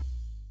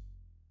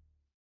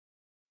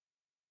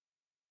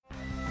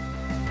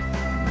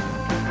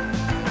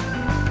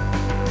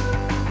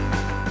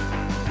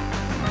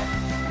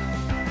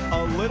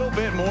 A little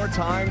bit more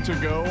time to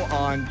go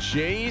on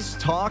Jays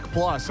Talk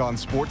Plus on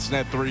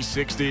Sportsnet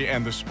 360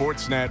 and the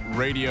Sportsnet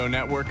Radio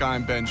Network.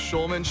 I'm Ben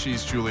Schulman.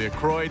 She's Julia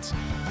Kreutz.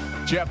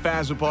 Jeff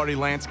Azzopardi,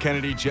 Lance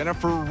Kennedy,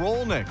 Jennifer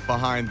Rolnick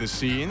behind the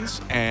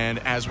scenes. And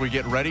as we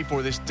get ready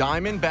for this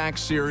Diamondback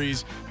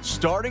series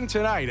starting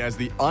tonight as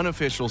the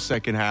unofficial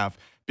second half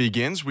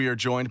begins, we are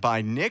joined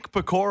by Nick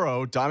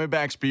Piecoro,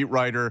 Diamondbacks beat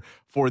writer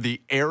for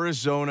the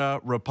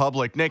Arizona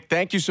Republic. Nick,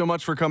 thank you so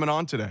much for coming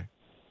on today.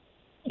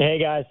 Hey,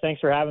 guys.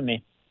 Thanks for having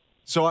me.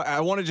 So I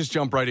want to just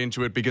jump right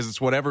into it because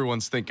it's what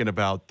everyone's thinking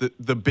about.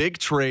 The big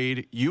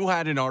trade, you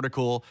had an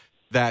article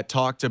that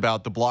talked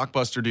about the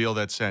blockbuster deal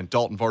that sent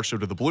Dalton Varsho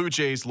to the Blue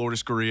Jays,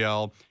 Lourdes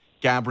Gurriel,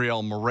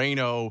 Gabriel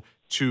Moreno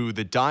to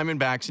the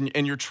Diamondbacks.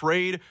 And your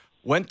trade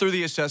went through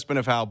the assessment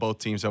of how both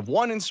teams have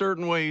won in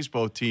certain ways.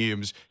 Both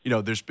teams,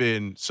 there's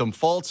been some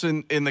faults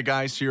in the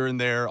guys here and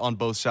there on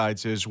both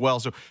sides as well.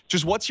 So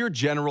just what's your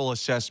general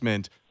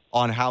assessment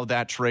on how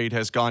that trade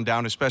has gone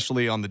down,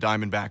 especially on the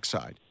Diamondback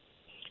side?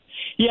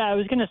 Yeah, I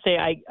was going to say,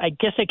 I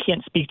guess I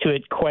can't speak to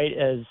it quite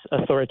as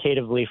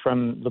authoritatively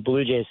from the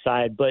Blue Jays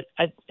side, but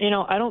I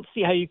don't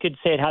see how you could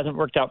say it hasn't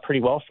worked out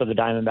pretty well for the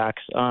Diamondbacks.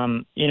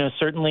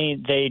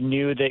 Certainly they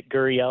knew that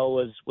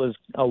Gurriel was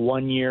a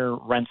 1-year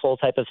rental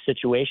type of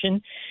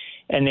situation,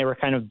 and they were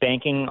kind of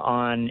banking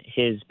on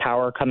his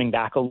power coming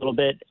back a little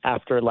bit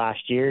after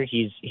last year.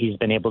 He's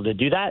been able to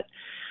do that.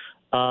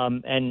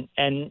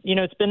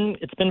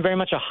 It's been very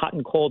much a hot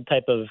and cold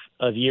type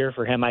of year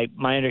for him.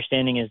 My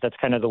understanding is that's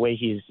kind of the way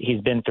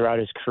he's been throughout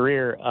his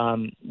career,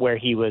 where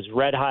he was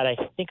red hot. I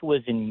think it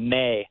was in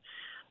May,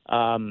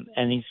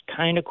 and he's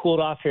kind of cooled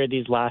off here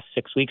these last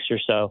 6 weeks or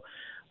so.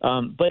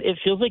 But it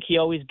feels like he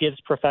always gives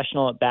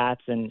professional at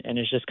bats and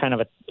is just kind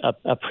of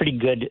a pretty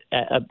good,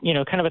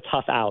 kind of a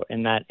tough out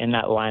in that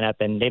lineup.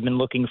 And they've been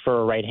looking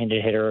for a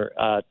right-handed hitter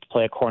to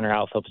play a corner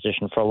outfield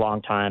position for a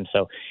long time.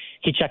 So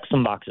he checked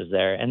some boxes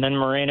there. And then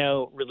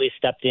Moreno really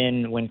stepped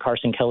in when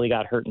Carson Kelly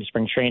got hurt in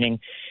spring training.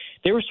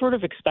 They were sort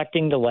of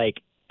expecting to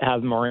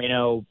have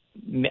Moreno,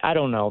 I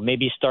don't know,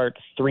 maybe start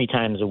 3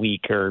 times a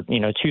week or,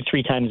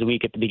 2-3 times a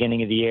week at the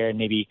beginning of the year, and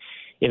maybe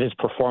if his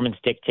performance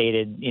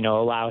dictated,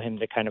 allow him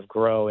to kind of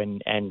grow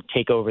and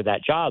take over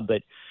that job.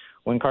 But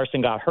when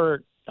Carson got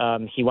hurt,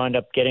 he wound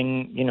up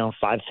getting,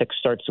 5-6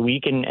 starts a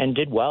week and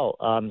did well,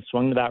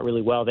 swung the bat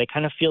really well. They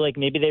kind of feel like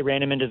maybe they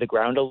ran him into the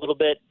ground a little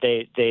bit.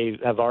 They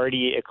have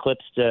already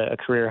eclipsed a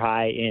career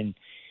high in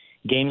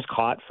games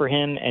caught for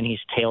him, and he's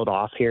tailed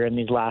off here in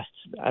these last,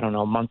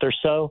 month or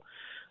so.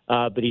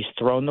 But he's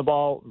thrown the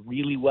ball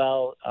really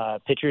well.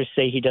 Pitchers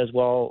say he does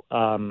well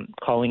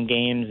calling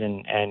games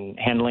and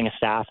handling a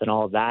staff and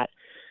all of that.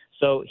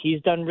 So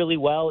he's done really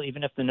well,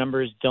 even if the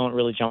numbers don't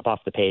really jump off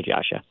the page,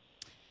 Asha.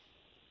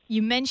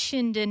 You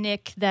mentioned,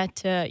 Nick, that,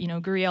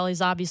 Gurriel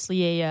is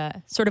obviously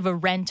a sort of a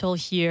rental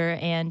here,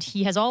 and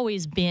he has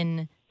always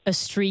been a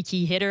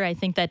streaky hitter. I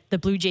think that the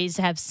Blue Jays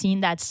have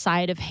seen that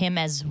side of him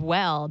as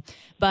well.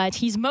 But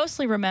he's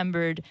mostly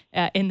remembered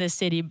in the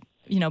city,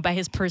 by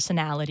his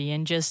personality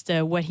and just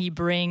what he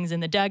brings in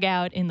the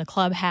dugout, in the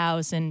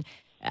clubhouse. And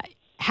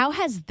how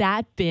has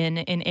that been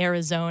in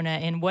Arizona,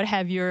 and what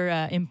have your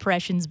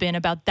impressions been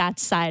about that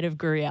side of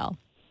Gurriel?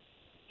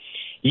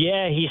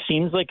 Yeah, he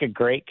seems like a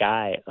great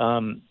guy.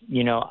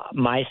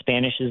 My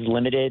Spanish is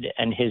limited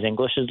and his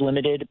English is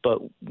limited, but,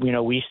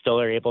 we still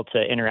are able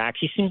to interact.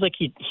 He seems like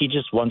he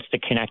just wants to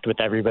connect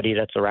with everybody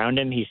that's around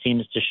him. He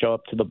seems to show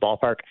up to the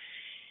ballpark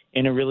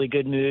in a really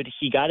good mood.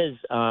 He got his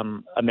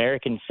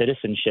American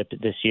citizenship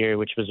this year,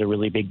 which was a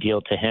really big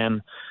deal to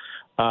him.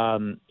 I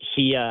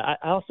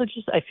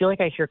feel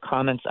like I hear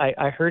comments.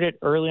 I heard it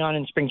early on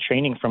in spring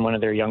training from one of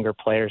their younger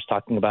players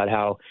talking about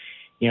how,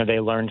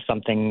 they learned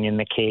something in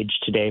the cage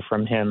today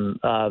from him.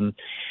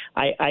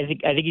 I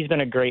think he's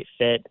been a great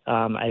fit.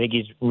 I think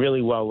he's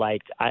really well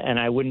liked, and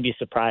I wouldn't be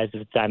surprised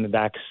if the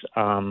Diamondbacks,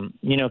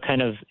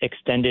 kind of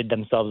extended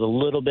themselves a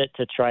little bit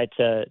to try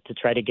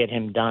to get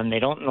him done. They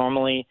don't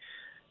normally,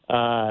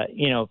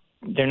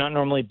 they're not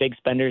normally big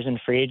spenders in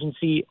free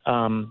agency,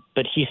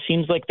 but he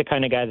seems like the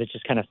kind of guy that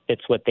just kind of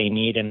fits what they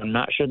need, and I'm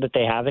not sure that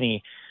they have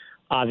any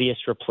obvious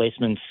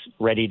replacements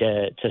ready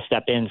to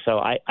step in. So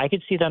I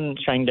could see them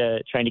trying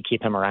to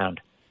keep him around.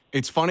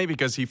 It's funny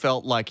because he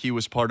felt like he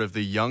was part of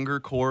the younger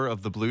core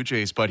of the Blue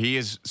Jays, but he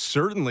is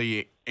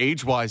certainly,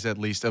 age-wise at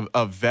least,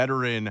 a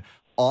veteran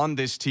on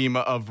this team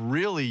of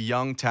really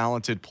young,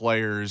 talented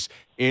players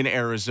in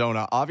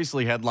Arizona,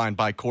 obviously headlined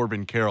by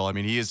Corbin Carroll. I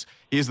mean, he is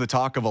the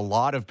talk of a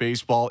lot of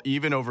baseball,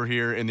 even over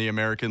here in the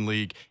American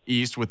League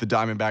East with the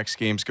Diamondbacks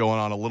games going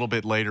on a little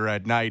bit later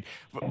at night.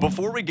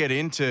 Before we get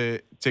into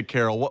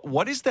Carroll,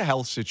 what is the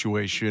health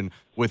situation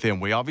with him?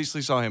 We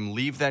obviously saw him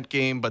leave that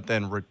game, but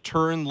then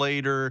return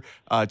later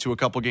to a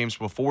couple games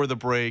before the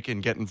break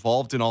and get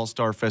involved in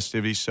All-Star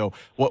festivities. So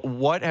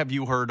what have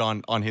you heard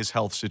on his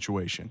health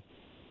situation?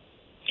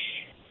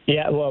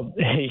 Yeah, well,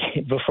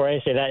 before I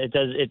say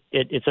that,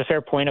 it's a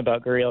fair point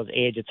about Gurriel's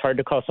age. It's hard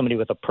to call somebody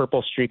with a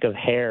purple streak of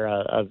hair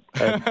an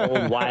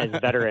old, wise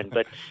veteran,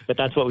 but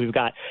that's what we've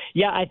got.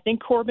 Yeah, I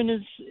think Corbin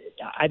is.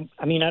 I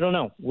don't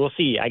know. We'll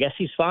see. I guess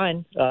he's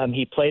fine.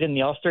 He played in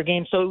the All-Star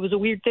game, so it was a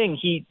weird thing.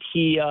 He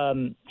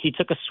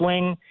took a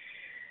swing.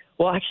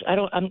 Well,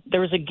 actually,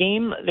 there was a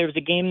game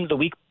the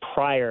week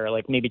prior,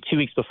 like maybe 2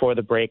 weeks before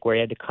the break, where he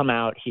had to come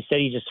out. He said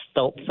he just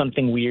felt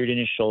something weird in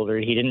his shoulder.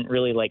 He didn't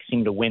really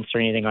seem to wince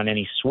or anything on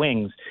any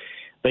swings,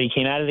 but he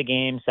came out of the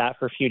game, sat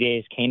for a few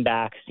days, came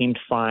back, seemed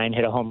fine,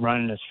 hit a home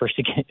run in his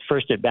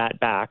first at bat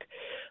back.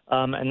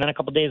 And then a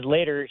couple of days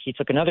later, he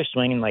took another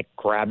swing and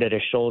grabbed at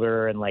his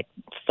shoulder and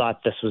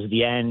thought this was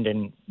the end,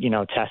 and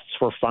tests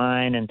were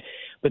fine, and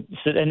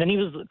then he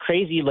was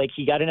crazy.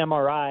 He got an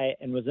MRI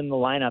and was in the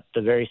lineup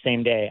the very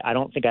same day. I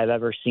don't think I've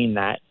ever seen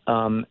that.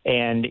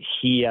 And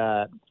he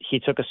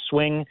took a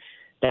swing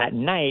that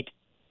night,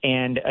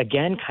 and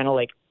again, kind of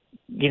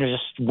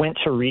just went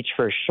to reach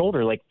for his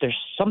shoulder. There's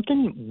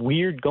something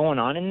weird going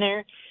on in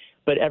there,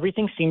 but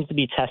everything seems to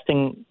be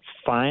testing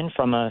fine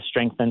from a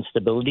strength and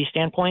stability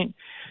standpoint.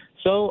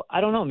 So I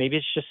don't know. Maybe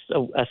it's just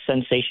a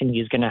sensation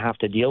he's going to have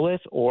to deal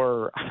with,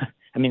 or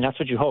that's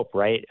what you hope,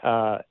 right?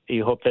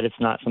 You hope that it's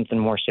not something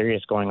more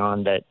serious going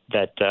on that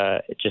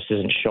it just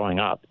isn't showing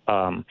up.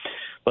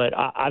 But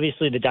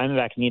obviously the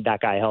Diamondbacks need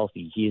that guy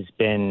healthy. He's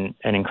been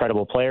an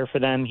incredible player for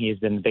them. He has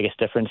been the biggest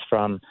difference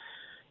from,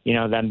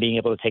 them being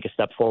able to take a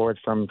step forward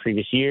from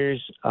previous years.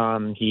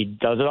 He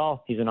does it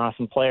all. He's an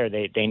awesome player.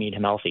 They need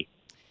him healthy.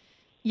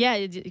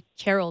 Yeah,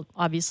 Carroll,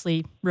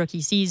 obviously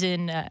rookie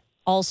season,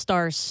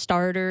 all-star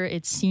starter.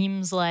 It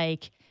seems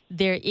like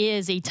there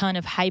is a ton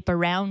of hype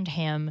around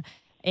him.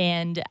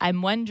 And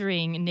I'm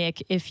wondering,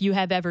 Nick, if you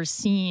have ever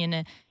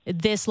seen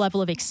this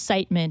level of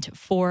excitement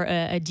for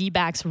a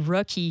D-backs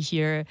rookie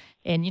here,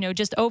 and,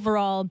 just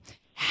overall,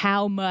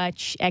 how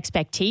much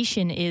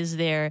expectation is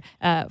there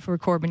for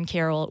Corbin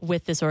Carroll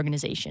with this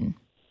organization?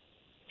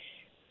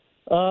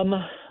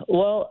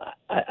 Well,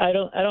 I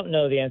don't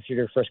know the answer to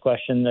your first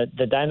question. The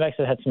Diamondbacks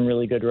have had some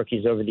really good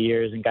rookies over the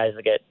years, and guys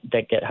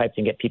that get hyped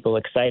and get people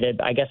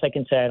excited. I guess I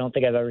can say I don't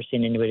think I've ever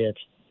seen anybody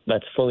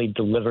that's fully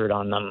delivered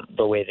on them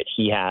the way that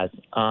he has.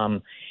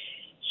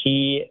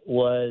 He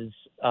was,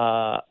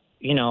 a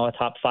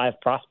top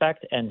 5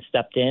 prospect and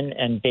stepped in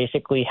and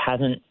basically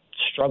hasn't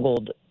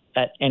struggled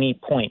at any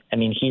point.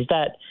 He's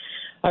that.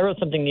 I wrote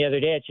something the other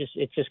day.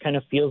 It just kind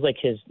of feels like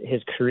his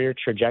career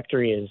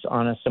trajectory is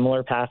on a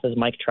similar path as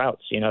Mike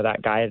Trout's.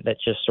 That guy that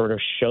just sort of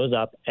shows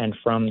up, and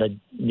from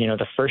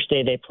the first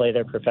day they play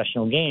their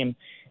professional game,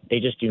 they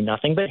just do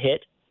nothing but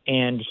hit.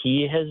 And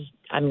he has.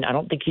 I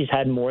don't think he's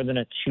had more than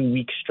a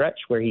 2-week stretch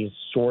where he's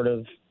sort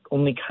of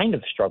only kind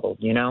of struggled.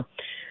 He's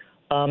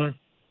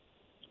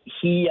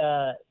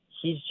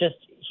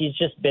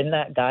just been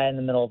that guy in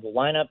the middle of the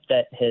lineup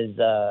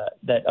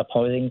that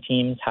opposing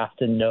teams have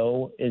to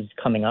know is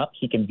coming up.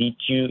 He can beat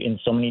you in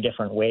so many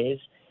different ways.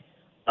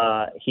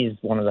 He's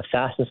one of the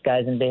fastest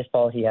guys in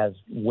baseball. He has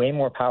way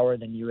more power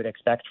than you would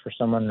expect for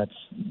someone that's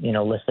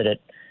listed at,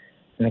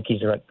 I think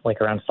he's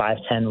around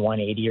 5'10",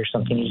 180 or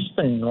something. He's just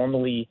a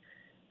normally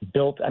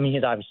built.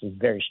 He's obviously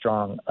very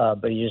strong,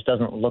 but he just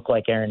doesn't look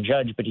like Aaron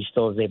Judge. But he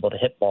still is able to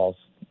hit balls,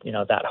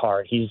 that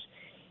hard. He's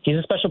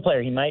a special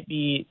player. He might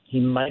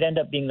end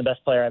up being the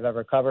best player I've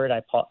ever covered.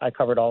 I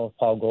covered all of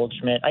Paul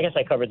Goldschmidt. I guess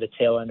I covered the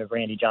tail end of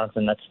Randy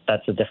Johnson.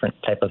 That's a different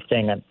type of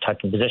thing. I'm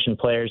talking position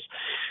players.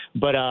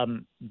 But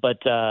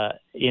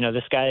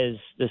this guy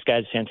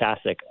is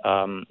fantastic.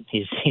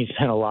 He's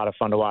been a lot of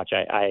fun to watch.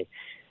 I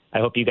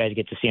hope you guys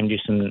get to see him do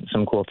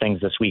some cool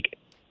things this week.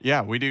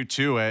 Yeah, we do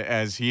too,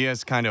 as he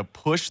has kind of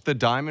pushed the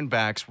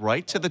Diamondbacks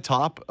right to the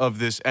top of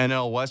this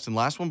NL West. And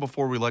last one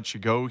before we let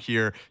you go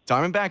here,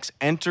 Diamondbacks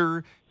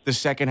enter the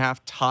second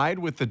half tied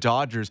with the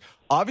Dodgers.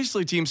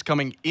 Obviously, teams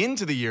coming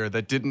into the year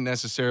that didn't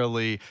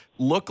necessarily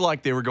look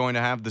like they were going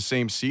to have the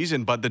same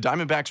season, but the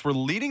Diamondbacks were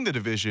leading the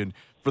division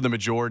for the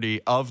majority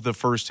of the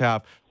first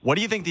half. What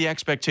do you think the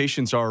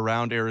expectations are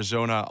around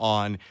Arizona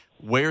on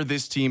where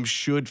this team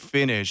should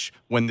finish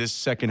when this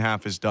second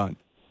half is done?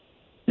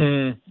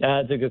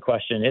 That's a good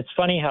question. It's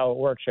funny how it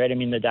works, right? I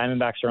mean, the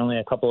Diamondbacks are only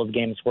a couple of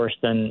games worse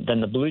than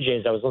the Blue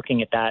Jays. I was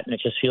looking at that, and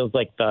it just feels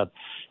like the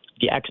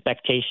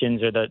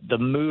expectations or the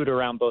mood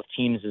around both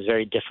teams is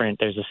very different.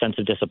 There's a sense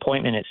of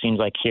disappointment, it seems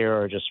like here,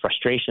 or just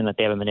frustration that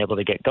they haven't been able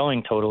to get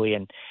going totally.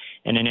 And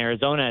in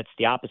Arizona, it's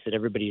the opposite.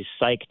 Everybody's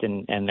psyched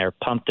and they're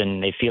pumped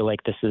and they feel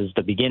like this is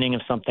the beginning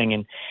of something.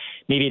 And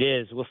maybe it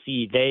is. We'll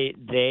see.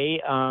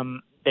 They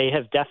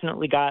have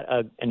definitely got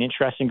an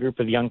interesting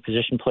group of young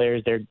position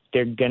players.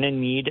 They're going to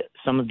need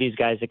some of these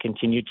guys to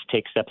continue to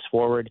take steps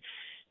forward.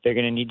 They're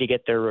going to need to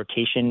get their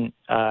rotation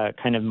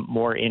kind of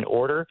more in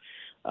order.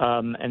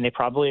 And they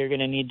probably are going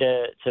to need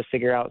to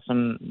figure out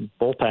some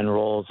bullpen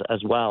roles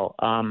as well.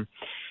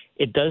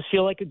 It does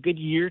feel like a good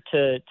year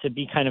to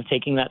be kind of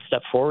taking that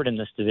step forward in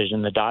this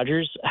division. The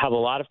Dodgers have a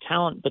lot of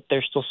talent, but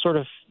they're still sort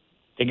of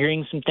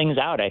figuring some things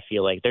out, I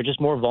feel like. They're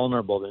just more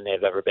vulnerable than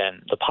they've ever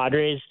been. The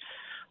Padres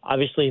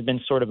obviously have been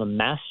sort of a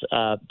mess.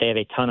 They have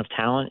a ton of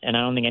talent, and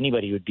I don't think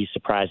anybody would be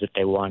surprised if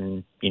they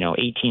won,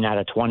 18 out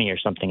of 20 or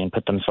something and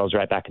put themselves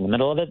right back in the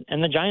middle of it.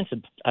 And the Giants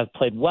have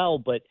played well,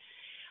 but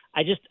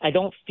I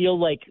don't feel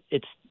like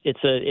it's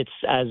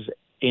as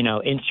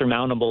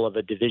insurmountable of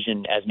a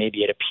division as maybe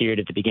it appeared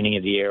at the beginning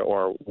of the year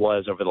or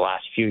was over the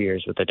last few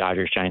years with the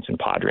Dodgers, Giants, and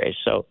Padres.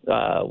 So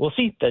we'll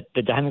see. That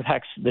the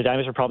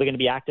Diamondbacks are probably going to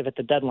be active at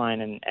the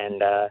deadline,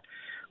 and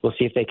we'll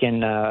see if they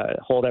can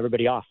hold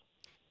everybody off.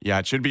 Yeah,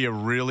 it should be a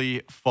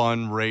really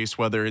fun race,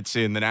 whether it's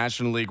in the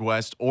National League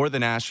West or the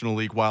National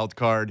League Wild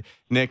Card.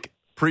 Nick,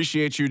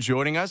 appreciate you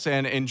joining us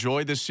and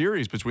enjoy this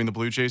series between the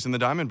Blue Jays and the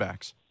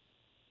Diamondbacks.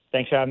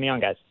 Thanks for having me on,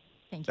 guys.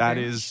 Thank you. That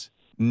is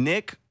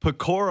Nick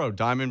Piecoro,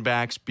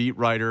 Diamondbacks beat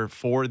writer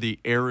for the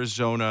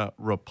Arizona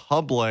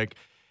Republic.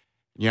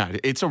 Yeah,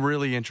 it's a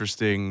really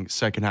interesting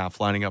second half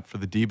lining up for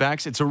the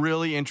D-backs. It's a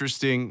really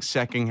interesting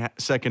second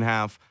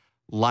half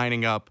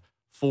lining up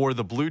for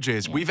the Blue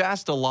Jays. Yeah. We've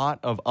asked a lot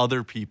of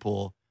other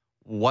people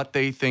what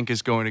they think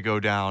is going to go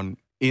down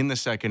in the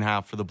second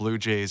half for the Blue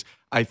Jays.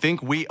 I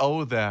think we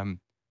owe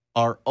them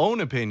our own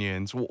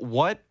opinions.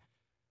 What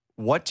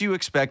do you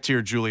expect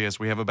here, Julia, as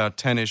we have about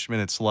 10-ish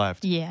minutes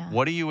left? Yeah.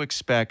 What do you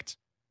expect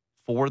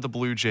for the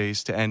Blue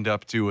Jays to end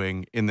up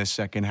doing in this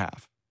second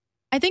half?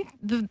 I think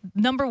the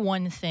number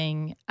one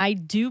thing, I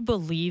do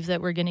believe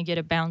that we're going to get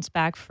a bounce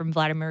back from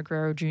Vladimir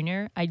Guerrero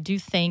Jr. I do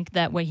think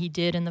that what he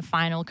did in the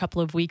final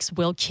couple of weeks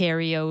will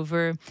carry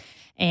over,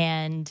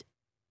 and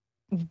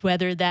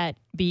whether that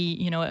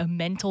be, a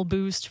mental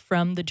boost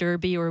from the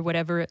Derby or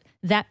whatever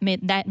that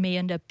may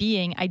end up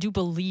being, I do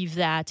believe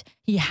that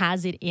he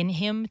has it in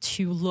him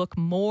to look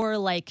more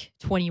like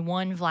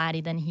 21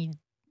 Vladdy than he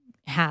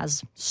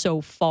has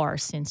so far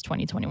since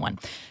 2021.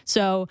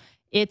 So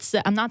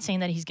I'm not saying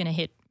that he's going to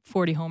hit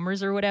 40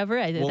 homers or whatever.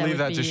 We'll leave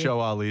that to Show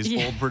Ali's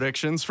bold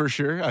predictions for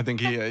sure. I think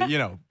he,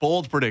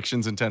 bold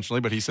predictions intentionally,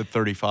 but he said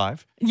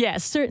 35.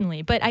 Yes,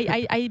 certainly. But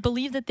I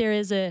believe that there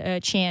is a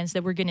chance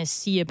that we're going to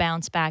see a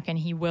bounce back and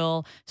he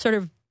will sort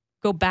of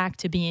go back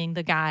to being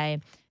the guy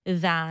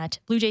that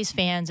Blue Jays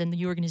fans and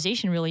the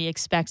organization really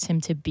expects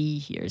him to be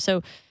here.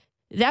 So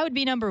that would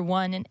be number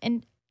one.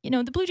 And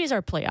the Blue Jays are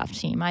a playoff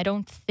team. I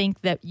don't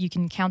think that you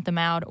can count them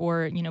out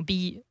or,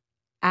 be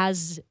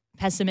as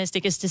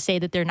pessimistic as to say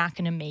that they're not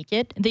going to make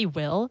it. They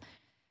will.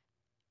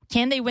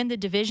 Can they win the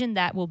division?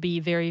 That will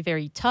be very,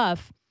 very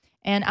tough.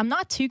 And I'm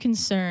not too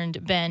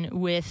concerned, Ben,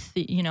 with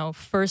the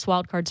first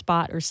wildcard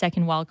spot or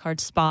second wildcard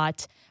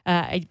spot.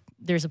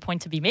 There's a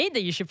point to be made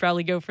that you should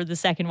probably go for the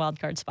second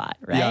wildcard spot,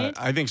 right? Yeah,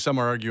 I think some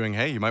are arguing,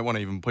 hey, you might want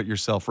to even put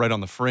yourself right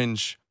on the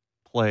fringe,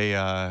 play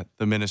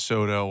the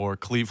Minnesota or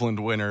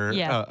Cleveland winner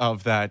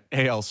of that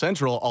AL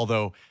Central,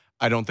 although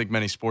I don't think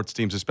many sports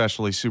teams,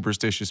 especially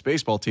superstitious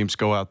baseball teams,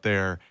 go out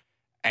there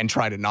and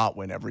try to not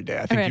win every day.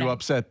 I think you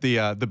upset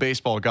the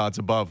baseball gods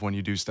above when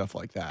you do stuff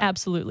like that.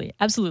 Absolutely.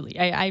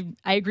 I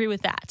agree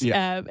with that.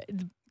 Yeah.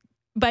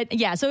 But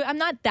yeah, so I'm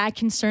not that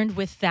concerned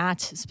with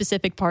that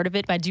specific part of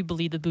it, but I do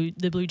believe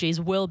the Blue Jays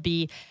will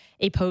be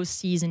a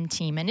postseason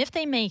team. And if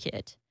they make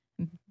it,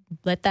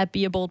 let that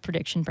be a bold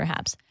prediction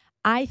perhaps,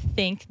 I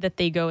think that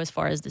they go as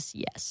far as the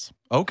CS.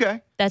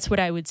 Okay. That's what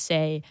I would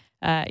say.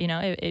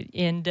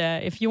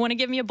 If you want to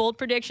give me a bold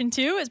prediction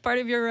too as part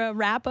of your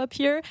wrap up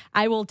here,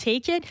 I will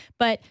take it.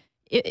 But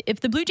if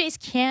the Blue Jays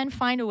can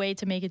find a way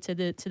to make it to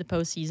the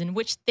postseason,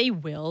 which they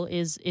will,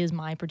 is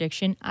my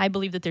prediction. I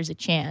believe that there's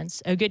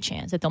a good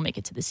chance that they'll make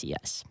it to the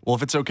CS. Well,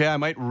 if it's okay, I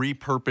might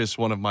repurpose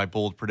one of my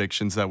bold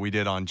predictions that we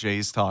did on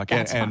Jays Talk,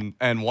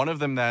 and one of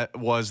them that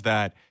was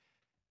that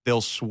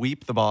they'll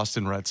sweep the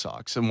Boston Red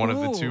Sox in one of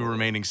the two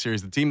remaining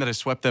series. The team that has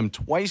swept them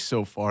twice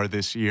so far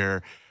this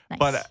year, nice.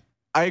 But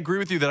I agree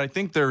with you that I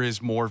think there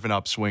is more of an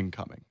upswing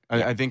coming.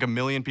 I think a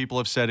million people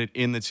have said it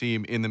in the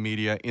team, in the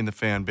media, in the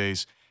fan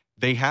base.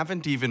 They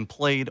haven't even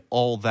played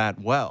all that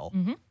well,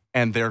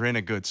 and they're in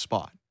a good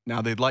spot.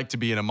 Now, they'd like to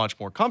be in a much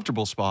more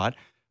comfortable spot,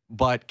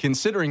 but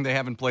considering they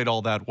haven't played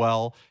all that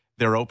well,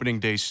 their opening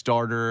day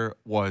starter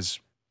was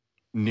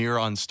near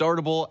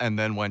unstartable and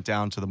then went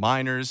down to the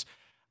minors.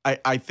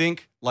 I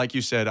think, like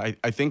you said,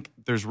 I think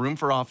there's room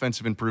for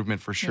offensive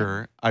improvement for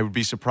sure. Yeah. I would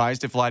be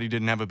surprised if Vladdy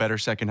didn't have a better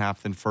second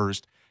half than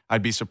first.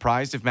 I'd be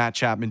surprised if Matt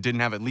Chapman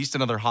didn't have at least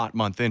another hot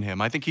month in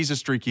him. I think he's a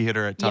streaky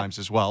hitter at times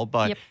as well,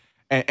 but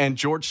and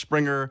George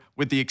Springer,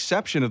 with the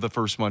exception of the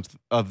first month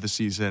of the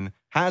season,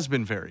 has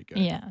been very good.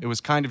 Yeah. It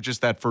was kind of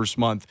just that first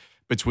month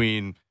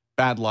between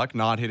bad luck,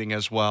 not hitting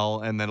as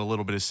well, and then a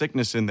little bit of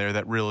sickness in there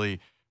that really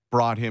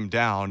brought him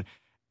down.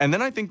 And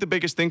then I think the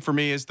biggest thing for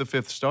me is the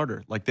fifth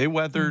starter. Like, they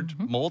weathered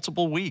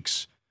multiple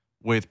weeks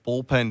with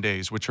bullpen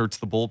days, which hurts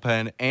the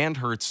bullpen and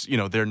hurts,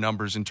 their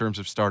numbers in terms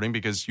of starting,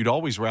 because you'd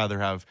always rather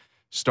have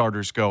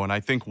starters go. And I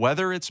think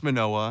whether it's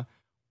Manoah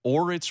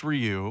or it's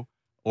Ryu,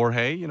 or,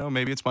 hey,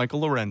 maybe it's Michael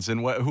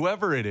Lorenzen,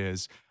 whoever it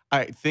is,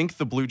 I think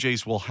the Blue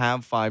Jays will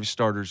have 5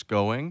 starters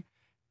going.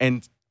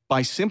 And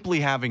by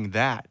simply having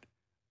that,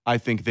 I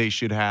think they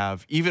should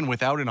have, even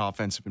without an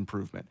offensive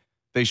improvement,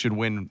 they should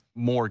win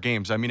more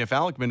games. I mean, if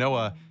Alek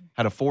Manoah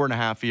had a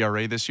 4.5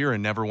 ERA this year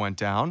and never went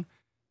down,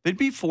 they'd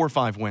be 4 or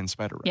 5 wins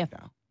better right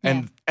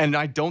now. And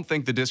I don't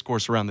think the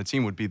discourse around the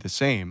team would be the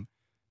same,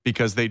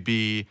 because they'd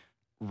be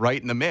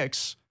right in the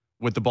mix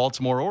with the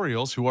Baltimore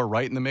Orioles, who are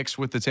right in the mix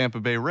with the Tampa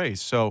Bay Rays.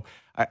 So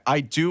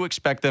I do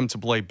expect them to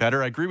play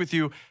better. I agree with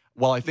you.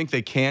 While I think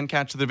they can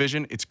catch the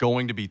division, it's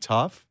going to be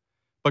tough.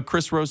 But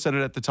Chris Rose said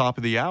it at the top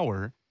of the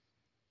hour.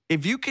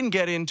 If you can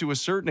get in to a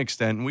certain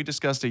extent, and we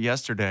discussed it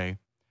yesterday,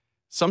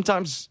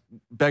 sometimes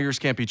beggars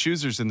can't be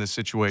choosers in this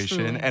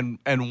situation.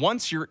 And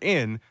once you're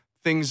in,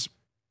 things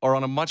are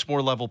on a much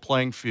more level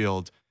playing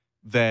field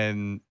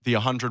than the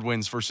 100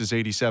 wins versus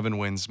 87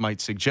 wins might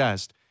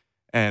suggest.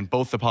 And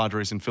both the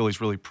Padres and Phillies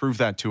really proved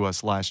that to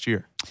us last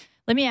year.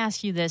 Let me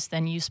ask you this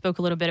then. You spoke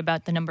a little bit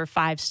about the number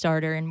 5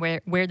 starter and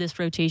where this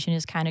rotation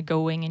is kind of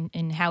going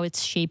and how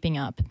it's shaping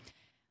up.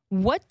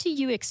 What do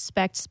you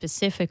expect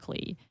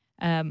specifically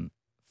from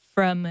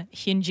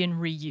Hyun-Jin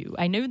Ryu?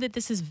 I know that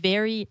this is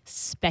very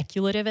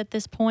speculative at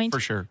this point. For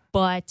sure.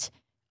 But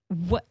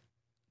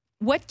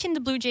what can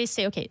the Blue Jays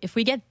say? Okay, if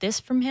we get this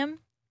from him,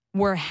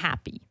 we're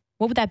happy.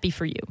 What would that be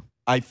for you?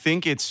 I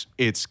think it's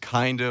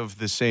kind of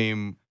the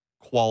same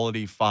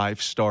quality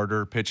 5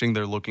 starter pitching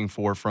they're looking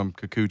for from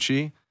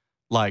Kikuchi.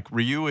 Like,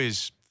 Ryu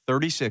is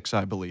 36,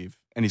 I believe,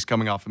 and he's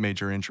coming off a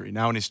major injury.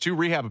 Now, in his 2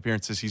 rehab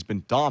appearances, he's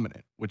been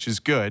dominant, which is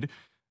good.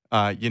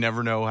 You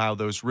never know how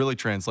those really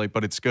translate,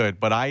 but it's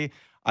good. But I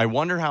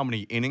wonder how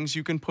many innings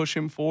you can push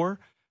him for.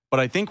 But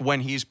I think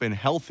when he's been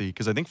healthy,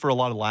 because I think for a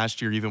lot of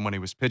last year, even when he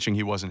was pitching,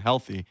 he wasn't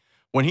healthy.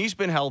 When he's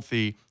been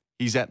healthy,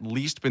 he's at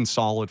least been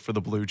solid for the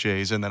Blue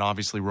Jays, and then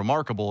obviously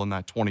remarkable in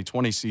that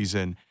 2020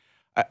 season.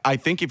 I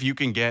think if you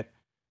can get,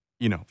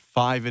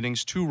 5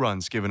 innings, 2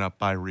 runs given up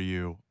by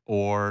Ryu,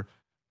 or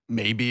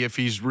maybe if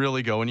he's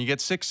really going, you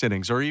get 6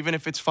 innings, or even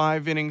if it's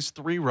 5 innings,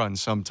 3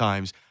 runs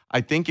sometimes.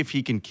 I think if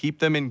he can keep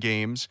them in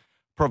games,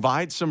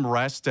 provide some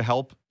rest to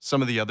help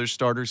some of the other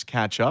starters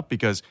catch up,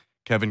 because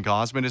Kevin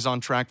Gausman is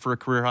on track for a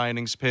career-high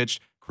innings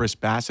pitched. Chris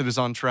Bassett is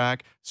on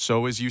track.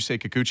 So is Yusei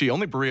Kikuchi.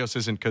 Only Barrios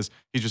isn't, because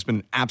he's just been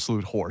an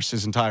absolute horse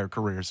his entire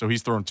career, so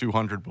he's thrown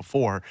 200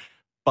 before.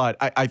 But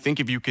I think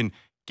if you can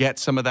get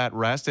some of that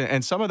rest,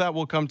 and some of that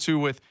will come too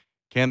with,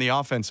 can the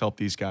offense help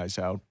these guys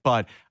out?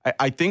 But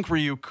I think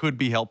Ryu could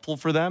be helpful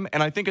for them,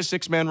 and I think a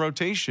 6-man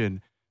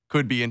rotation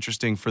could be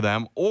interesting for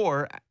them,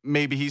 or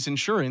maybe he's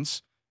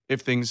insurance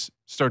if things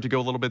start to go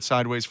a little bit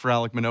sideways for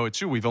Alek Manoah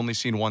too. We've only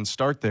seen 1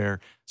 start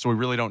there, so we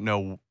really don't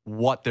know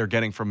what they're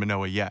getting from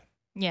Manoah yet.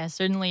 Yeah,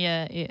 certainly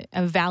a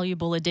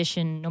valuable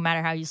addition, no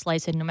matter how you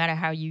slice it, no matter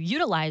how you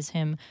utilize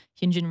him.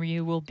 Hyun-Jin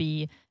Ryu will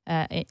be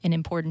an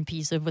important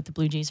piece of what the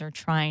Blue Jays are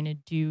trying to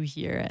do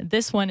here.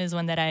 This one is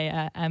one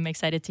that I'm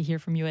excited to hear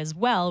from you as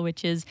well,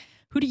 which is,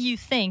 who do you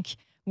think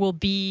will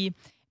be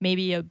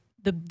maybe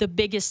the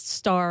biggest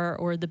star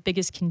or the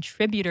biggest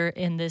contributor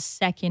in this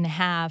second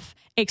half,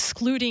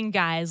 excluding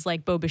guys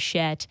like Bo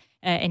Bichette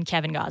and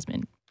Kevin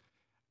Gausman?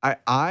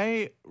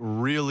 I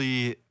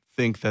really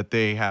think that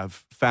they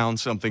have found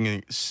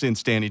something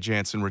since Danny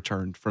Jansen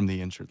returned from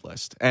the injured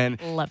list. And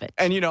love it.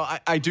 And,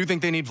 I do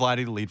think they need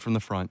Vladdy to lead from the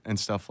front and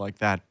stuff like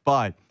that.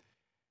 But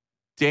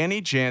Danny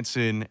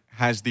Jansen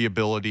has the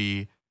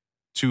ability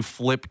to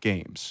flip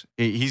games.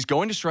 He's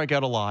going to strike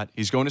out a lot.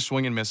 He's going to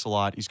swing and miss a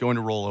lot. He's going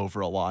to roll over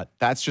a lot.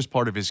 That's just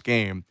part of his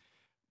game.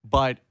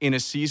 But in a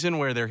season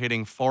where they're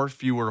hitting far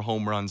fewer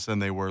home runs than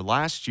they were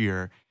last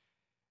year,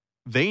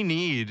 they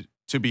need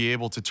to be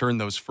able to turn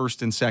those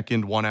first and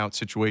second one-out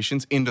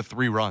situations into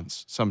 3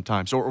 runs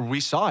sometimes. Or we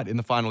saw it in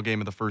the final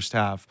game of the first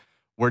half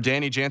where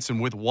Danny Jansen,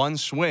 with one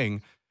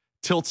swing,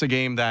 tilts a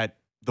game that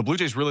the Blue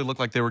Jays really looked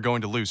like they were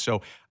going to lose.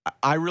 So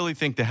I really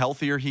think the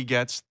healthier he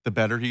gets, the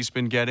better he's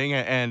been getting.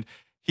 And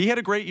he had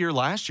a great year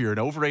last year at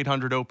over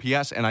 800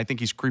 OPS, and I think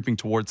he's creeping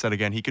towards that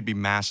again. He could be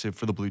massive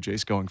for the Blue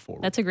Jays going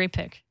forward. That's a great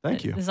pick.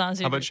 Thank you. How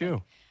about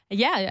you?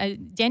 Yeah,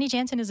 Danny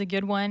Jansen is a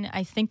good one.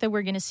 I think that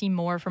we're going to see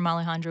more from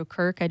Alejandro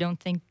Kirk. I don't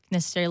think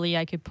necessarily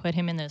I could put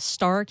him in the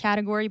star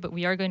category, but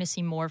we are going to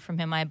see more from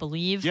him, I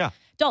believe. Yeah.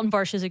 Dalton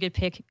Varsho is a good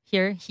pick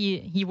here.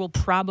 He will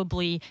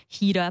probably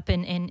heat up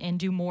and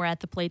do more at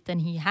the plate than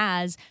he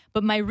has.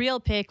 But my real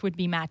pick would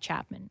be Matt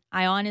Chapman.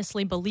 I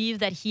honestly believe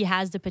that he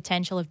has the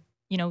potential of,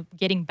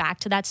 getting back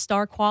to that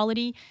star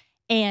quality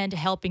and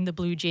helping the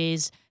Blue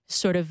Jays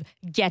sort of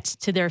get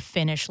to their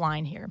finish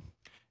line here.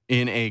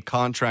 In a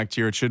contract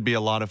here, it should be a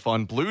lot of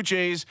fun. Blue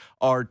Jays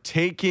are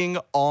taking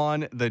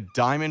on the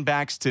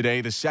Diamondbacks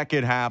today. The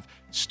second half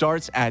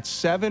starts at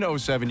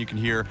 7:07. You can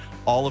hear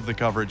all of the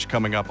coverage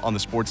coming up on the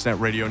Sportsnet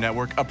Radio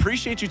Network.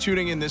 Appreciate you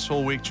tuning in this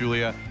whole week,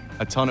 Julia.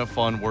 A ton of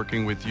fun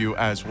working with you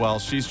as well.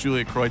 She's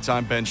Julia Kreutz.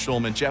 I'm Ben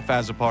Schulman, Jeff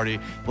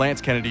Azzopardi, Lance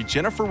Kennedy,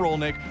 Jennifer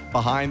Rolnick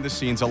behind the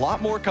scenes. A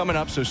lot more coming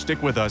up, so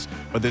stick with us.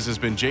 But this has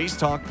been Jays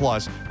Talk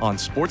Plus on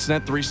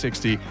Sportsnet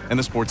 360 and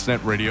the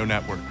Sportsnet Radio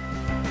Network.